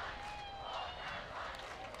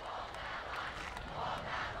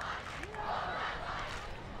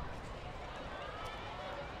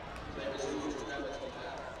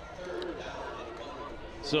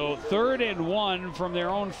 So 3rd and 1 from their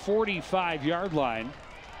own 45-yard line.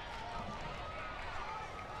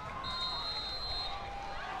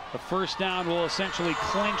 The first down will essentially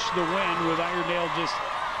clinch the win with Irondale just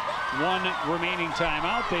 1 remaining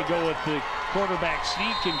timeout. They go with the quarterback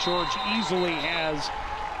sneak, and George easily has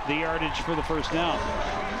the yardage for the first down.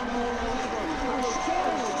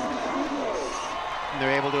 And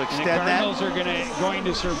they're able to extend that. The Cardinals that. are going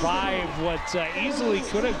to survive what easily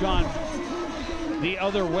could have gone the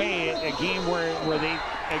other way, a game where they,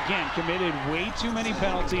 again, committed way too many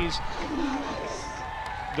penalties,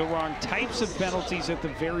 the wrong types of penalties at the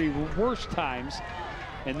very worst times.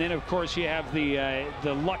 And then, of course, you have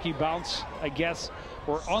the lucky bounce, I guess,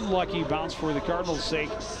 or unlucky bounce for the Cardinals'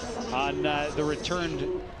 sake on the returned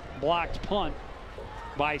blocked punt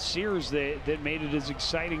by Sears that made it as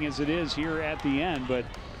exciting as it is here at the end. But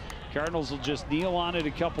Cardinals will just kneel on it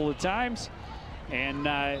a couple of times, and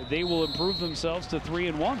they will improve themselves to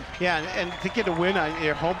 3-1. Yeah, and to get a win on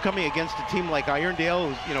your homecoming against a team like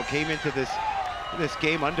Irondale, who came into this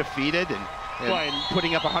game undefeated and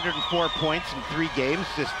putting up 104 points in 3 games,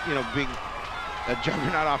 just being a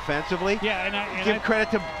juggernaut offensively. Yeah, and give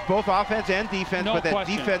credit to both offense and defense, no but that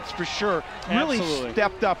question. defense for sure really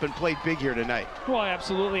stepped up and played big here tonight. Well,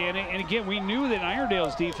 absolutely, and again, we knew that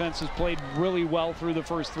Irondale's defense has played really well through the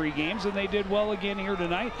first 3 games, and they did well again here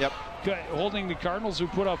tonight. Yep. Holding the Cardinals, who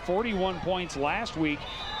put up 41 points last week,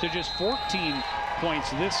 to just 14 points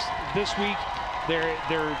this week.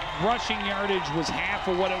 Their rushing yardage was half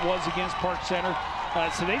of what it was against Park Center,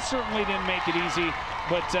 so they certainly didn't make it easy.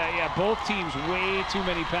 But yeah, both teams way too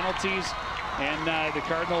many penalties, and the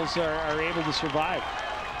Cardinals are able to survive.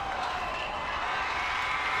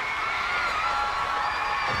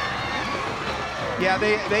 Yeah,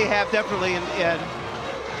 they have definitely, and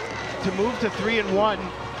to move to 3-1.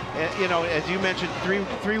 As you mentioned,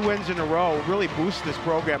 three wins in a row really boosts this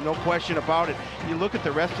program, no question about it. You look at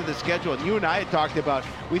the rest of the schedule, and you and I had talked about,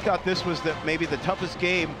 we thought this was maybe the toughest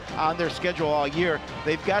game on their schedule all year.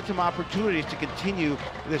 They've got some opportunities to continue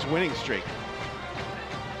this winning streak.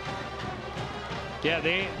 Yeah,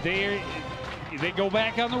 they go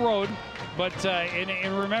back on the road, but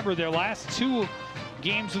and remember, their last 2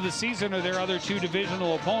 games of the season are their other 2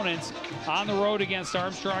 divisional opponents, on the road against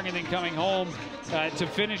Armstrong and then coming home to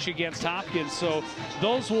finish against Hopkins. So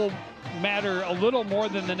those will matter a little more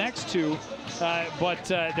than the next 2, but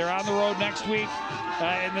they're on the road next week,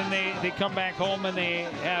 and then they come back home and they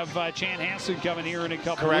have Chanhassen coming here in a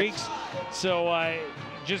couple of weeks. So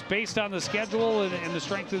just based on the schedule and the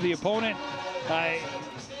strength of the opponent,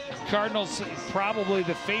 Cardinals probably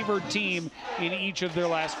the favored team in each of their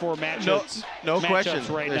last 4 matchups. No question.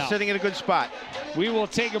 Right They're now. sitting in a good spot. We will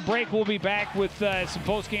take a break. We'll be back with some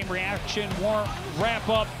post-game reaction, more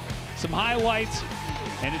wrap-up, some highlights,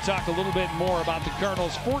 and to talk a little bit more about the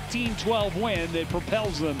Cardinals' 14-12 win that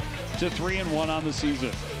propels them to 3-1 on the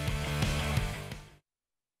season.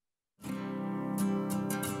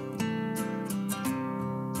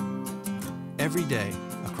 Every day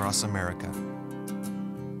across America,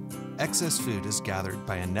 excess food is gathered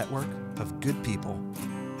by a network of good people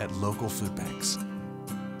at local food banks,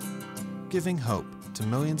 giving hope to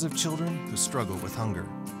millions of children who struggle with hunger.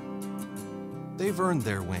 They've earned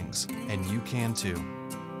their wings, and you can too.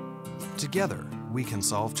 Together, we can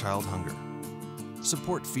solve child hunger.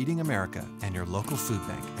 Support Feeding America and your local food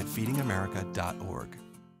bank at feedingamerica.org.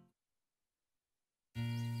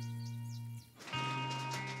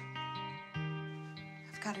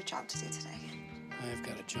 I've got a job to do today. I've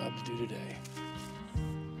got a job to do today.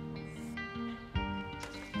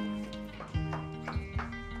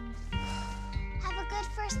 Have a good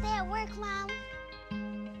first day at work, Mom.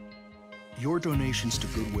 Your donations to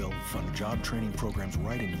Goodwill fund job training programs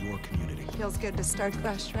right in your community. Feels good to start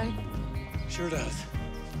fresh, right? Sure does.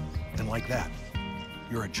 And like that,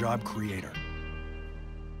 you're a job creator.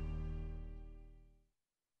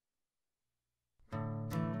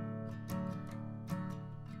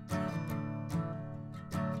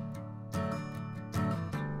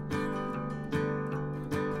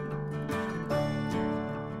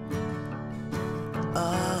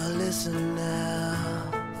 Listen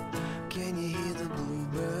now, can you hear the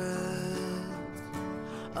bluebirds?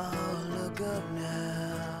 Oh, look up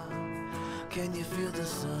now, can you feel the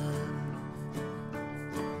sun?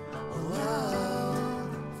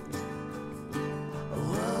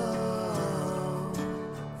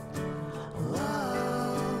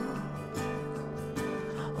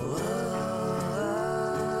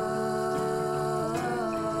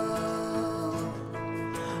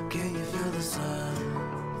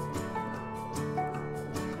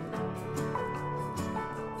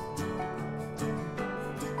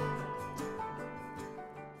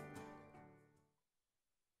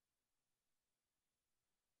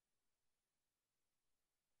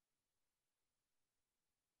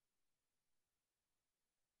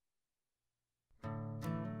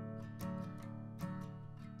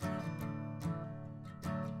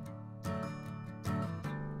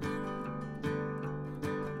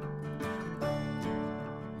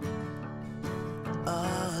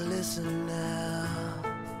 listen now.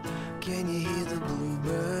 Can you hear the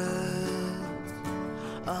bluebirds?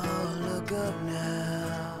 Oh, look up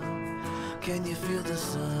now. Can you feel the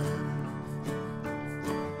sun?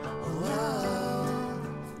 Whoa.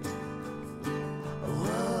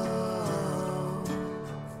 Whoa.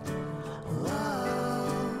 Whoa.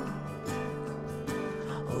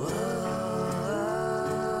 Whoa.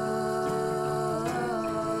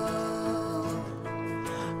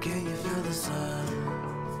 Can you feel the sun?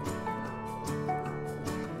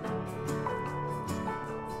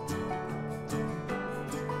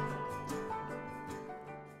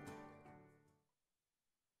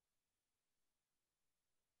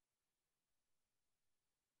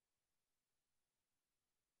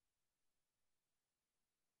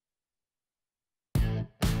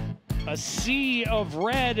 A sea of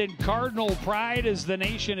red and Cardinal pride as the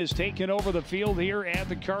nation has taken over the field here at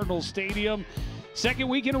the Cardinal Stadium. Second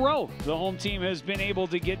week in a row, the home team has been able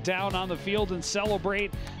to get down on the field and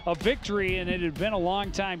celebrate a victory, and it had been a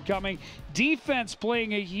long time coming. Defense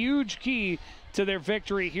playing a huge key to their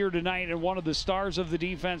victory here tonight, and one of the stars of the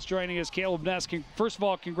defense joining us, Caleb Ness. First of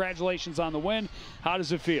all, congratulations on the win. How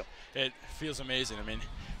does it feel? It feels amazing. I mean,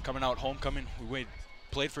 coming out homecoming, we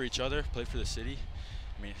played for each other, played for the city.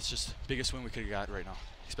 I mean, it's just the biggest win we could have got right now,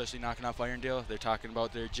 especially knocking off Irondale. They're talking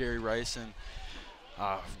about their Jerry Rice and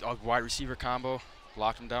wide receiver combo.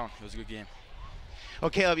 Locked them down. It was a good game.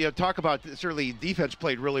 Well, Caleb, talk about certainly defense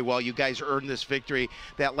played really well. You guys earned this victory.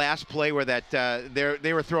 That last play where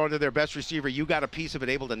they were throwing to their best receiver, you got a piece of it,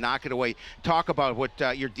 able to knock it away. Talk about what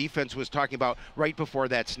your defense was talking about right before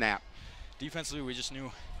that snap. Defensively, we just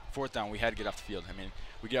knew fourth down we had to get off the field. I mean,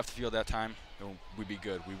 we get off the field that time, we'd be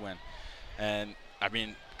good. We win. And I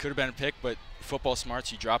mean, could have been a pick, but football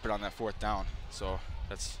smarts, you drop it on that fourth down. So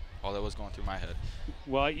that's all that was going through my head.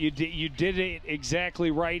 Well, you did it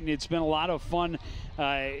exactly right, and it's been a lot of fun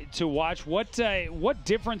to watch. What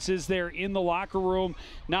difference is there in the locker room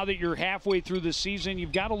now that you're halfway through the season?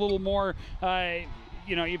 You've got a little more.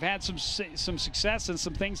 You've had some success and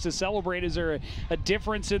some things to celebrate. Is there a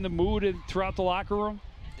difference in the mood throughout the locker room?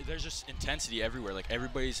 There's just intensity everywhere. Like,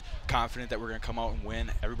 everybody's confident that we're going to come out and win.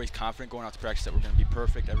 Everybody's confident going out to practice that we're going to be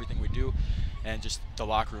perfect, everything we do. And just the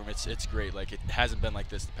locker room, it's great. Like, it hasn't been like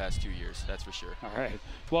this the past 2 years, that's for sure. All right.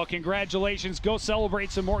 Well, congratulations. Go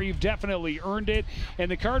celebrate some more. You've definitely earned it. And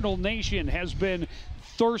the Cardinal Nation has been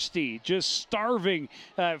thirsty, just starving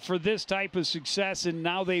for this type of success, and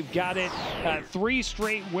now they've got it. 3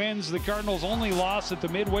 straight wins. The Cardinals' only loss at the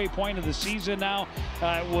midway point of the season now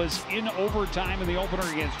was in overtime in the opener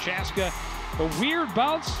against Chaska. A weird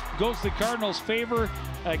bounce goes the Cardinals' favor.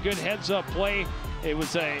 A good heads-up play. It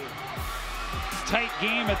was a tight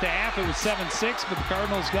game at the half. It was 7-6, but the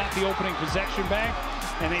Cardinals got the opening possession back,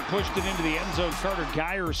 and they pushed it into the end zone. Carter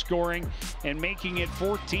Geyer scoring and making it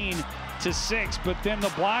 14-6. But then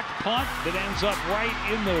the blocked punt that ends up right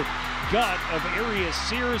in the gut of Arius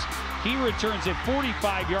Sears. He returns it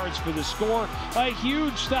 45 yards for the score. A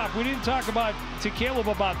huge stop. We didn't talk to Caleb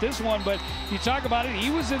about this one, but you talk about it. He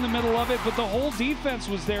was in the middle of it, but the whole defense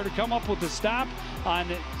was there to come up with the stop on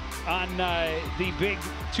the big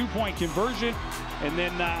 2-point conversion. And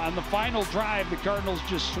then on the final drive, the Cardinals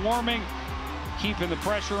just swarming, keeping the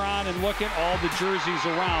pressure on, and look at all the jerseys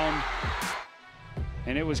around.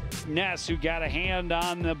 And it was Ness who got a hand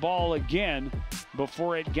on the ball again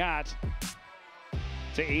before it got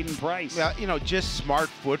to Aiden Price. Well, just smart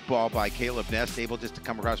football by Caleb Ness, able just to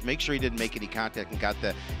come across, make sure he didn't make any contact, and got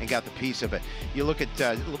the piece of it. You look at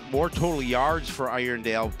more total yards for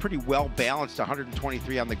Irondale, pretty well balanced,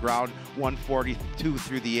 123 on the ground, 142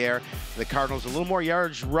 through the air. The Cardinals a little more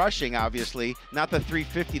yards rushing, obviously, not the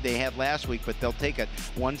 350 they had last week, but they'll take it,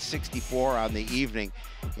 164 on the evening,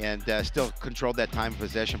 and still controlled that time of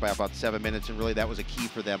possession by about 7 minutes, and really that was a key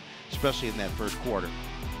for them, especially in that first quarter.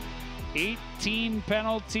 18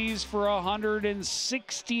 penalties for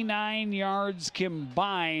 169 yards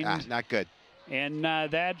combined. Not good. And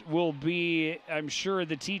that will be, I'm sure,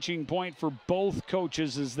 the teaching point for both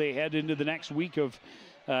coaches as they head into the next week of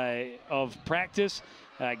practice.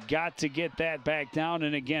 Got to get that back down.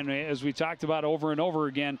 And again, as we talked about over and over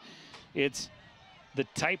again, it's the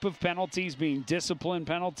type of penalties being discipline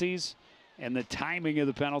penalties and the timing of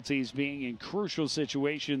the penalties being in crucial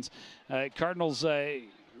situations. Cardinals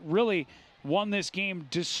really won this game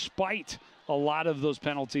despite a lot of those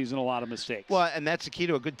penalties and a lot of mistakes. Well, and that's the key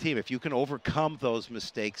to a good team. If you can overcome those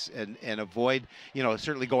mistakes and avoid,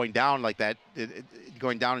 certainly going down like that,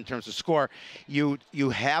 going down in terms of score, you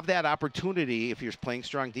have that opportunity, if you're playing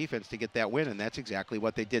strong defense, to get that win, and that's exactly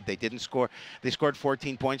what they did. They didn't score. They scored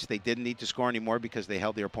 14 points. They didn't need to score anymore because they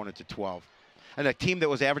held their opponent to 12. a team that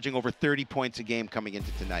was averaging over 30 points a game coming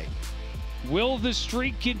into tonight. Will the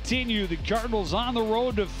streak continue? The Cardinals on the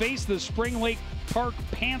road to face the Spring Lake Park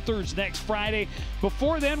Panthers next Friday.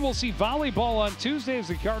 Before then, we'll see volleyball on Tuesday as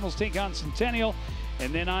the Cardinals take on Centennial.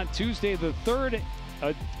 And then on Tuesday the 3rd,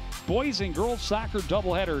 a boys and girls soccer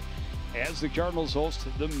doubleheader as the Cardinals host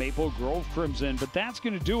the Maple Grove Crimson. But that's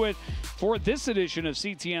going to do it for this edition of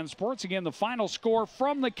CTN Sports. Again, the final score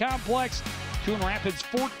from the complex, Coon Rapids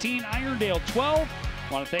 14, Irondale 12.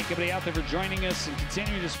 I want to thank everybody out there for joining us and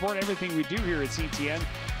continuing to support everything we do here at CTN.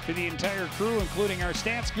 To the entire crew, including our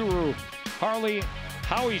stats guru,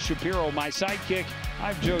 Howie Shapiro, my sidekick,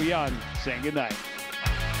 I'm Joe Young, saying goodnight.